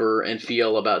remember and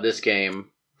feel about this game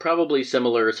probably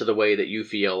similar to the way that you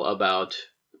feel about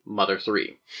Mother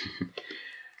 3.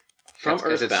 From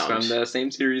Earthbound. It's from the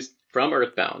same series. From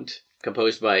Earthbound,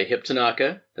 composed by Hip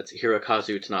Tanaka, that's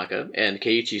Hirokazu Tanaka, and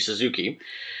Keiichi Suzuki.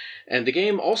 And the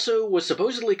game also was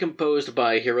supposedly composed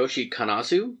by Hiroshi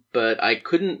Kanazu, but I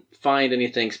couldn't find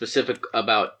anything specific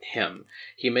about him.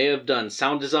 He may have done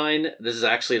sound design. This is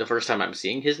actually the first time I'm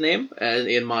seeing his name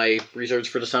in my research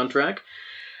for the soundtrack.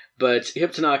 But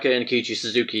Hip Tanaka and Keiichi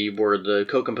Suzuki were the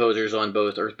co-composers on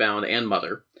both Earthbound and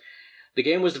Mother. The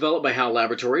game was developed by HAL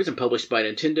Laboratories and published by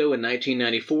Nintendo in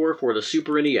 1994 for the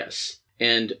Super NES.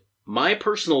 And my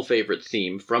personal favorite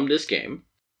theme from this game,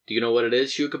 do you know what it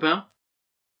is, Shukapow?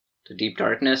 The Deep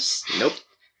Darkness? Nope.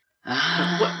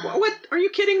 What? Are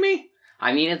you kidding me?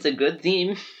 I mean, it's a good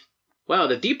theme. Wow,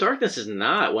 the Deep Darkness is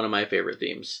not one of my favorite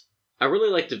themes. I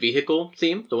really like the vehicle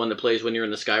theme, the one that plays when you're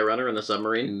in the Skyrunner and the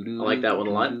submarine. I like that one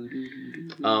a lot.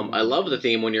 I love the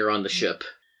theme when you're on the ship.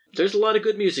 There's a lot of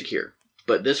good music here,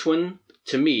 but this one,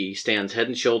 to me, stands head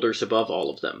and shoulders above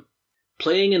all of them.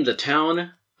 Playing in the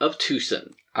town of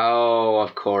Tucson. Oh,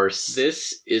 of course.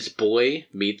 This is Boy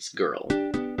Meets Girl.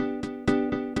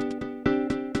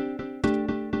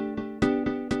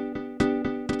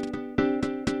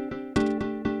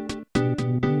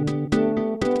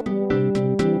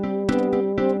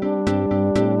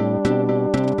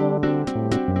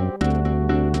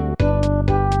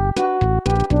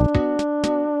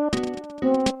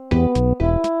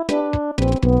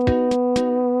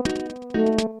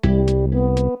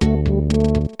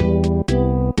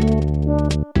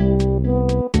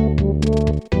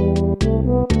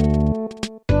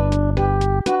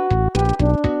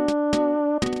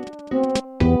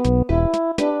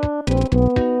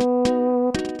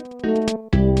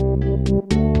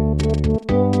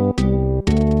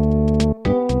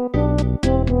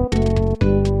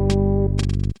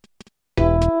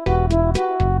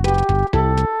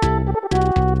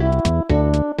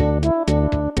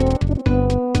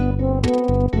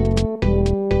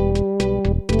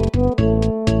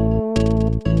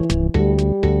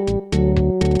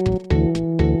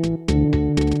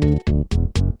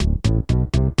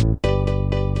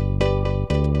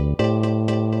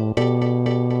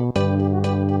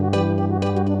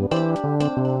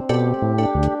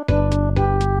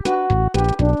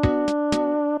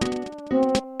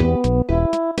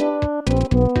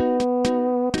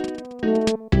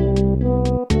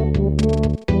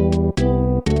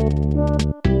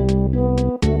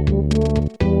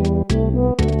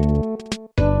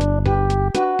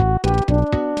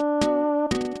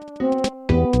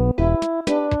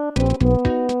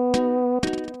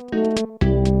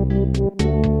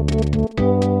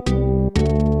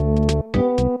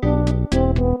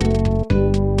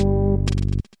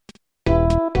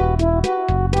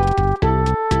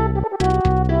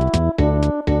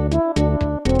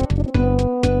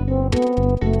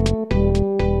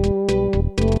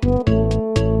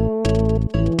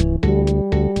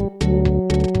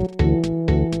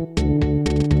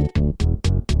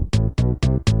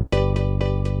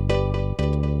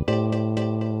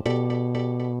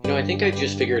 think I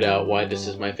just figured out why this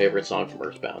is my favorite song from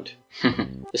Earthbound.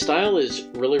 The style is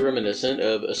really reminiscent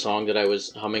of a song that I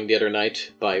was humming the other night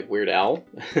by Weird Al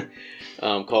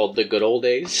called The Good Old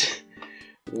Days,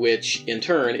 which in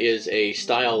turn is a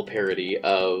style parody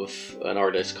of an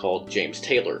artist called James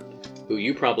Taylor, who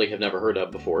you probably have never heard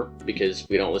of before because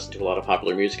we don't listen to a lot of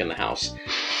popular music in the house,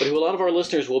 but who a lot of our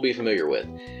listeners will be familiar with.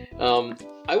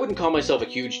 I wouldn't call myself a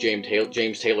huge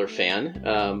James Taylor fan.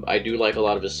 I do like a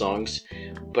lot of his songs,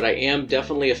 but I am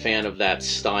definitely a fan of that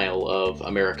style of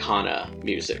Americana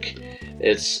music.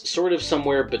 It's sort of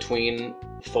somewhere between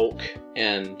folk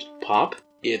and pop.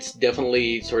 It's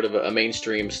definitely sort of a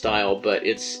mainstream style, but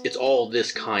it's all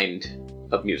this kind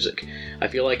of music. I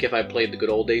feel like if I played The Good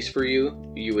Old Days for you,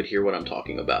 you would hear what I'm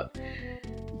talking about.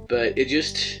 But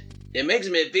it makes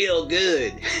me feel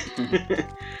good.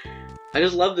 I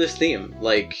just love this theme.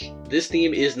 Like, this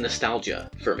theme is nostalgia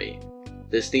for me.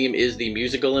 This theme is the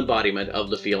musical embodiment of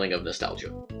the feeling of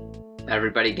nostalgia.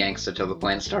 Everybody gangsta till the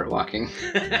plants start walking.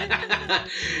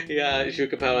 Yeah,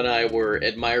 Shukapow and I were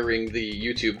admiring the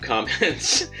YouTube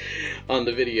comments on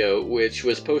the video, which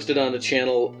was posted on the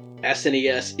channel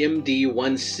SNES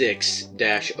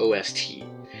MD16-OST.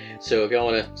 So if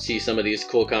y'all want to see some of these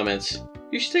cool comments,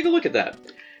 you should take a look at that.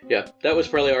 Yeah, that was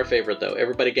probably our favorite, though.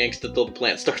 Everybody gangsta till the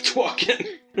plant starts walking.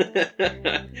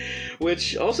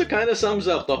 Which also kind of sums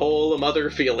up the whole mother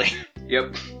feeling.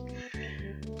 Yep.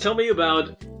 Tell me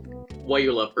about why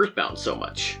you love Earthbound so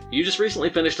much. You just recently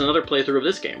finished another playthrough of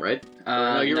this game, right?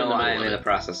 I'm in the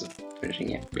process of finishing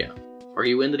it. Yeah. Are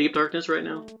you in the Deep Darkness right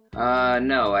now?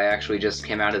 No, I actually just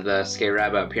came out of the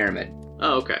Scarab Pyramid.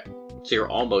 Oh, okay. So you're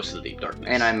almost in the Deep Darkness.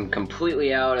 And I'm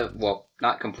completely out of, well,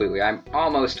 not completely, I'm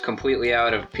almost completely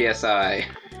out of PSI.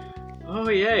 Oh,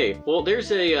 yay. Well,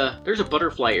 there's a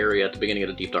butterfly area at the beginning of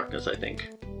the Deep Darkness, I think.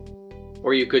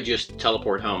 Or you could just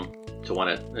teleport home to one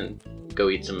and go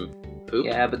eat some poop.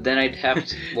 Yeah, but then I'd have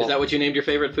to... Well, is that what you named your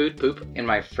favorite food? Poop? In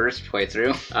my first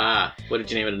playthrough. Ah, what did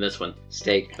you name it in this one?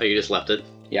 Steak. Oh, you just left it?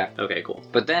 Yeah. Okay, cool.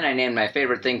 But then I named my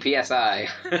favorite thing PSI.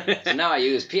 So now I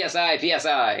use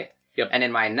PSI. Yep. And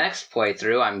in my next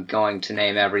playthrough, I'm going to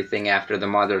name everything after the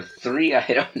Mother 3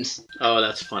 items. Oh,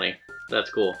 that's funny.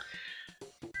 That's cool.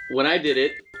 When I did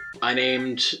it, I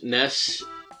named Ness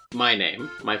my name,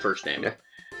 my first name. Yeah.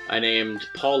 I named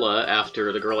Paula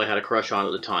after the girl I had a crush on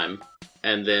at the time.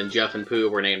 And then Jeff and Pooh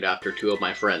were named after two of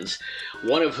my friends,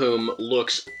 one of whom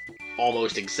looks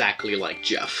almost exactly like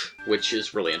Jeff, which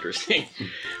is really interesting.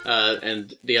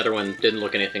 And the other one didn't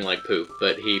look anything like Pooh,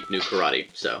 but he knew karate,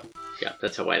 so yeah,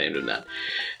 that's how I named him that.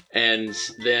 And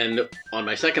then on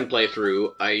my second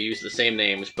playthrough, I used the same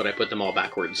names, but I put them all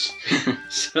backwards.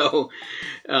 So,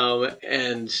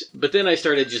 but then I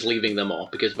started just leaving them all,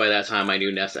 because by that time I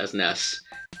knew Ness as Ness,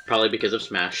 probably because of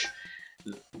Smash.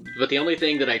 But the only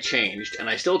thing that I changed, and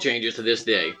I still change it to this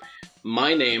day,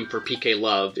 my name for PK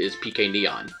Love is PK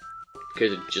Neon,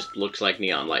 because it just looks like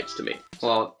neon lights to me.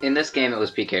 Well, in this game it was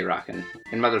PK Rockin'.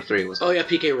 In Mother 3 it was... Oh yeah,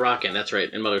 PK Rockin', that's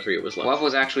right. In Mother 3 it was Love. Love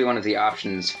was actually one of the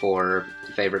options for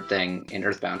favorite thing in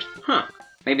Earthbound. Huh.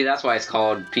 Maybe that's why it's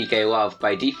called PK Love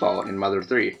by default in Mother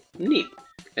 3. Neat.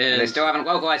 And they still haven't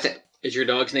localized it. Is your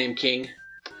dog's name King?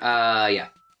 Yeah.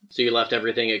 So you left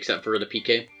everything except for the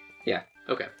PK? Yeah.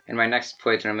 Okay. In my next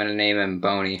playthrough, I'm going to name him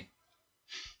Boney.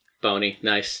 Boney,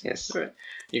 nice. Yes. All right.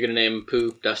 You're going to name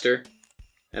Pooh Duster?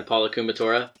 And Paula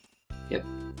Kumatora? Yep.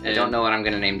 And I don't know what I'm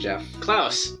going to name Jeff.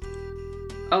 Klaus.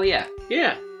 Oh, yeah.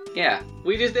 Yeah. Yeah.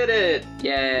 We just did it!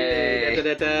 Yay!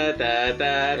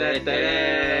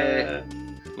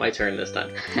 My turn this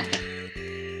time.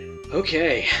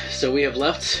 Okay, so we have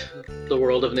left the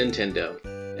world of Nintendo,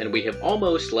 and we have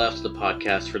almost left the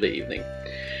podcast for the evening.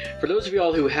 For those of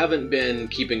y'all who haven't been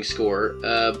keeping score,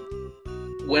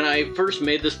 when I first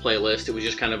made this playlist, it was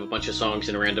just kind of a bunch of songs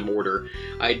in a random order.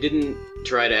 I didn't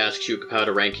try to ask Shukapow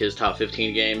to rank his top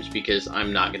 15 games, because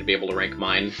I'm not going to be able to rank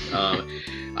mine.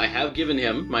 I have given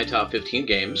him my top 15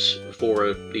 games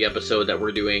for the episode that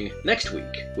we're doing next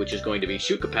week, which is going to be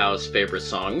Shukapow's favorite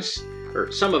songs,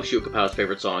 or some of Shukapow's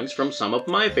favorite songs from some of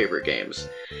my favorite games.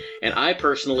 And I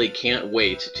personally can't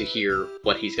wait to hear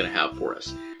what he's going to have for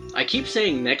us. I keep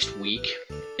saying next week,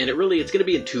 and it's going to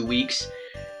be in 2 weeks.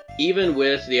 Even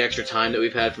with the extra time that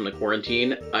we've had from the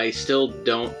quarantine, I still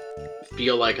don't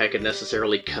feel like I could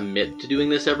necessarily commit to doing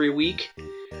this every week.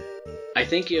 I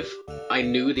think if I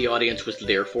knew the audience was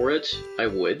there for it, I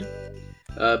would.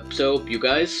 So you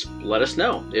guys, let us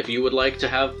know if you would like to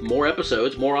have more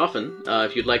episodes more often.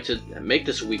 If you'd like to make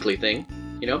this a weekly thing,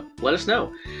 let us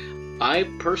know. I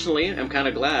personally am kind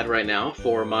of glad right now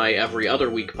for my every other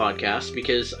week podcast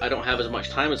because I don't have as much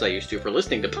time as I used to for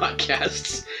listening to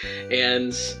podcasts,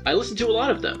 and I listen to a lot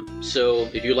of them. So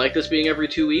if you like this being every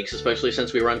 2 weeks, especially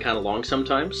since we run kind of long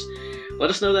sometimes,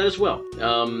 let us know that as well.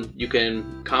 You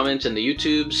can comment in the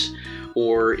YouTubes,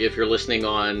 or if you're listening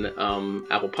on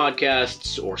Apple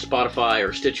Podcasts or Spotify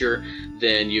or Stitcher,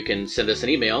 then you can send us an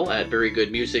email at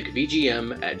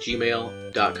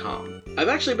verygoodmusicvgm@gmail.com. I've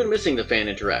actually been missing the fan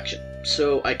interaction,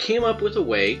 so I came up with a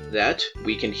way that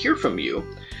we can hear from you,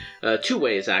 2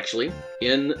 ways actually,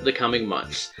 in the coming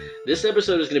months. This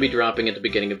episode is going to be dropping at the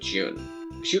beginning of June.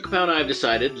 Shukapow and I have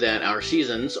decided that our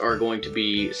seasons are going to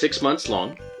be 6 months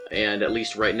long, and at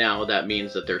least right now that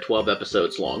means that they're 12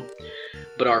 episodes long.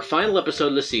 But our final episode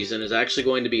of the season is actually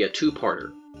going to be a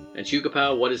 2-parter. And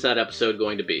Shukapow, what is that episode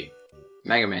going to be?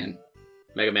 Mega Man.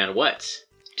 Mega Man what?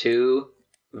 2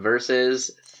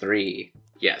 versus 3.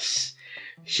 Yes.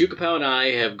 Shukapow and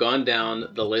I have gone down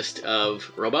the list of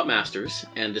Robot Masters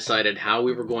and decided how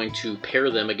we were going to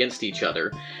pair them against each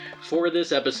other for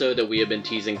this episode that we have been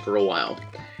teasing for a while.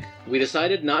 We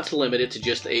decided not to limit it to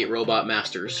just 8 Robot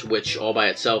Masters, which all by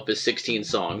itself is 16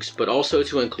 songs, but also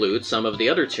to include some of the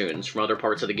other tunes from other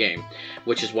parts of the game,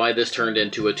 which is why this turned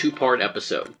into a 2-part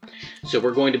episode. So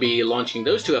we're going to be launching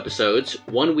those 2 episodes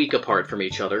 1 week apart from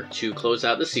each other to close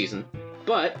out the season.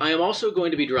 But I am also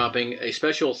going to be dropping a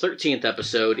special 13th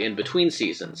episode in between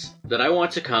seasons that I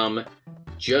want to come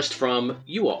just from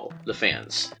you all, the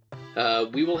fans.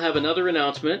 We will have another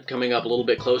announcement coming up a little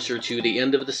bit closer to the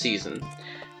end of the season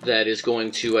that is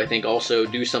going to, I think, also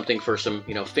do something for some,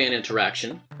 fan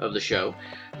interaction of the show.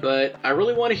 But I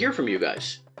really want to hear from you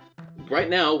guys. Right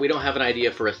now, we don't have an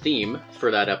idea for a theme for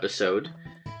that episode,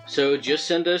 so just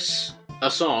send us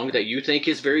a song that you think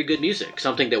is very good music,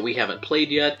 something that we haven't played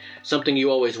yet, something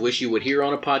you always wish you would hear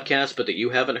on a podcast but that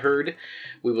you haven't heard.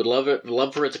 We would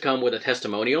love for it to come with a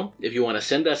testimonial. If you want to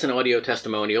send us an audio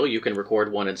testimonial, you can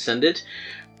record one and send it.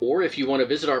 Or if you want to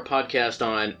visit our podcast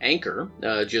on Anchor,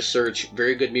 just search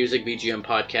Very Good Music VGM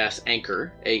Podcast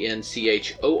Anchor,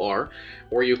 ANCHOR,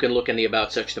 or you can look in the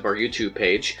About section of our YouTube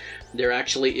page. There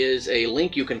actually is a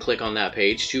link you can click on that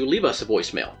page to leave us a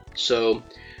voicemail. So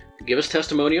give us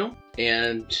testimonial,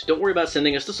 and don't worry about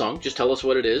sending us the song. Just tell us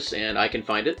what it is, and I can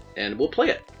find it, and we'll play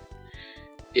it.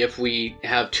 If we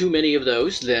have too many of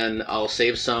those, then I'll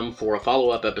save some for a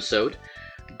follow-up episode.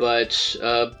 But,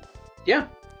 yeah.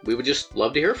 We would just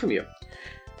love to hear from you.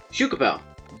 Shukapow,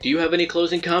 do you have any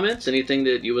closing comments? Anything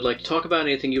that you would like to talk about?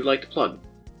 Anything you'd like to plug?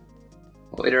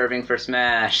 Lloyd Irving for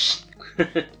Smash.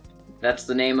 That's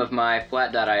the name of my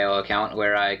Flat.io account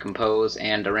where I compose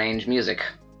and arrange music.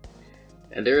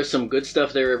 And there is some good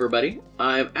stuff there, everybody.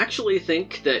 I actually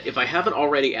think that if I haven't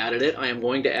already added it, I am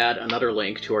going to add another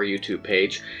link to our YouTube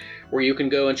page where you can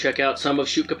go and check out some of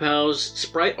Shukapow's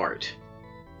sprite art.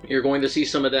 You're going to see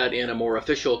some of that in a more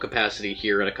official capacity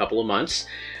here in a couple of months,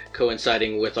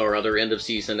 coinciding with our other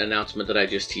end-of-season announcement that I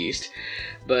just teased.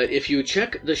 But if you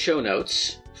check the show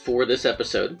notes for this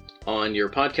episode on your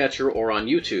podcatcher or on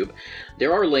YouTube,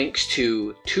 there are links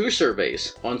to 2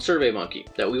 surveys on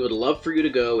SurveyMonkey that we would love for you to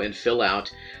go and fill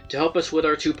out to help us with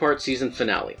our 2-part season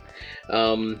finale.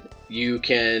 You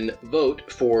can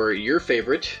vote for your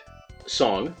favorite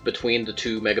song between the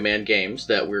 2 Mega Man games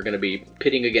that we're going to be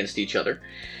pitting against each other.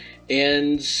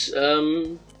 And,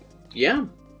 yeah,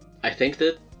 I think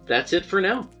that's it for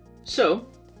now. So,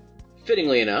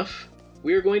 fittingly enough,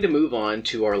 we are going to move on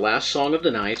to our last song of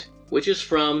the night, which is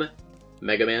from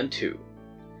Mega Man 2.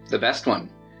 The best one.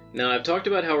 Now, I've talked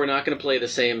about how we're not going to play the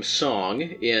same song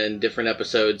in different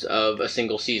episodes of a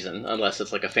single season, unless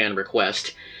it's like a fan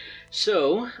request.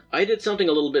 So, I did something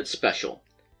a little bit special.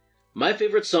 My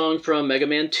favorite song from Mega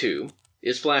Man 2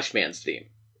 is Flashman's theme.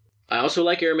 I also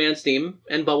like Airman's theme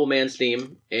and Bubbleman's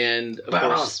theme, and of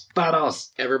course,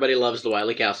 everybody loves the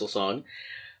Wily Castle song.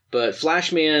 But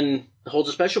Flashman holds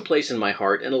a special place in my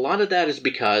heart, and a lot of that is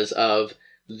because of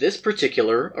this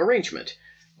particular arrangement,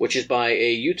 which is by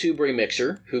a YouTube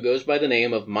remixer who goes by the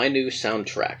name of My New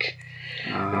Soundtrack.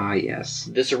 Ah, yes.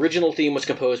 This original theme was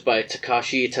composed by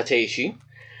Takashi Tateishi.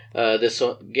 This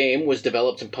game was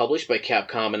developed and published by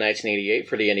Capcom in 1988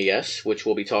 for the NES, which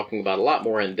we'll be talking about a lot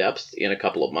more in depth in a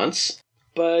couple of months.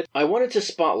 But I wanted to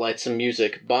spotlight some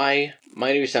music by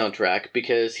My New Soundtrack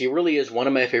because he really is one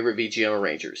of my favorite VGM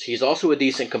arrangers. He's also a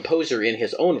decent composer in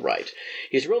his own right.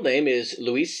 His real name is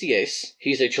Luis Ciez.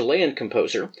 He's a Chilean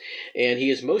composer, and he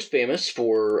is most famous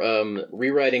for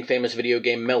rewriting famous video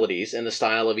game melodies in the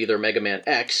style of either Mega Man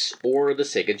X or the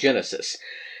Sega Genesis.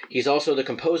 He's also the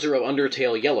composer of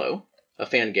Undertale Yellow, a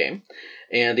fan game,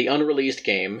 and the unreleased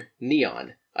game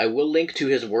Neon. I will link to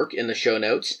his work in the show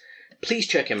notes, please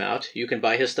check him out. You can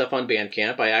buy his stuff on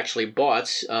Bandcamp. I actually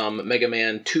bought Mega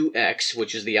Man 2X,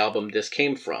 which is the album this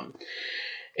came from.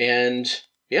 And,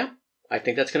 yeah, I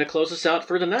think that's going to close us out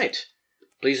for the night.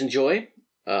 Please enjoy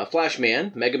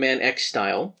Flashman, Mega Man X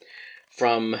style,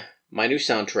 from my new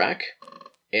soundtrack.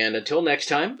 And until next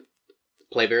time,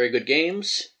 play very good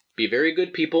games, be very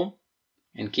good people,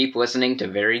 and keep listening to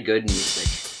very good music.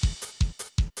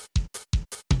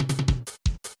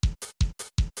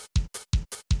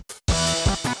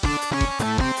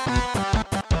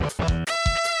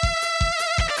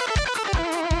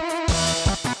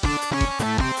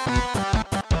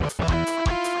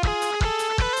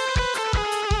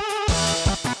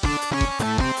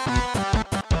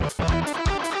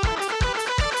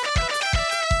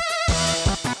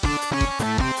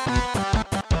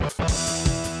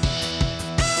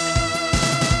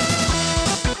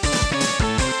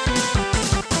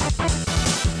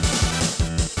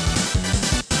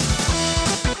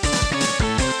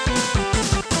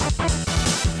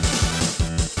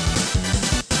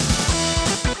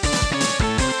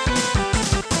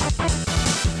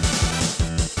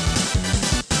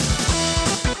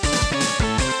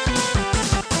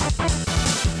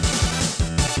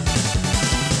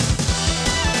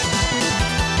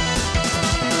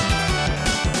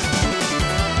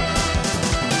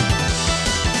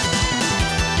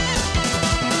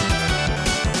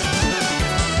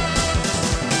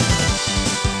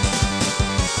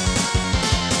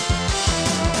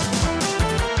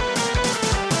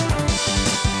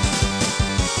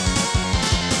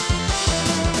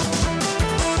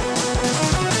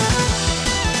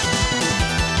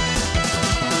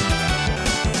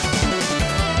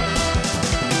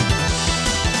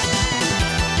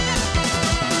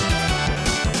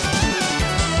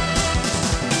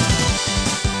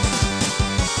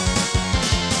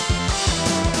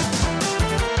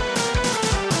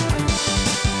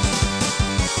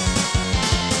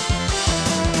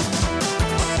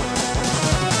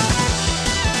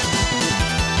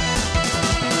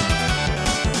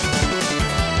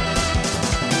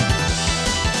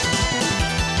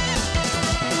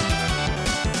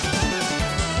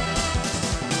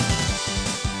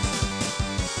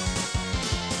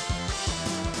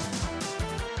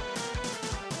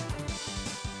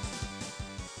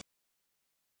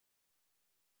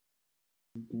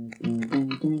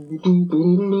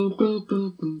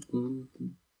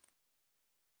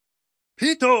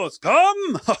 Pitos,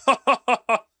 come!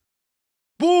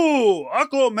 Boo!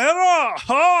 Akomera!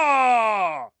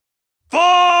 Ha!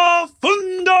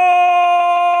 Fafunda!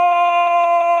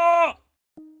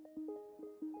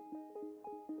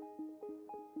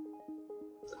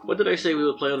 What did I say we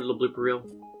would play under the blooper reel?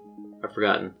 I've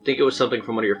forgotten. I think it was something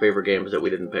from one of your favorite games that we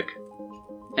didn't pick.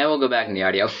 And we'll go back in the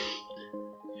audio.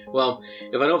 Well,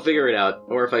 if I don't figure it out,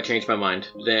 or if I change my mind,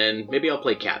 then maybe I'll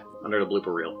play Cat under the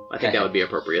blooper reel. I think that would be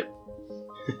appropriate.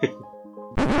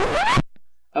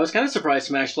 I was kind of surprised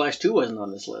Smash Flash 2 wasn't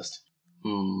on this list.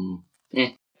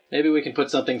 Maybe we can put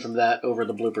something from that over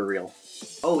the blooper reel.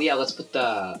 Oh yeah, let's put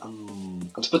the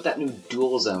let's put that new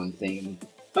Dual Zone theme.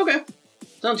 Okay,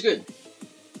 sounds good.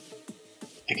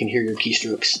 I can hear your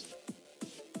keystrokes.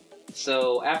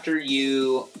 So after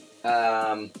you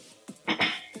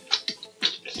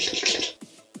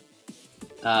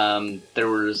there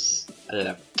was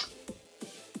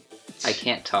I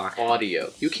can't talk. Audio.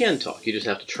 You can talk. You just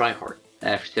have to try hard.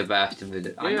 I'm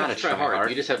not a try hard.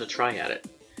 You just have to try at it.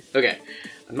 Okay.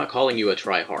 I'm not calling you a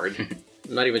try hard.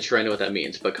 I'm not even sure I know what that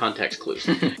means, but context clues.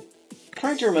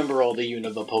 Trying to remember all the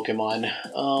Unova Pokemon.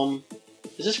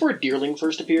 Is this where Deerling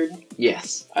first appeared?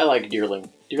 Yes. I like Deerling.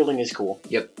 Deerling is cool.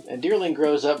 Yep. And Deerling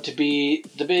grows up to be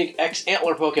the big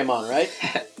X-Antler Pokemon, right?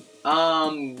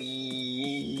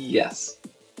 Yes.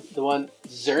 The one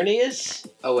Xerneas?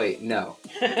 Oh wait, no.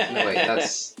 No wait,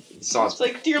 that's Sauce. It's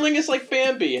like Deerling is like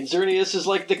Bambi, and Xerneas is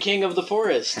like the king of the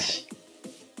forest.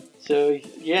 So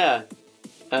yeah,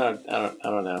 I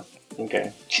don't know.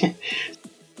 Okay.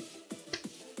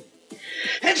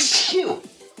 It's you.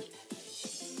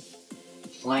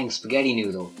 Flying spaghetti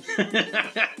noodle.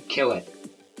 Kill it.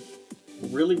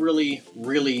 Really, really,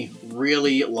 really,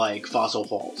 really like Fossil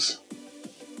Falls.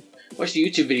 Watched a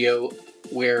YouTube video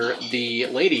where the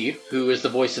lady who is the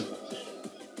voice of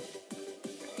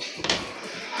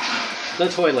the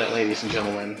toilet, ladies and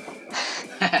gentlemen.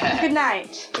 Good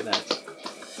night. Good night.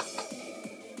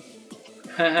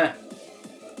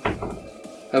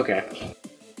 Okay.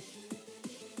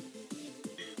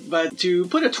 But to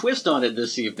put a twist on it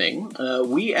this evening,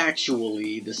 we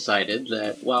actually decided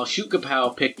that while Shoot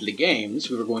Kapow picked the games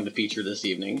we were going to feature this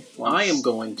evening, I am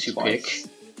going to pick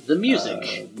the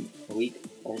music. A week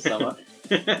or summer.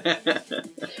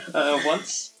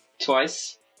 Once,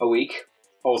 twice a week,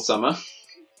 all summer.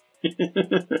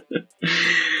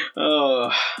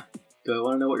 Oh, do I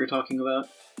want to know what you're talking about?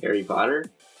 Harry Potter.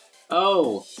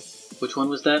 Oh, which one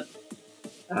was that?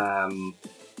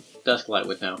 Dusklight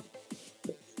would know.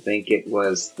 I think it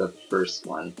was the first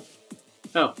one.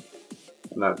 Oh.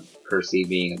 About Percy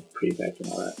being a prefect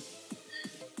and all that.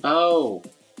 Oh.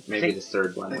 Maybe the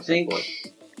third one was I think, head boy.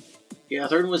 Yeah,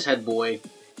 third one was head boy.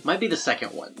 Might be the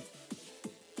second one.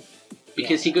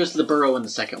 Because he goes to the burrow in the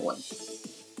second one.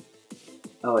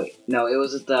 Oh wait, no, it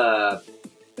was at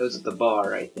the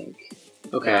bar, I think.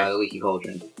 Okay. The Leaky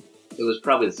Cauldron. It was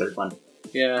probably the third one.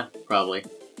 Yeah, probably.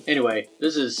 Anyway,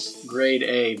 this is grade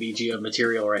A VGM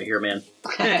material right here, man.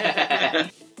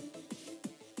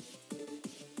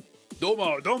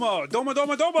 Doma, doma, doma,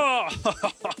 doma, doma!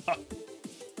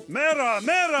 Mera,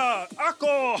 mera,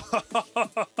 ako!